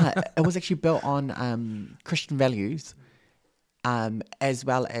 It was actually built on Christian values, as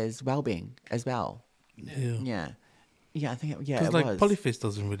well as well-being as well. Yeah. Yeah, I think it Because was. like Polyface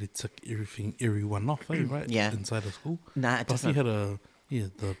doesn't really tick everyone off, right? Yeah. Inside of school. Nah, it But if you doesn't.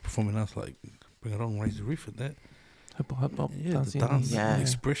 had the performing arts, like bring it on, raise the roof at that. Hip hop, Yeah, the dancing. dance Yeah.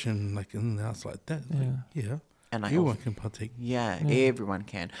 expression, like in the arts like that. Like, yeah. And like Everyone can partake. Yeah, Yeah. everyone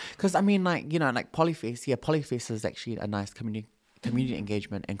can. Because, I mean, like, you know, like Polyfest, Polyfest is actually a nice community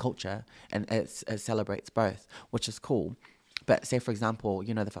engagement and culture, and it celebrates both, which is cool. But say, for example,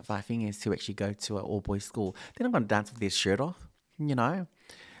 you know, the five fingers who actually go to an all-boys school, they're not going to dance with their shirt off, you know?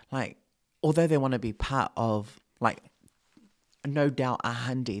 Like, although they want to be part of, like, no doubt a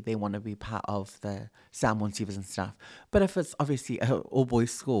handy, they want to be part of the Samoan Severs and stuff. But if it's obviously an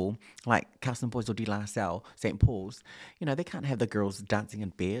all-boys school, like Carlton Boys or De La Salle, St. Paul's, you know, they can't have the girls dancing in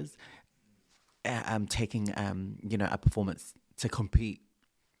bears, taking, you know, a performance to compete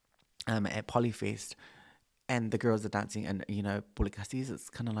at Polyfest, and the girls are dancing in, you know, Bulikasis. It's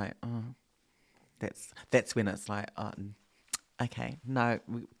kind of like, oh, that's when it's like, oh, okay, no,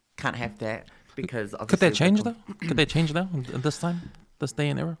 we can't have that. Because Could that change though? Could they change now at this time, this day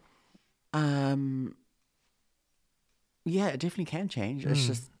and era? Yeah, it definitely can change. It's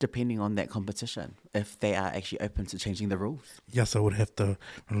just depending on that competition if they are actually open to changing the rules. Yes, I would have to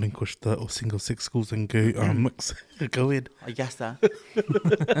relinquish the single sex schools and go mix. Go ahead. Yasa.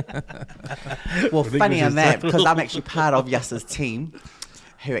 Well, funny on that, because I'm actually part of Yasa's team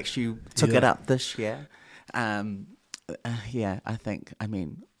who actually took it up this year. Yeah, I think, I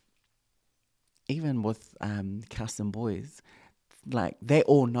mean, even with Carlton Boys, like, they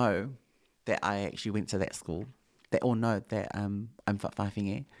all know that I actually went to that school. They all know that I'm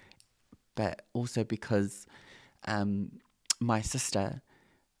whawhiwhinge. But also because my sister,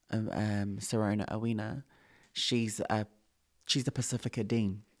 STEVA AUINA, she's a Pacifica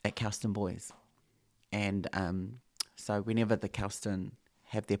Dean at Carlton Boys. And so whenever the Carlton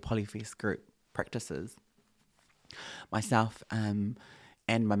have their Polyfest group practices, myself and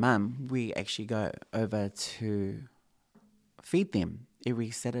my mum, we actually go over to feed them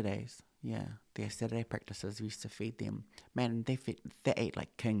every Saturdays. Yeah, their Saturday practices, we used to feed them. Man, they ate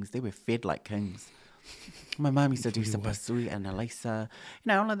like kings. They were fed like kings. My mum used to do some pasui and Elisa, you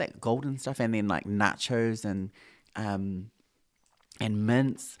know, all of that golden stuff, and then like nachos and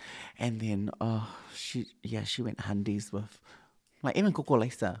mince, and then she went handies with like even Koko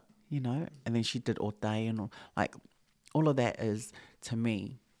Lisa, you know, and then she did otai and all of that is, to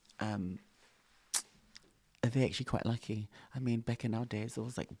me, they're actually quite lucky. I mean, back in our days, it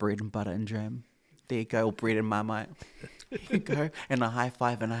was like bread and butter and jam. There you go, bread and marmite. Here you go, and a high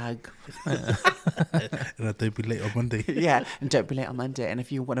five and a hug. And I don't be late on Monday. Yeah, and don't be late on Monday. And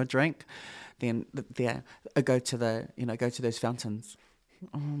if you want a drink, then go to those fountains.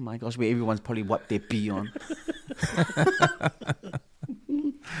 Oh my gosh, where everyone's probably wiped their pee on.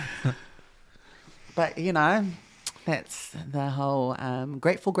 But you know, that's the whole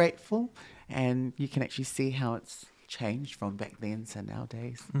grateful, and you can actually see how it's changed from back then to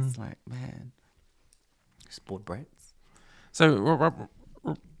nowadays. It's like, man, sport brats. So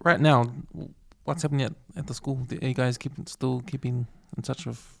right now, what's happening at the school? Are you guys still keeping in touch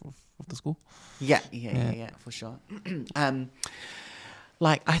with the school? Yeah, for sure.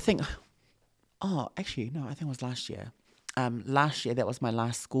 Like, I think, actually, no, I think it was last year. Last year, that was my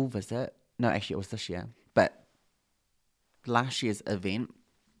last school visit. No, actually, it was this year. But last year's event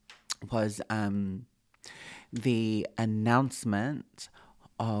was the announcement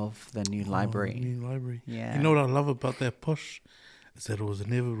of the new library. New library. Yeah. You know what I love about that push? Is that it was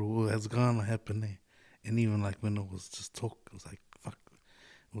inevitable. It's going to happen there. And even like when it was just talk, it was like, fuck.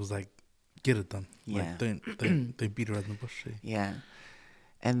 It was like, get it done. Yeah. Like, don't beat around the bush. Eh? Yeah.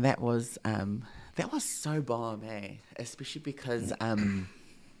 And that was so bomb, eh? Especially because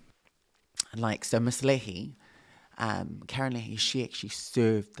so Miss Leahy, Karen Leahy, she actually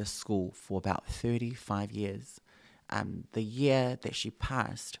served the school for about 35 years. The year that she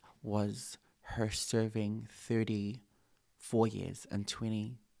passed was her serving 34 years in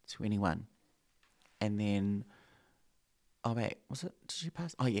 2021. And then, did she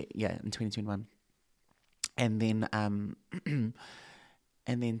pass? Oh yeah, in 2021. And then, and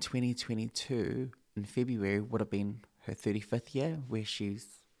then 2022 in February would have been her 35th year, where she's,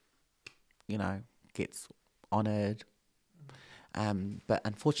 you know, gets honoured. But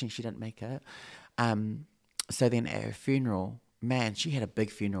unfortunately, she didn't make it. So then at her funeral, man, she had a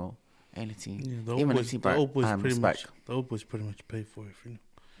big funeral. Yeah, the old boys pretty much paid for her funeral.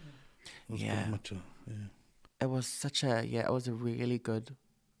 It was pretty much It was a really good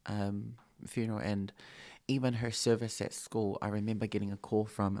funeral, and even her service at school, I remember getting a call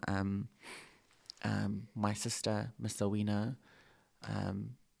from my sister, Miss Auina,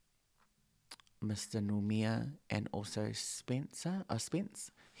 Mr. Numia and also Spence.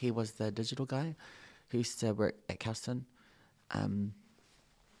 He was the digital guy who used to work at Kelston.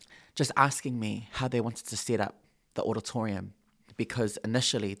 Just asking me how they wanted to set up the auditorium, because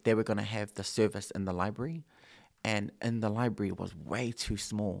initially they were going to have the service in the library, and in the library was way too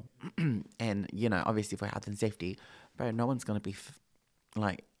small. And, you know, obviously for health and safety, bro, no one's going to be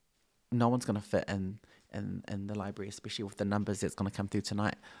no one's going to fit in the library, especially with the numbers that's going to come through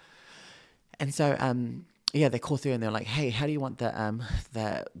tonight. And so, they call through and they're like, hey, how do you want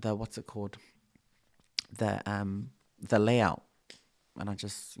the what's it called? The layout. And I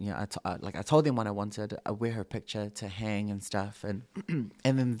just, I told them what I wanted. I wear her picture to hang and stuff. And and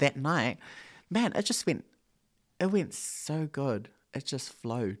then that night, man, it went so good. It just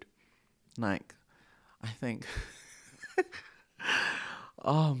flowed. Like, I think,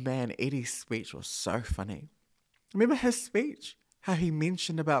 oh man, Eddie's speech was so funny. Remember his speech? How he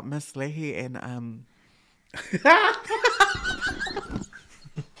mentioned about Miss Leahy and you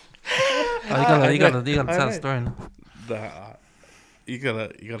gotta tell a story now. Nah, you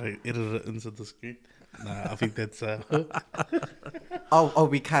gotta edit it into the screen. Nah, I think that's Oh,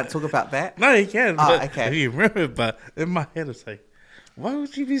 we can't talk about that? No, you can. Oh, But okay. if you remember, but in my head it's like, why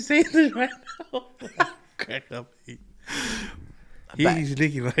would you be saying this right now? Crack up. He's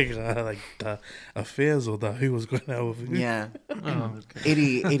looking like the affairs or the who was going out with who. Yeah.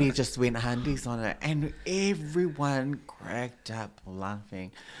 Eddie just went handies on it, and everyone cracked up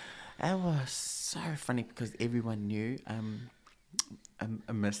laughing. It was so funny because everyone knew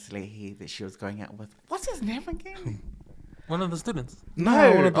Miss Leahy that she was going out with. What's his name again? One of the students.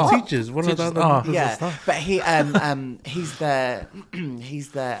 No, one of the teachers. One of the Teachers. other Oh. members of Yeah, staff. but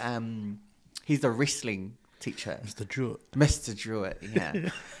he's the wrestling teacher. Mr. Jewett. Mr. Druitt, yeah.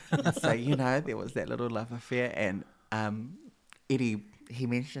 And so, there was that little love affair, and Eddie, he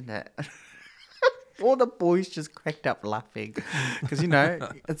mentioned it. All the boys just cracked up laughing because,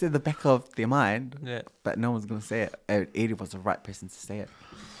 it's in the back of their mind, Yeah. but no one's going to say it. And Eddie was the right person to say it.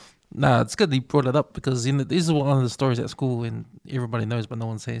 Nah, it's good that you brought it up because this is one of the stories at school and everybody knows, but no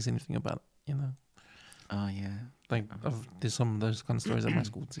one says anything about it. Oh, yeah. Like there's some of those kind of stories at my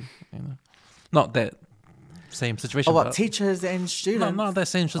school too. Not that same situation. Oh, what, but teachers and students? not that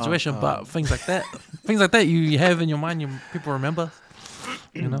same situation, but things like that. Things like that you have in your mind, people remember.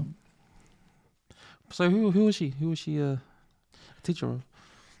 So who was she? Who was she a teacher of?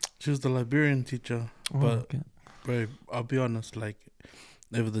 She was the Liberian teacher. Oh, but, okay. bro, I'll be honest,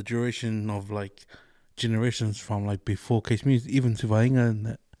 over the duration of, generations from, before Case Music, even to Vainga and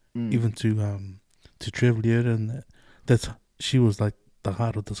that, even to Trevlier and that, she was, the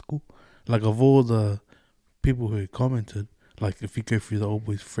heart of the school. Of all the people who commented, if you go through the old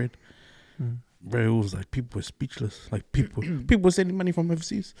boys thread, bro, it was, people were speechless. People were sending money from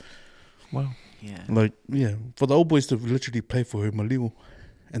overseas. Wow. Yeah. For the old boys to literally play for her Malil,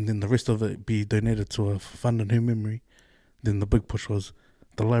 and then the rest of it be donated to a fund in her memory, then the big push was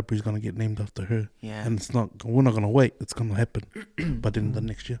the library's going to get named after her. Yeah. And we're not going to wait, it's going to happen. But in the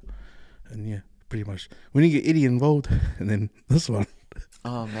next year. And pretty much. When you get Eddie involved, and then this one.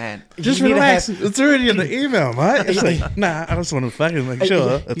 Oh, man. Just You need to relax. have- It's already in the email, mate. It's I just want to fucking make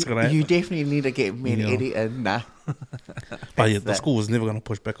sure it's going to happen. You definitely need to get me and Yeah. Eddie in. Nah. But the that. school was never going to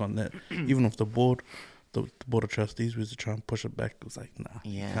push back on that. Even if the board of trustees was to try and push it back, it was nah,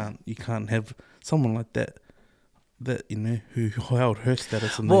 Yeah. you can't have someone like that who held her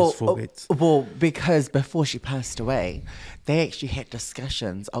status in these four gates. Well, because before she passed away, they actually had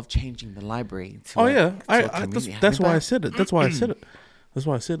discussions of changing the library to a community. That's why I Remember? said it. That's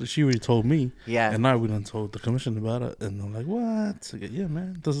why I said it. She already told me. Yeah. And I went and told the commission about it, and I'm like, what? Yeah,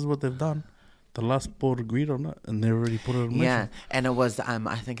 man, this is what they've done. The last board agreed on it, and they already put it in motion. Yeah, and it was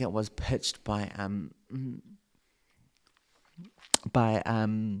I think it was pitched by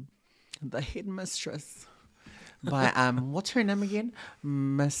the headmistress, by what's her name again,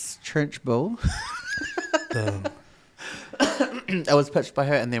 Miss Trenchbull. It was pitched by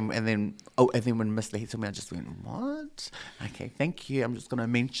her, and then when Miss Leahy told me, I just went, what? Okay, thank you. I'm just going to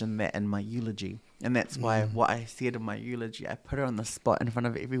mention that in my eulogy. And that's why what I said in my eulogy, I put her on the spot in front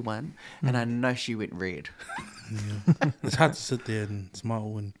of everyone, and I know she went red. Yeah. It's hard to sit there and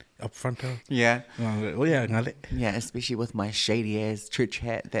smile and up front her. Yeah. Ngale. Yeah, especially with my shady ass church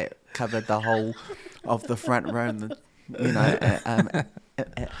hat that covered the whole of the front row, and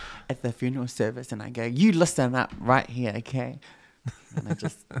at the funeral service, and I go, you listen up right here, okay? And I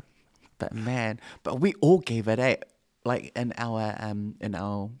just, but we all gave it in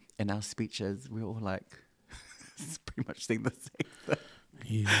our speeches, we all pretty much saying the same thing.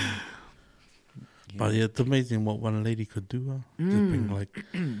 Yeah. But yeah, it's amazing what one lady could do. Just bring like,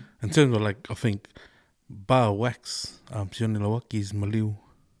 in terms of like, I think, Bar Wax, Sione Lawaki's Maliu,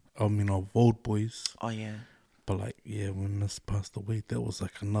 of Old Boys. Oh, yeah. But like, yeah, when Miss passed away, that was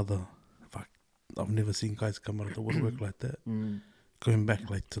like another, like, I've never seen guys come out of the woodwork like that. Going back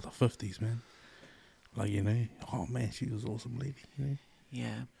like to the 50s, man. Like, oh man, she was an awesome lady,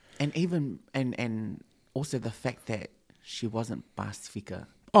 Yeah. And even, and also the fact that she wasn't Pasifika.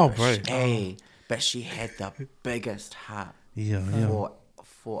 Oh, but right. Hey, but she had the biggest heart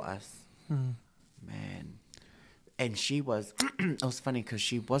for us. Man. And she was, it was funny because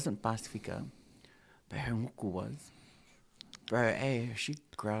she wasn't Pasifika, but her muku was. Bro, hey, she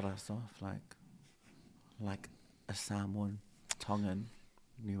growled us off like a Samoan, Tongan,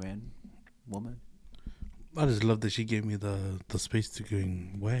 Niuean woman. I just love that she gave me the space to go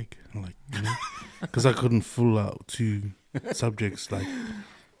and wag, like, because I couldn't fill out 2 subjects. Like,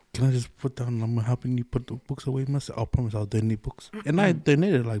 can I just put down, I'm helping you put the books away, miss? I promise I'll donate books. And I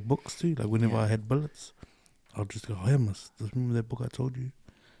donated, like, books too. Like, whenever I had bullets, I'll just go, hey, miss, just remember that book I told you?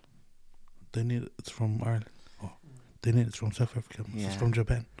 Donate it, it's from Ireland. Oh, donate it's from South Africa, miss. It's from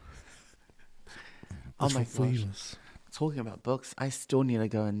Japan. Oh my for gosh. you, miss. Talking about books, I still need to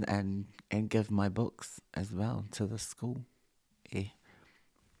go and give my books as well to the school. Yeah.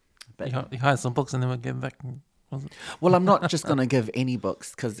 But You hide some books and then we'll get back. well, I'm not just gonna give any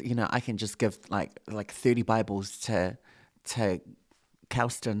books because I can just give like 30 Bibles to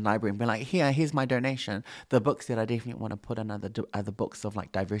Kelston Library and be like, here's my donation. The books that I definitely want to put in are the books of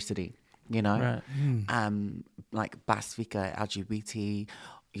like diversity, Right. like Pasifika, LGBT,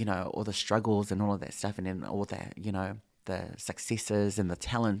 all the struggles and all of that stuff, and then all that, the successes and the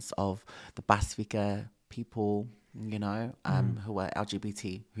talents of the Pasifika people, who are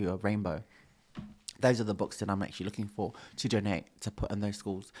LGBT, who are rainbow. Those are the books that I'm actually looking for to donate, to put in those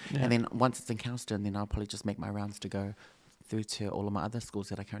schools. Yeah. And then once it's in Kelston, then I'll probably just make my rounds to go through to all of my other schools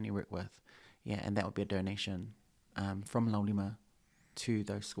that I currently work with. Yeah, and that would be a donation from Laulima to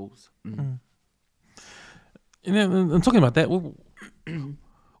those schools. And then, talking about that,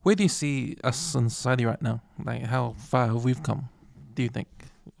 where do you see us in society right now? Like, how far have we come, do you think,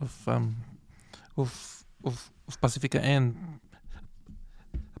 with Pasifika and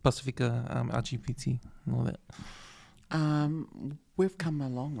LGBT and all that? We've come a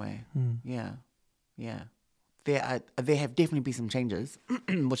long way. Yeah. There have definitely been some changes,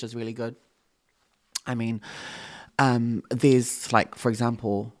 which is really good. I mean, there's like, for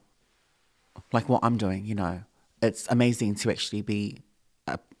example, like what I'm doing. It's amazing to actually be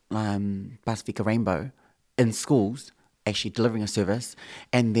a Pasifika Rainbow in schools, actually delivering a service,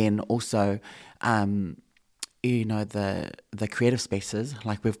 and then also, the creative spaces.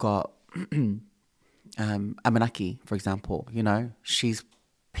 Like we've got Amanaki, for example. She's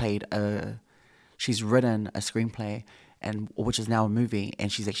written a screenplay, which is now a movie,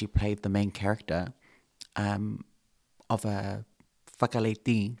 and she's actually played the main character of a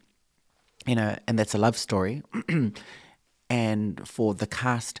whakaleiti, and that's a love story. And for the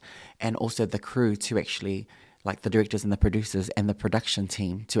cast and also the crew to actually, like the directors and the producers and the production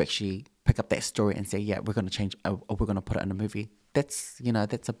team, to actually pick up that story and say, yeah, we're going to change, or we're going to put it in a movie. That's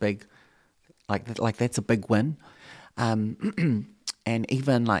a big, that's a big win. And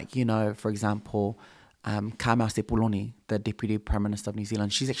even for example, Kamau Sepuloni, the Deputy Prime Minister of New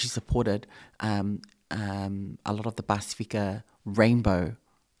Zealand, she's actually supported a lot of the Pasifika Rainbow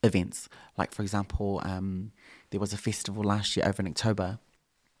events. Like, for example, there was a festival last year over in October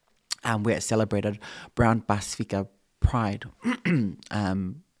where it celebrated Brown Pasifika pride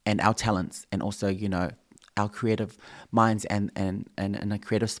and our talents, and also, our creative minds and in a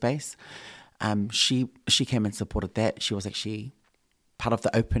creative space. She came and supported that. She was actually part of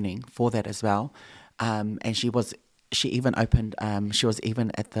the opening for that as well. And she was even at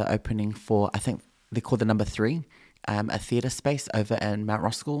the opening for, I think they call the number 3, a theatre space over in Mount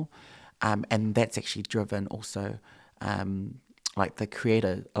Roskill. And that's actually driven also, like the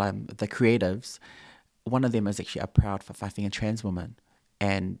creatives. One of them is actually a proud Whawhawhine trans woman.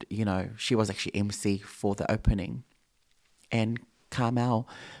 And, she was actually MC for the opening. And Carmel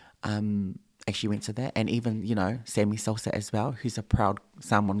actually went to that. And even, Sammy Salsa as well, who's a proud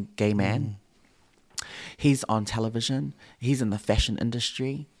Samoan gay man. He's on television. He's in the fashion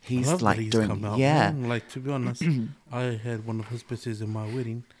industry. He's I love like that he's doing, come out, yeah. man. Like, to be honest, I had one of his pictures in my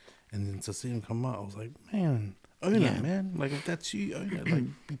wedding, and then to see him come out, I was like, man, own it, man. Like, if that's you, own it. Like,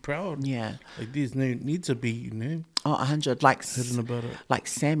 be proud. Yeah. Like, there's no need to be, Oh, 100. Like, hidden about it. Like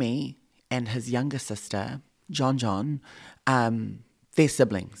Sammy and his younger sister, John, they're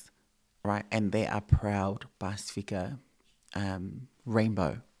siblings, right? And they are proud Pasifika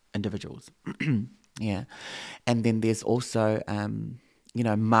rainbow individuals. Yeah. And then there's also,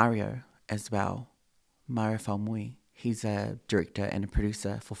 Mario as well. Mario Falmui. He's a director and a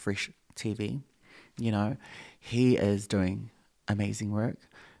producer for Fresh TV. He is doing amazing work.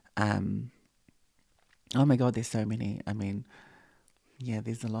 Oh my God, there's so many. I mean, yeah,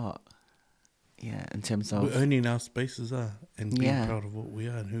 there's a lot. Yeah, in terms of... We're owning our spaces, and being proud of what we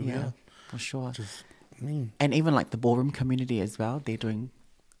are and who we are. For sure. Just mean. And even like the ballroom community as well, they're doing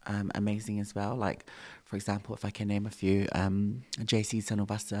amazing as well. Like, for example, if I can name a few, JC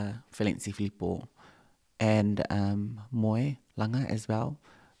Sanovasa, Felenci Filippo, and Moe Langa as well.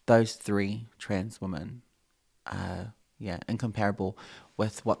 Those 3 trans women are, incomparable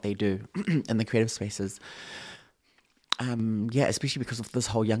with what they do in the creative spaces. Especially because of this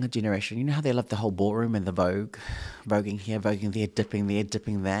whole younger generation. You know how they love the whole ballroom and the voguing here, voguing there, dipping there,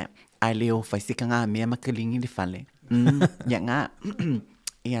 dipping that. Ai leo fai sika ngā mea makalingi le fale.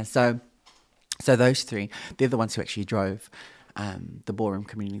 Yeah, so those 3, they're the ones who actually drove the ballroom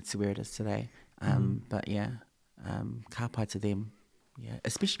community to where it is today. But ka pai to them. Yeah,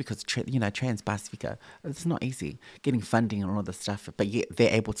 especially because Trans Pacifica, it's not easy getting funding and all of this stuff, but yet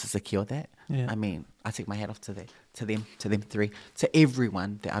they're able to secure that. Yeah. I mean, I take my hat off to them 3, to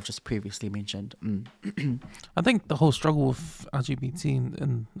everyone that I've just previously mentioned. I think the whole struggle with LGBT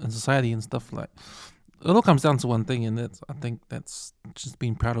in society and stuff, like, it all comes down to one thing, and I think that's just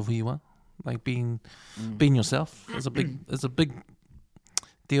being proud of who you are, like being yourself. Is a big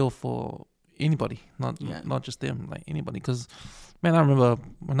deal for anybody, not just them, like anybody. Because, man, I remember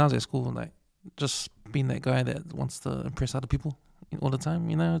when I was at school, like, just being that guy that wants to impress other people all the time,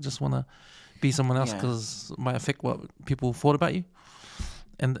 just want to be someone else because it might affect what people thought about you.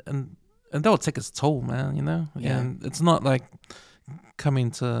 And that will take its toll, man, Yeah. And it's not like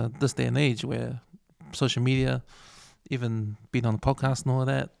coming to this day and age where social media, even being on the podcast and all of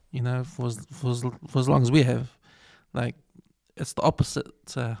that, for as long as we have, like, it's the opposite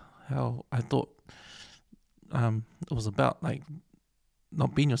to how I thought it was about, like,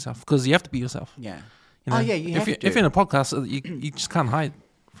 not being yourself, because you have to be yourself. Yeah. You have to. If you're in a podcast, you just can't hide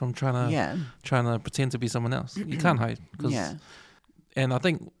from trying to pretend to be someone else. You can't hide. And I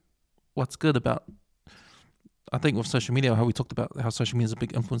think what's good about, with social media, how we talked about how social media is a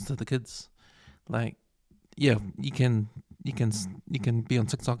big influence to the kids. Like, you can be on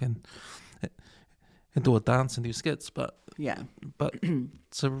TikTok and do a dance and do skits, but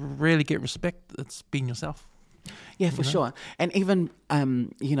to really get respect, it's being yourself. Yeah, for sure. And even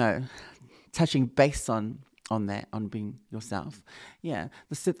touching base on that, on being yourself. Yeah,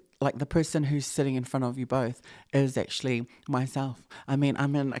 the person who's sitting in front of you both is actually myself. I mean,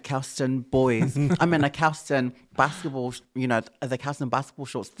 I'm in a Kelston boys. I'm in a Kelston basketball. The Kelston basketball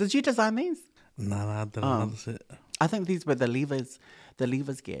shorts. Did you design these? No, I didn't understand. I think these were the levers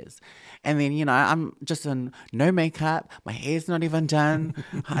gears. And then, I'm just in no makeup. My hair's not even done.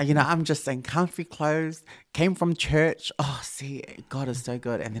 I'm just in comfy clothes. Came from church. Oh, see, God is so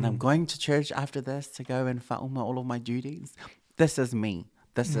good. And then I'm going to church after this to go and fa'uma all of my duties. This is me.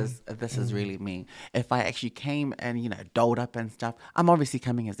 This is really me. If I actually came and, dolled up and stuff, I'm obviously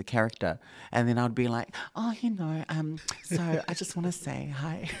coming as a character. And then I'd be like, so I just want to say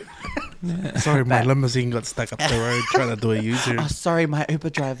hi. Sorry, my limousine got stuck up the road trying to do a U-turn. Oh, sorry, my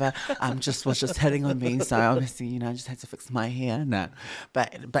Uber driver was just hitting on me. So obviously, I just had to fix my hair. No,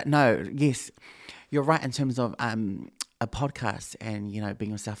 but no, yes, you're right in terms of a podcast and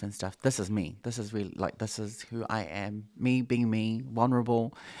being yourself and stuff. This is me. This is really, like, this is who I am. Me being me,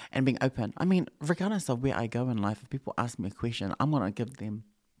 vulnerable and being open. I mean, regardless of where I go in life, if people ask me a question, I'm gonna give them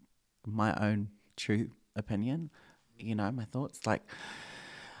my own true opinion. My thoughts. Like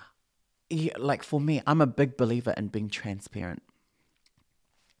for me, I'm a big believer in being transparent.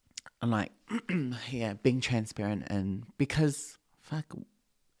 And being transparent, and because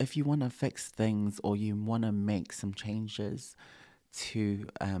if you want to fix things or you want to make some changes to,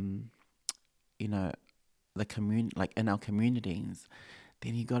 the community, like in our communities,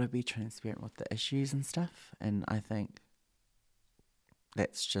 then you got to be transparent with the issues and stuff. And I think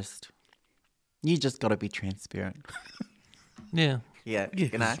that's you just got to be transparent. Yeah. Yeah. There's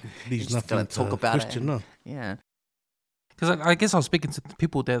just nothing gotta to talk about question, it. no. Yeah. Because I guess I was speaking to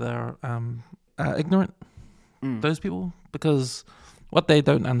people that are ignorant, those people, because what they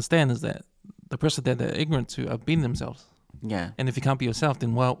don't understand is that the person that they're ignorant to are being themselves. Yeah. And if you can't be yourself,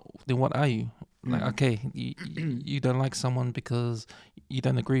 then what are you? Like, okay, you don't like someone because you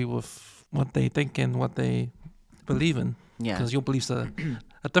don't agree with what they think and what they believe in. Yeah. Because your beliefs are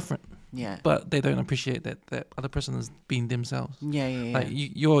different. Yeah. But they don't appreciate that other person is being themselves. Yeah. Like,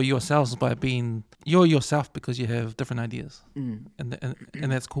 you're yourselves you're yourself because you have different ideas. And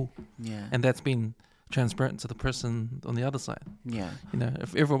that's cool. Yeah. And that's been transparent to the person on the other side. Yeah. You know,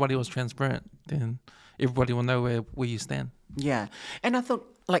 if everybody was transparent, then everybody will know where you stand. Yeah. And I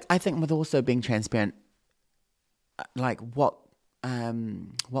think with also being transparent, like what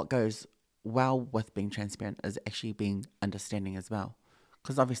goes well with being transparent is actually being understanding as well.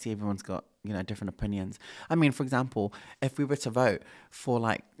 Because obviously everyone's got, you know, different opinions. I mean, for example, if we were to vote for,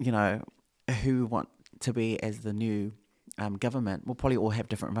 like, you know, who we want to be as the new government, we'll probably all have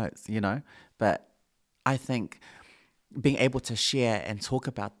different votes, you know. But I think being able to share and talk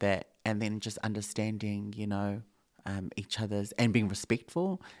about that, and then just understanding, you know, each other's, and being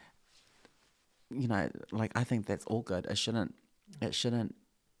respectful, you know, like, I think that's all good. It shouldn't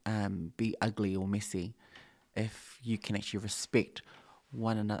be ugly or messy if you can actually respect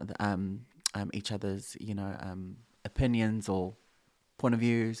one another, each other's, you know, opinions or point of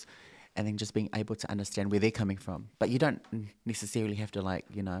views, and then just being able to understand where they're coming from. But you don't necessarily have to, like,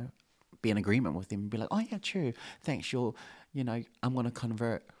 you know, be in agreement with them and be like, oh yeah, true, thanks, you know, I'm going to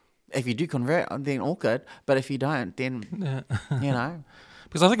convert. If you do convert, then all good. But if you don't, then, you know.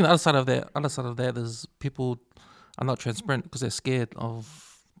 Because I think the other side of that is people are not transparent because they're scared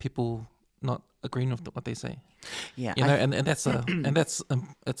of people not agreeing with what they say. Yeah, you know, and that's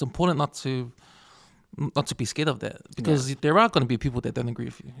it's important not to be scared of that, because there are going to be people that don't agree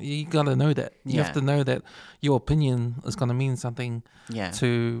with you. You got to know that. You have to know that your opinion is going to mean something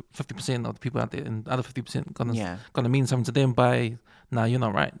to 50% of the people out there, and other 50% going to mean something to them by, no, you're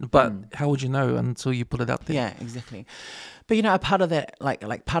not right. But how would you know until you put it out there? Yeah, exactly. But, you know, a part of that,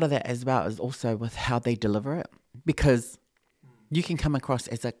 like part of that as well, is also with how they deliver it, because you can come across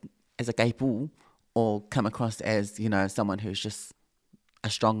as a gay bull, or come across as, you know, someone who's just a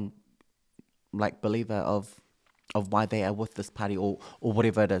strong, like, believer of why they are with this party, or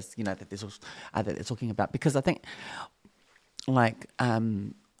whatever it is, you know, that they're talking about. Because I think, like, a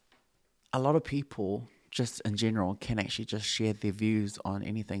lot of people just in general can actually just share their views on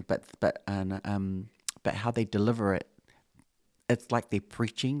anything, but how they deliver it, it's like they're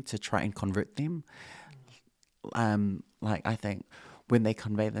preaching to try and convert them. Like, I think when they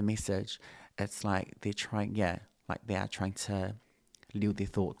convey the message, it's like they are trying to lure their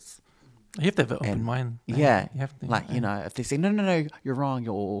thoughts. You have to have an open mind. Yeah. You have to, like, you know, if they say, no, you're wrong,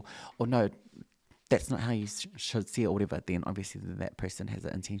 or no, that's not how you should see it, or whatever, then obviously that person has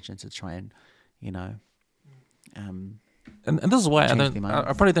an intention to try and, you know, and this is why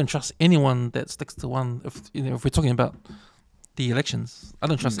I probably don't trust anyone that sticks to one. If we're talking about the elections, I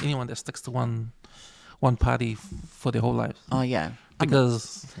don't trust anyone that sticks to one party for their whole life. Oh yeah,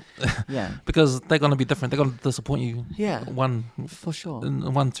 because because they're gonna be different. They're gonna disappoint you. Yeah, for sure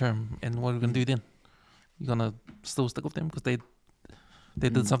in one term. And what are you gonna do then? You're gonna still stick with them because they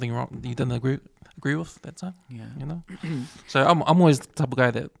did something wrong you didn't agree with that time. Yeah, you know. So I'm always the type of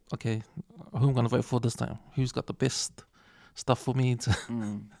guy that, okay, who I'm gonna vote for this time? Who's got the best stuff for me to,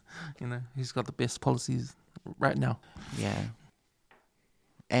 you know, who's got the best policies right now? Yeah,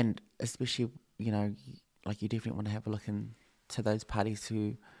 and especially, you know, like, you definitely want to have a look into those parties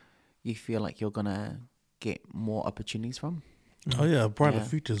who you feel like you're gonna get more opportunities from. Oh yeah, a brighter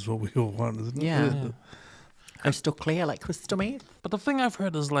future is what we all want, isn't it? Yeah. Crystal clear, like crystal meth. But the thing I've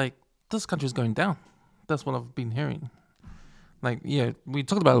heard is, like, this country's going down. That's what I've been hearing. Like, yeah, we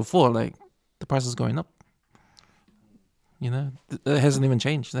talked about it before. Like, the price is going up. You know, it hasn't even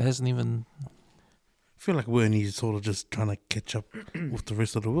changed. It hasn't even. I feel like we're only sort of just trying to catch up with the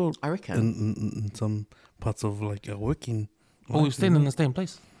rest of the world. I reckon. In some parts of, like, our working. Oh, we're staying in the same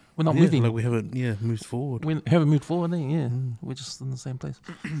place. We're not moving. Like, we haven't moved forward. We haven't moved forward. We're just in the same place,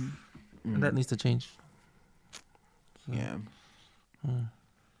 and that needs to change. So, yeah.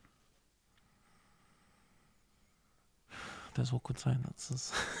 There's awkward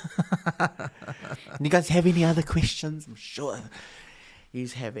silences. You guys have any other questions? I'm sure you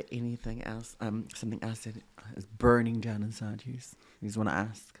have anything else, something else that is burning down inside you. You just want to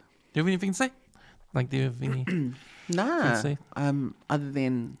ask. Do you have anything to say? Like, do you have any? Nah. Say? Other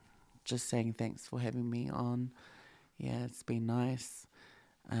than just saying thanks for having me on. Yeah, it's been nice.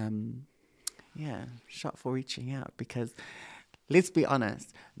 Yeah, shot for reaching out, because let's be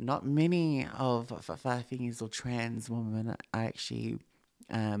honest, not many of whāwhāwhis or trans women are actually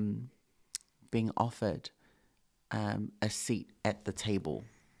being offered a seat at the table.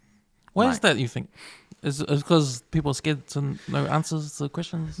 Why is that, you think? Is it because people are scared to know answers to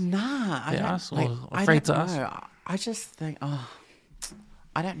questions? Nah, they ask, or afraid to ask? I just think,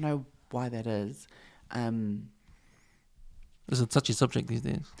 I don't know why that is. Is it a touchy subject these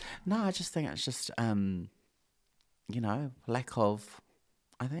days? No, I just think it's just, you know, I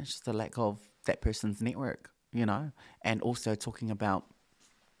think it's just a lack of that person's network, you know, and also talking about,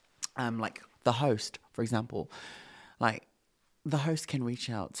 like, the host for example, like the host can reach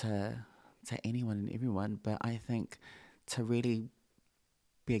out to anyone and everyone, but I think to really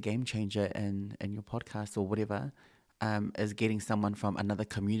be a game changer in your podcast or whatever, is getting someone from another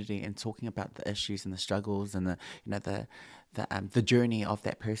community and talking about the issues and the struggles and the journey of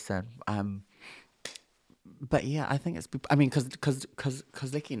that person. But yeah, I think because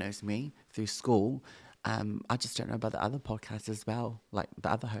Licky knows me through school. I just don't know about the other podcasts as well, like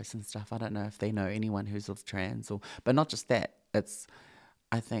the other hosts and stuff. I don't know if they know anyone who's of trans but not just that. It's,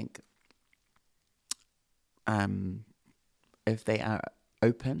 I think, if they are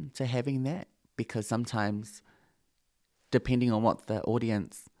open to having that, because sometimes, depending on what the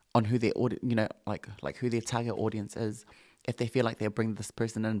audience, on who their like who their target audience is, if they feel like they'll bring this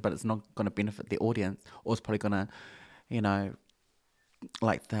person in, but it's not going to benefit the audience, or it's probably going to,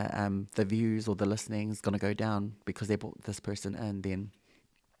 like the views or the listening is going to go down because they brought this person in, then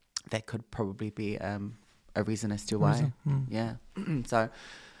that could probably be a reason as to why. Yeah. So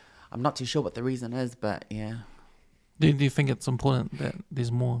I'm not too sure what the reason is, but yeah. Do you think it's important that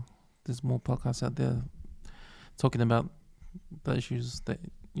there's more podcasts out there talking about the issues that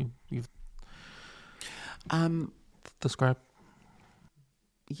you've described?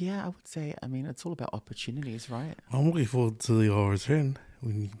 Yeah, I would say, it's all about opportunities, right? I'm looking forward to your return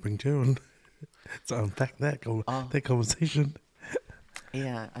when you bring Joe on to unpack that conversation.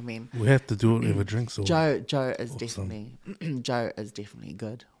 Yeah, we have to do it with a drink. So Joe is definitely Joe is definitely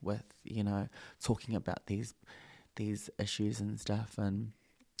good with talking about these issues and stuff, and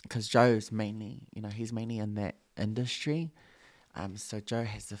because Joe's mainly he's mainly in that industry, so Joe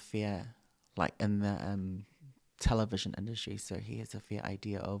has a fair, like in the television industry, so he has a fair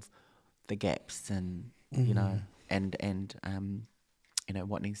idea of the gaps and and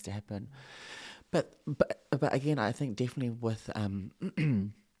what needs to happen. But again, I think definitely with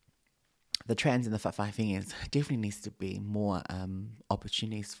the trans and the whawhai thing is definitely needs to be more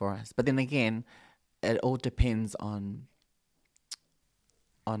opportunities for us. But then again, it all depends on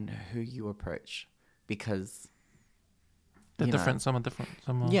who you approach, because they're different. Some are different.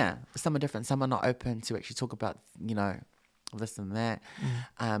 Some are different. Some are not open to actually talk about this and that.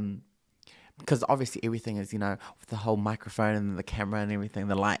 Because obviously everything is, with the whole microphone and the camera and everything,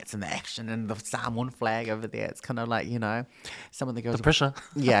 the lights and the action and the Samoan flag over there. It's kind of like, some of the girls... The pressure.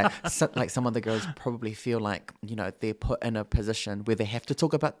 Like some of the girls probably feel like, they're put in a position where they have to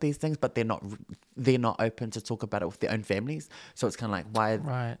talk about these things, but they're not open to talk about it with their own families. So it's kind of like, why...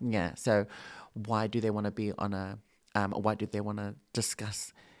 Right. Yeah, so why do they want to be on a... why do they want to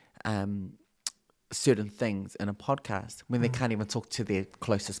discuss... certain things in a podcast when they can't even talk to their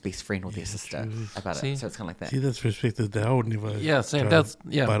closest best friend or their sister about it. So it's kind of like that. See, that's perspective that I would never. Yeah, same. That's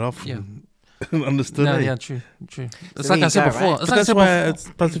bite off. And understood. No, it. yeah, true. It's So like I said before. right? It's But like that's why it's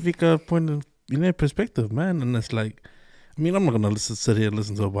Pacifica point of perspective, man. And it's like, I'm not gonna sit here and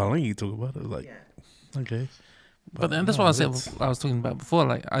listen to a Balangi talk about it. Like, okay. But that's what I said. I was talking about before.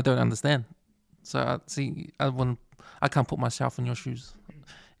 Like, I don't understand. So I can't put myself in your shoes.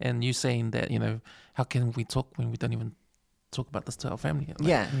 And you saying that, how can we talk when we don't even talk about this to our family?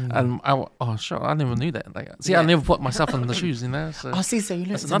 Like, And I never knew that. Like, see, I never put myself in the shoes, So so you learned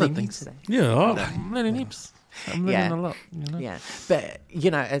that's another something thing today. Yeah. I'm learning heaps. I'm learning a lot. Yeah, but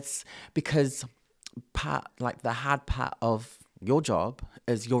it's because the hard part of your job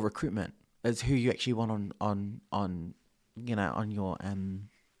is your recruitment, is who you actually want on your on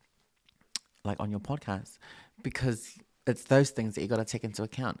your podcast, because it's those things that you got to take into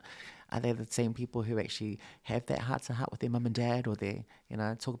account. Are they the same people who actually have that heart-to-heart with their mum and dad, or they,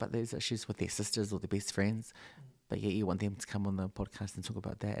 talk about those issues with their sisters or their best friends? But yeah, you want them to come on the podcast and talk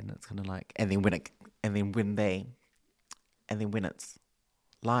about that, and it's kind of like, and then when it's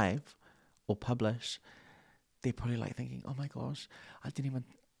live or published, they're probably like thinking, "Oh my gosh, I didn't even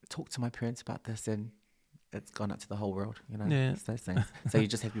talk to my parents about this," and it's gone out to the whole world, Yeah. It's those things. So you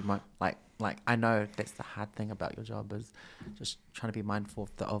just have to be like I know that's the hard thing about your job, is just trying to be mindful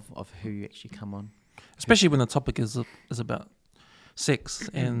of who you actually come on, especially when the topic is about sex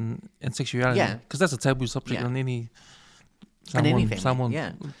and sexuality. Yeah, because that's a taboo subject in any Tongan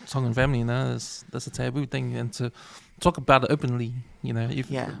family. That's a taboo thing, and to talk about it openly, if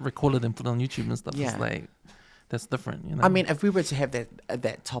you record it and put it on YouTube and stuff, it's like that's different. If we were to have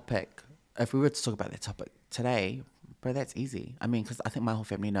that topic. If we were to talk about that topic today, bro, that's easy. Because I think my whole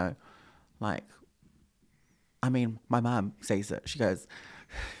family know. My mom says it. She goes,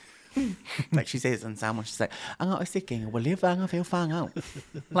 Like she says in Samoan, she's like, "Anga o seking, whatever anga feel fang out."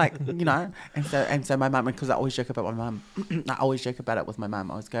 Like, you know, and so my mum, because I always joke about my mum, I always joke about it with my mum.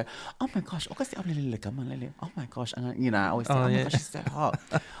 I always go, "Oh my gosh, oh my gosh," and you know, I always say, "Oh my gosh, she's so hot."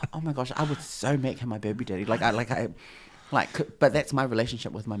 Oh my gosh, I would so make him my baby daddy. But that's my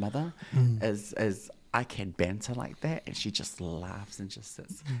relationship with my mother, is I can banter like that, and she just laughs and just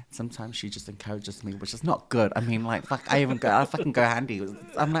sits. Sometimes she just encourages me, which is not good. I mean, like, fuck, I fucking go handy.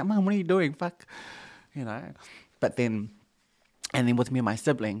 I'm like, "Mom, what are you doing? Fuck," you know. But then, and then with me and my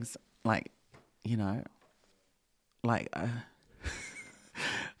siblings, like, you know, like,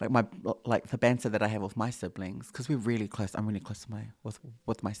 like the banter that I have with my siblings, because we're really close. I'm really close to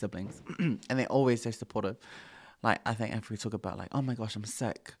with my siblings, and they're always so supportive. Like, I think if we talk about like, "Oh my gosh, I'm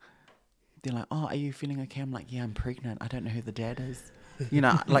sick," they're like, "Oh, are you feeling okay?" I'm like, "Yeah, I'm pregnant. I don't know who the dad is." You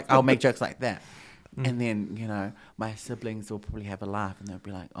know, like I'll make jokes like that. And then, you know, my siblings will probably have a laugh and they'll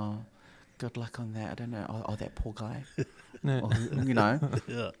be like, "Oh, good luck on that. I don't know. Oh, that poor guy." Or, you know?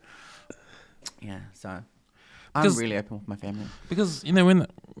 Yeah, so I'm really open with my family. Because, you know, when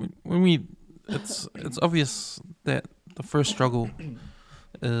we, it's obvious that the first struggle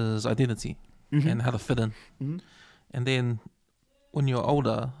is identity and how to fit in. And then when you're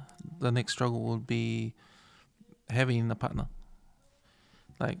older, the next struggle would be having a partner.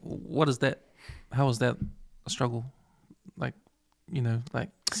 Like, what is that? How is that a struggle? Like, you know, like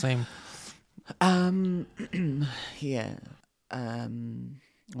same. Yeah.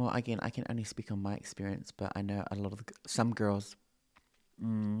 Well, again, I can only speak on my experience, but I know some girls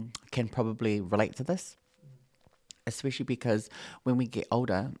can probably relate to this, especially because when we get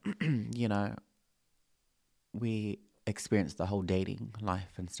older, you know, we experience the whole dating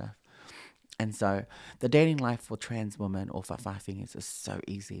life and stuff. And so the dating life for trans women or for whāwhāwhis is so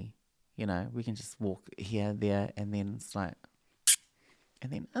easy. You know, we can just walk here, there, and then it's like,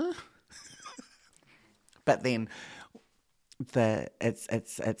 and then, but then it's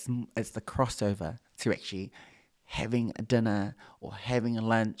the crossover to actually having a dinner or having a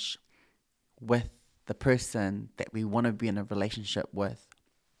lunch with the person that we want to be in a relationship with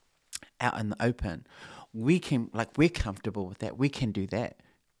out in the open. We're comfortable with that. We can do that.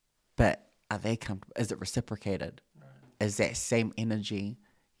 But are they comfortable? Is it reciprocated? Right. Is that same energy,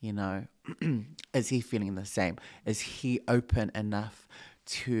 you know, is he feeling the same? Is he open enough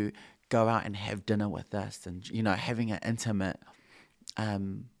to go out and have dinner with us and, you know, having an intimate,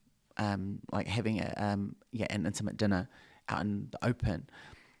 an intimate dinner out in the open?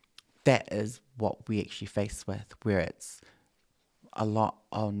 That is what we actually face with, where it's a lot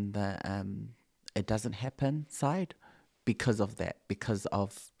on the it doesn't happen side because of that, because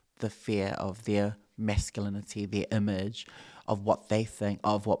of the fear of their masculinity, their image, of what they think,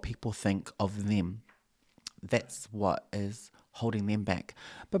 of what people think of them. That's what is holding them back.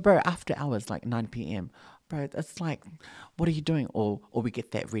 But bro, after hours, like 9 p.m, bro, it's like, what are you doing? Or we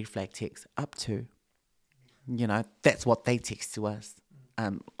get that red flag text, up to. You know, that's what they text to us.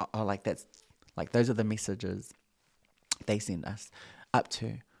 Those are the messages they send us. Up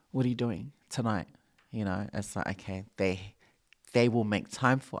to, what are you doing tonight? You know, it's like, okay, they will make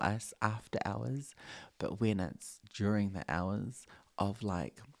time for us after hours, but when it's during the hours of,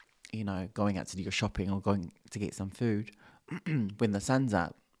 like, you know, going out to do your shopping or going to get some food, when the sun's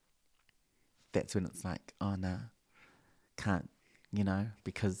up, that's when it's like, oh no, can't, you know,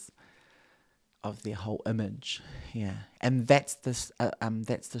 because of their whole image. Yeah. And that's the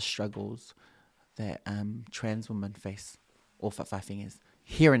struggles that trans women face, or whāwhāwhis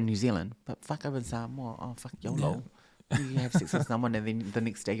here in New Zealand. But fuck, over in Samoa, oh fuck, YOLO. Yeah. You have sex with someone and then the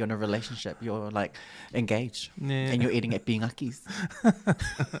next day you're in a relationship, you're like engaged, and you're eating at pingakis.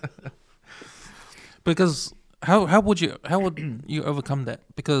 Because how would you overcome that?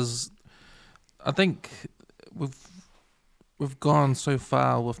 Because I think we've gone so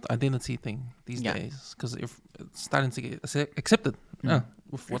far with the identity thing these days, because it's starting to get accepted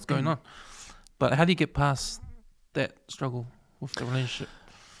with what's going on. But how do you get past that struggle with the relationship?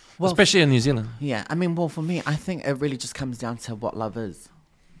 Well, especially in New Zealand. Yeah, I mean, well, for me, I think it really just comes down to what love is.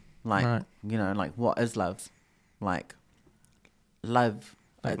 Like, you know, like, what is love? Like, love.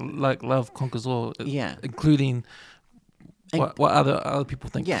 Like love conquers all. Yeah. Including what other people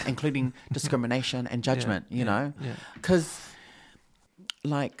think. Yeah, including discrimination and judgment, you know? Because,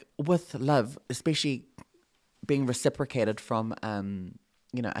 like, with love, especially being reciprocated from,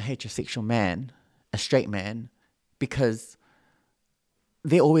 you know, a heterosexual man, a straight man, because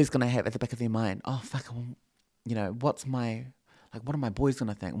they're always going to have at the back of their mind, oh, fuck, you know, what are my boys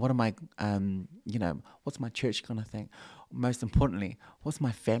going to think? What am I, you know, what's my church going to think? Most importantly, what's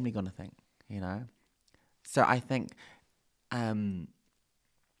my family going to think, you know? So I think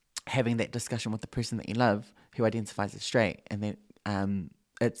having that discussion with the person that you love who identifies as straight, and then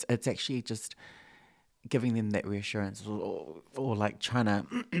it's actually just giving them that reassurance, or like trying to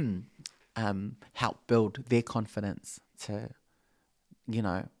help build their confidence to, you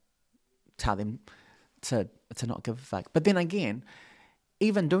know, tell them to not give a fuck. But then again,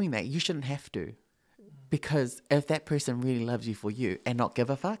 even doing that, you shouldn't have to, because if that person really loves you for you and not give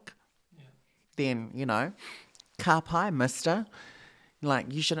a fuck, then, you know, car pie, mister.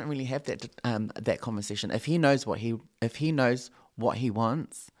 Like, you shouldn't really have that conversation. If he knows what he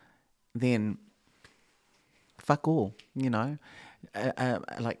wants, then fuck all, you know.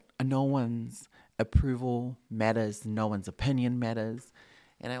 Like, no one's approval matters, no one's opinion matters,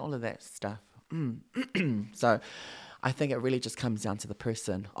 and all of that stuff. So I think it really just comes down to the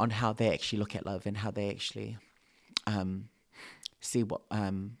person on how they actually look at love and how they actually see what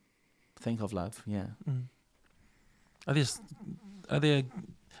think of love. Yeah. Is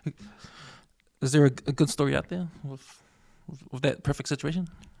there a good story out there with that perfect situation?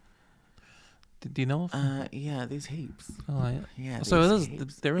 Do you know of? Yeah, there's heaps. Oh, yeah. Yeah. So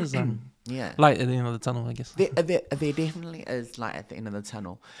there is yeah, light at the end of the tunnel, I guess. there definitely is light at the end of the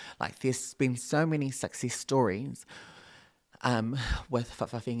tunnel. Like, there's been so many success stories with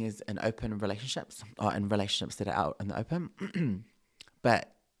whakawhawhingas in open relationships, or in relationships that are out in the open.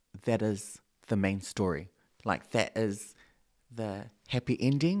 But that is the main story. Like, that is the happy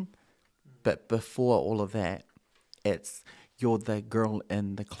ending. But before all of that, it's you're the girl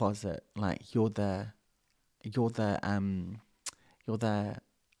in the closet. Like, you're the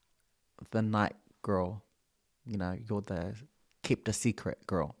night girl. You know, you're the kept a secret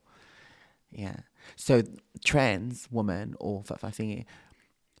girl. Yeah. So trans women or whakawhawhinga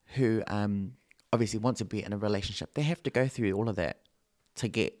who obviously want to be in a relationship, they have to go through all of that to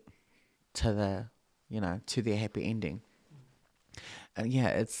get to the, you know, to their happy ending. And yeah,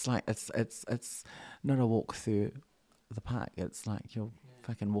 it's like it's not a walk through the park. It's like you're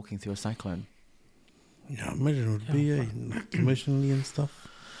fucking walking through a cyclone. Yeah, imagine it would be like emotionally and stuff.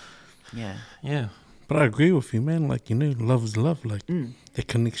 Yeah. Yeah. But I agree with you, man. Like, you know, love is love. Like, the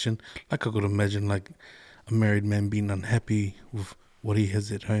connection. Like, I could imagine, like, a married man being unhappy with what he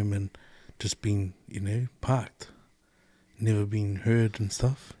has at home and just being, you know, parked. Never being heard and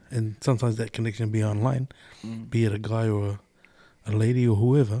stuff. And sometimes that connection be online, be it a guy or a lady or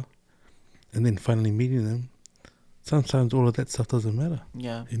whoever. And then finally meeting them. Sometimes all of that stuff doesn't matter.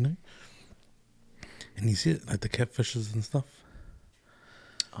 Yeah. You know? And you see it, like the catfishes and stuff.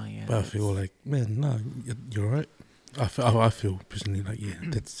 Oh yeah. But I feel like, man, no, you're right. I feel personally like, yeah,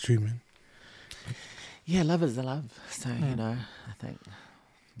 that's true, man. Yeah, love is the love. So, you know, I think,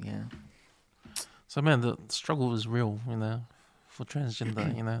 yeah. So, man, the struggle is real, you know, for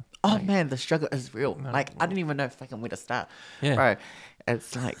transgender, you know. Oh, like, man, the struggle is real. No. Like, I didn't even know fucking where to start. Yeah. Bro,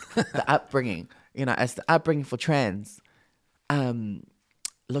 it's like the upbringing, you know, it's the upbringing for trans.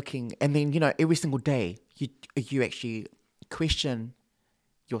 Looking, and then, you know, every single day, you actually question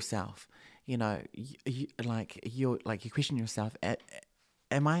yourself. You know, you question yourself,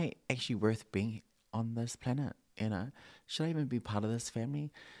 am I actually worth being on this planet? You know, should I even be part of this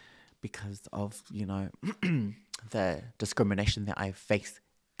family? Because of, you know, the discrimination that I face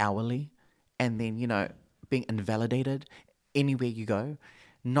hourly, and then, you know, being invalidated anywhere you go.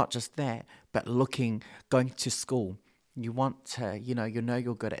 Not just that, but going to school. You want to, you know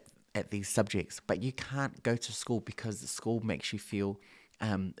you're good at these subjects, but you can't go to school because the school makes you feel,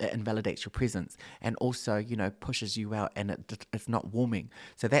 it invalidates your presence, and also, you know, pushes you out, and it's not warming.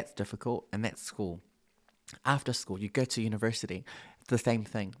 So that's difficult, and that's school. After school, you go to university, it's the same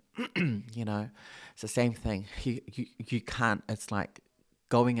thing. You know, it's the same thing. You can't, it's like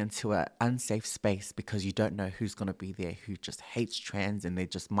going into an unsafe space because you don't know who's going to be there, who just hates trans, and they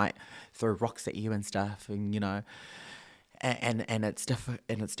just might throw rocks at you and stuff, and, you know, and it's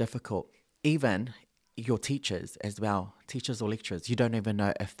difficult. Even your teachers as well, teachers or lecturers, you don't even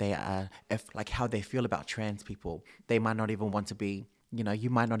know if how they feel about trans people. They might not even want to be, you know, you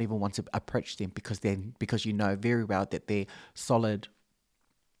might not even want to approach them because you know very well that they're solid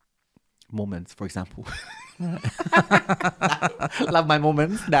Mormons, for example. Love my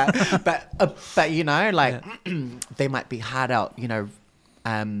Mormons, no, but you know, like, they might be hard out, you know,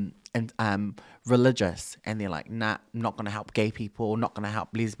 and religious, and they're like, nah, I'm not going to help gay people, not going to help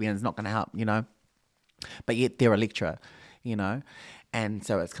lesbians, not going to help, you know, but yet they're a lecturer, you know, and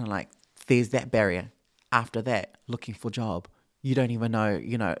so it's kind of like there's that barrier. After that, looking for a job, you don't even know,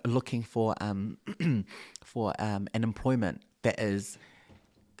 you know, looking for an employment that is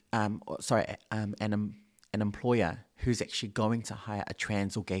an employer who's actually going to hire a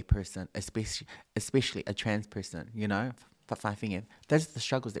trans or gay person, especially a trans person, you know, whawhiwhenga. Those are the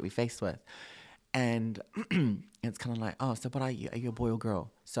struggles that we face with. And it's kind of like, oh, so what are you? Are you a boy or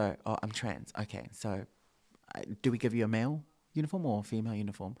girl? So, oh, I'm trans. Okay, so do we give you a male uniform or a female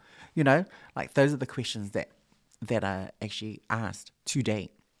uniform? You know, like those are the questions that are actually asked to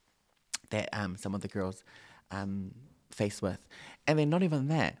date that some of the girls face with. And then not even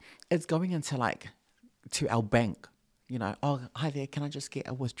that, it's going into like to our bank. You know, oh, hi there, can I just get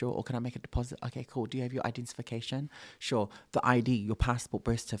a withdrawal or can I make a deposit? Okay, cool. Do you have your identification? Sure. The ID, your passport,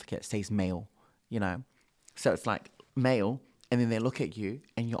 birth certificate says male, you know. So it's like male, and then they look at you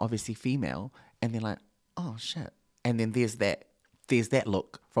and you're obviously female, and they're like, oh, shit. And then there's that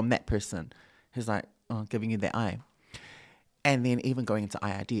look from that person who's like, oh, giving you that eye. And then even going into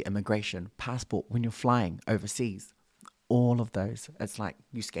IID, immigration, passport, when you're flying overseas, all of those, it's like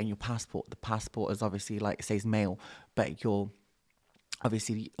you scan your passport. The passport is obviously like, it says male, but you're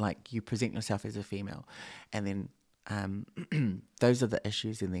obviously like you present yourself as a female. And then those are the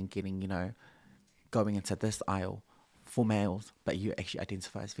issues. And then getting, you know, going into this aisle for males, but you actually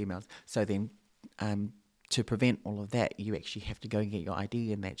identify as females. So then to prevent all of that, you actually have to go and get your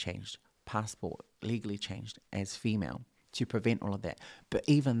ID and that changed, passport legally changed as female, to prevent all of that. But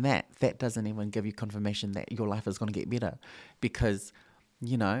even that doesn't even give you confirmation that your life is going to get better, because,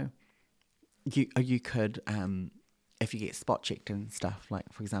 you know, you could, if you get spot checked and stuff,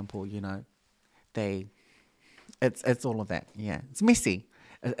 like, for example, you know, it's all of that. Yeah, it's messy.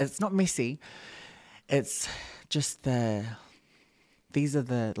 It's not messy. It's just this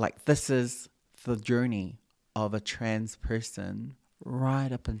is the journey of a trans person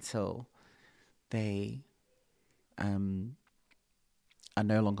right up until they are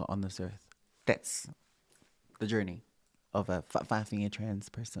no longer on this earth. That's the journey of a whawhiwhenga trans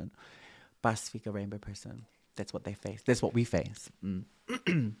person, Pasifika rainbow person. That's what they face. That's what we face.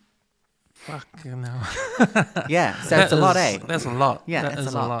 Fucking hell. Yeah, so it's a lot, eh? That's a lot. Yeah, that it's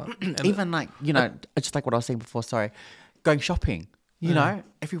is a lot. Even like, you know, just like what I was saying before, sorry, going shopping, you know,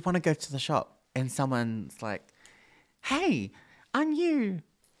 if you want to go to the shop and someone's like, hey, aren't you?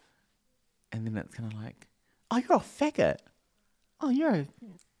 And then it's kind of like, oh, you're a faggot. Oh,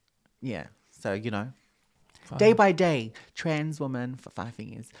 yeah. So, you know, Fine. day by day, trans women for 5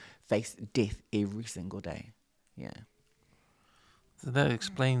 years face death every single day. Yeah. So that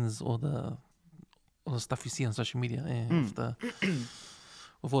explains all the stuff you see on social media,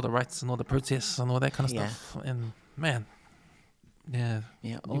 with all the rights and all the protests and all that kind of stuff. And man, yeah,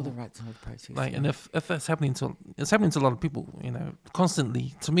 all the rights and all the protests. Like, and if that's happening to a lot of people, you know,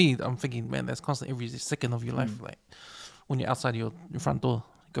 constantly. To me, I'm thinking, man, that's constant every second of your life. Like when you're outside your front door,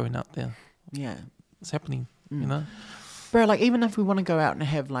 going out there, it's happening. You know, bro. Like, even if we want to go out and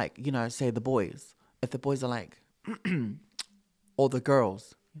have, like, you know, say the boys, if the boys are like, or the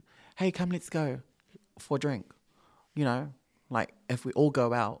girls, hey, come, let's go for a drink. You know, like if we all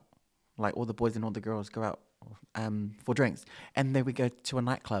go out, like all the boys and all the girls go out for drinks, and then we go to a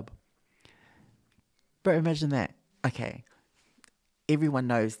nightclub. But imagine that. Okay, everyone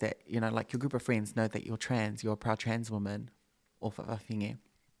knows that, you know, like your group of friends know that you're trans, you're a proud trans woman, or whawhiwhenga.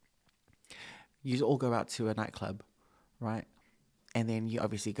 You all go out to a nightclub, right? And then you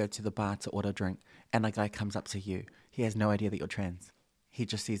obviously go to the bar to order a drink, and a guy comes up to you. He has no idea that you're trans. He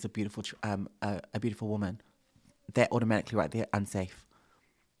just sees a beautiful woman. That automatically right there, unsafe.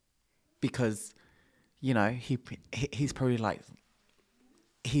 Because, you know, he's probably like,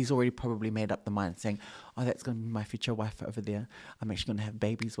 he's already probably made up the mind saying, oh, that's going to be my future wife over there. I'm actually going to have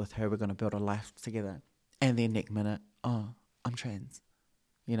babies with her. We're going to build a life together. And then next minute, oh, I'm trans.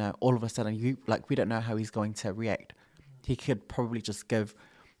 You know, all of a sudden, we don't know how he's going to react. He could probably just give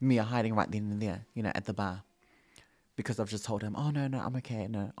me a hiding right then and there, you know, at the bar. Because I've just told him, oh, no, I'm okay.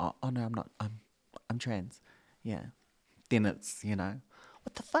 No, oh, no, I'm not. I'm trans. Yeah. Then it's, you know,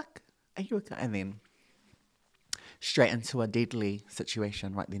 what the fuck? Are you okay? And then straight into a deadly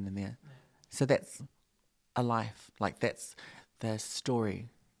situation right then and there. So that's a life. Like, that's the story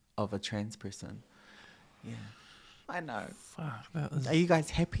of a trans person. Yeah. I know. fuck. That is... Are you guys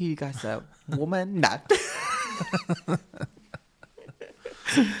happy you guys are woman? No.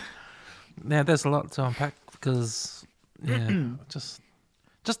 Yeah, there's a lot to unpack because, just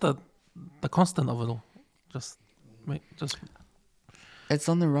the constant of it all. Just. It's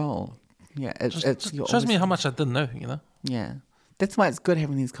on the roll. Yeah, it's shows me how much I didn't know, you know? Yeah. That's why it's good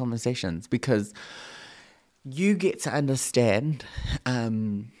having these conversations, because you get to understand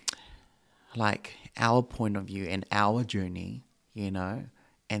like our point of view and our journey, you know,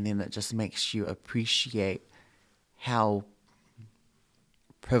 and then it just makes you appreciate how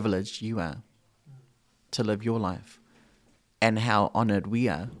privileged you are to live your life and how honored we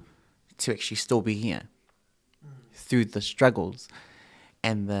are to actually still be here. through the struggles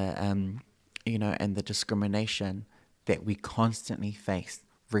and the and the discrimination that we constantly face,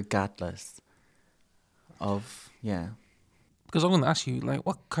 regardless of Because I'm going to ask you, like,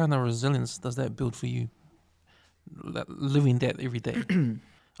 what kind of resilience does that build for you, living that every day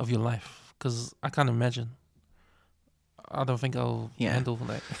of your life? Because I can't imagine. I don't think I'll handle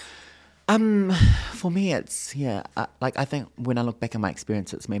that. For me, it's like I think when I look back at my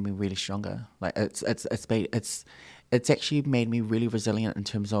experience, it's made me really stronger. Like it's actually made me really resilient in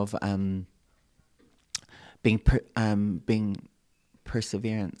terms of being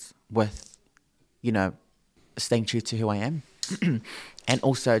perseverance with, staying true to who I am, and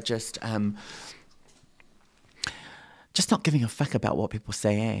also just not giving a fuck about what people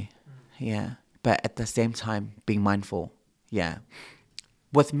say, yeah. But at the same time, being mindful, yeah.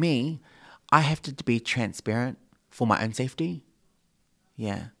 With me, I have to be transparent for my own safety,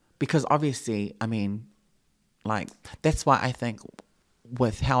 yeah. Because obviously, I mean, like that's why I think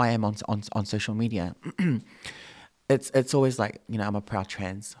with how I am on social media, it's always like, I'm a proud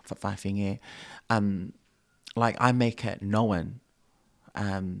trans whakawhawhinge. Like I make it known,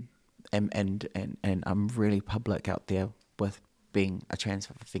 and I'm really public out there with being a trans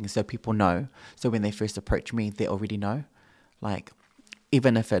thing, so people know. So when they first approach me, they already know. Like,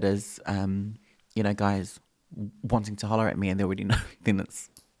 even if it is, guys wanting to holler at me and they already know, then it's,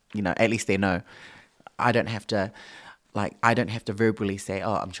 at least they know. I don't have to verbally say,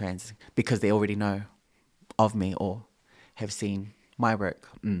 oh, I'm trans, because they already know of me or have seen my work.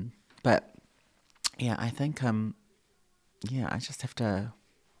 But yeah, I think, I just have to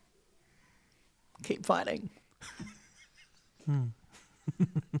keep fighting.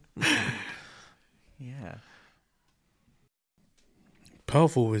 Yeah.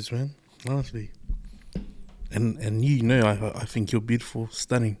 Powerful words, man. Honestly. And I think you're beautiful,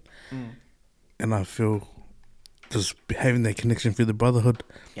 stunning. And I feel just having that connection through the brotherhood.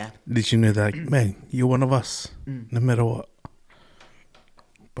 Yeah. Let you know that, man, you're one of us, no matter what.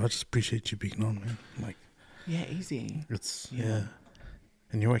 But I just appreciate you being on, man. Like, yeah, easy. It's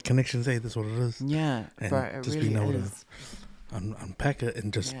and you're right, connections, that's what it is. Yeah, and bro, it just really being able is. to unpack it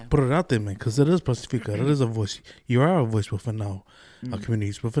and just put it out there, man, because it is Pacifica. It is a voice. You are a voice within our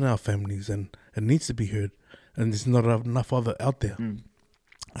communities, within our families, and it needs to be heard. And there's not enough of it out there,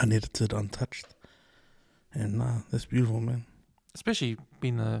 unedited, untouched. And that's beautiful, man. Especially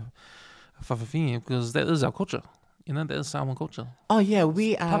being a whakawhawhinge, because that is our culture. That is Samoan culture. Oh yeah,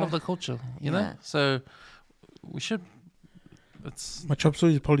 we are part of the culture. You know, so we should. My chop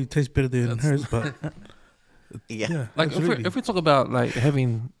suey probably tastes better than hers, but like if we talk about like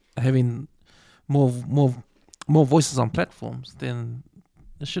having more voices on platforms, then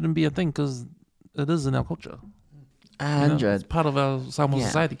it shouldn't be a thing, because it is in our culture. 100. It's part of our Samoan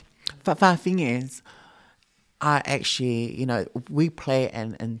society. But the thing is, I actually, we play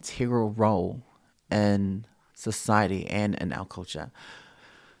an integral role in society and in our culture.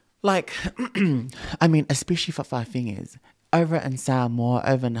 Like, I mean, especially for the thing is, over in Samoa,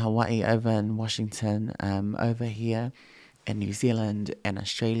 over in Hawaii, over in Washington, over here in New Zealand and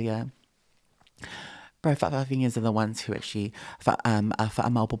Australia, bro, whakawhawhingas are the ones who actually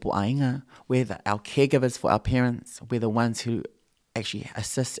whaamaupopo ainga. We're our caregivers for our parents. We're the ones who actually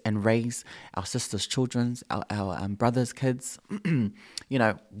assist and raise our sisters' children, our brothers' kids. We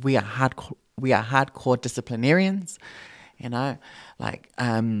are hardcore disciplinarians.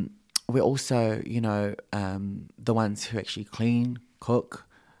 We're also, the ones who actually clean, cook,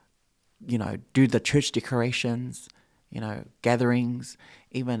 do the church decorations, gatherings,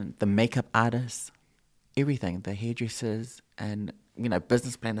 even the makeup artists, everything, the hairdressers, and,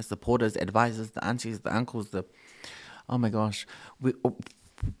 business planners, supporters, advisors, the aunties, the uncles, oh my gosh, we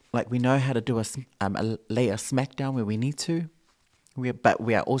know how to do lay a smack down where we need to, but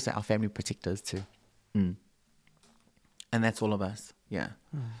we are also our family protectors too. And that's all of us,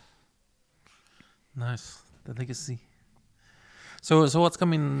 Nice, the legacy. So what's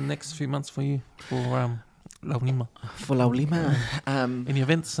coming next few months for you for Laulima? For Laulima, any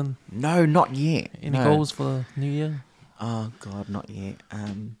events and no, not yet. Any goals for the new year? Oh God, not yet.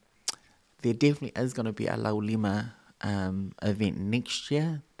 There definitely is going to be a Laulima event next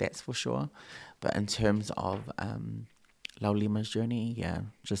year, that's for sure. But in terms of Laulima's journey,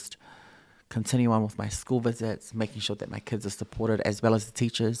 just continue on with my school visits, making sure that my kids are supported, as well as the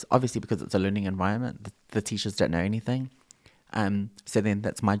teachers, obviously, because it's a learning environment. The teachers don't know anything. So then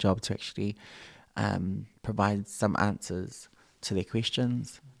that's my job to actually provide some answers to their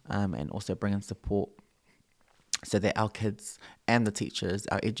questions, and also bring in support so that our kids and the teachers,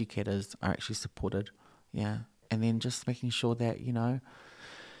 our educators, are actually supported. And then just making sure that,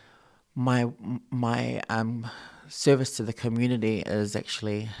 My service to the community is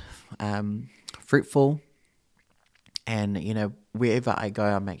actually fruitful, and you know, wherever I go,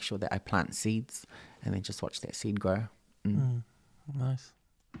 I make sure that I plant seeds and then just watch that seed grow. Nice.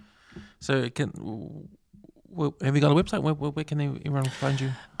 So have you got a website? Where can everyone find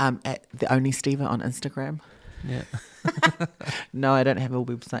you? At the only STEVA on Instagram. Yeah. No, I don't have a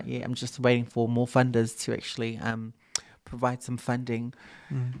website yet. I'm just waiting for more funders to actually provide some funding,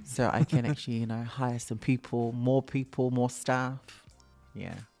 so I can actually, you know, hire some people, more staff.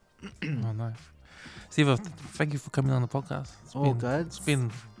 Yeah. Oh, nice. Steve, thank you for coming on the podcast. Good. It's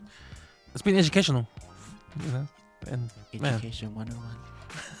been educational, you know, and Education 101.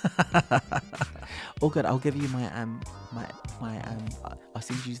 All good. I'll give you my I'll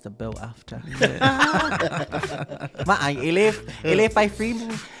send you the bill after. Elef ay free mo.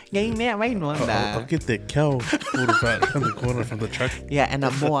 I'll get that cow pulled about in the corner from the truck. Yeah, and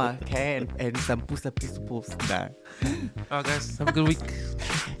a more, okay, and some pusa pisu. Oh, guys, have a good week.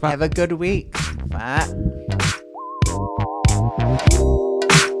 Have a good week. Bye.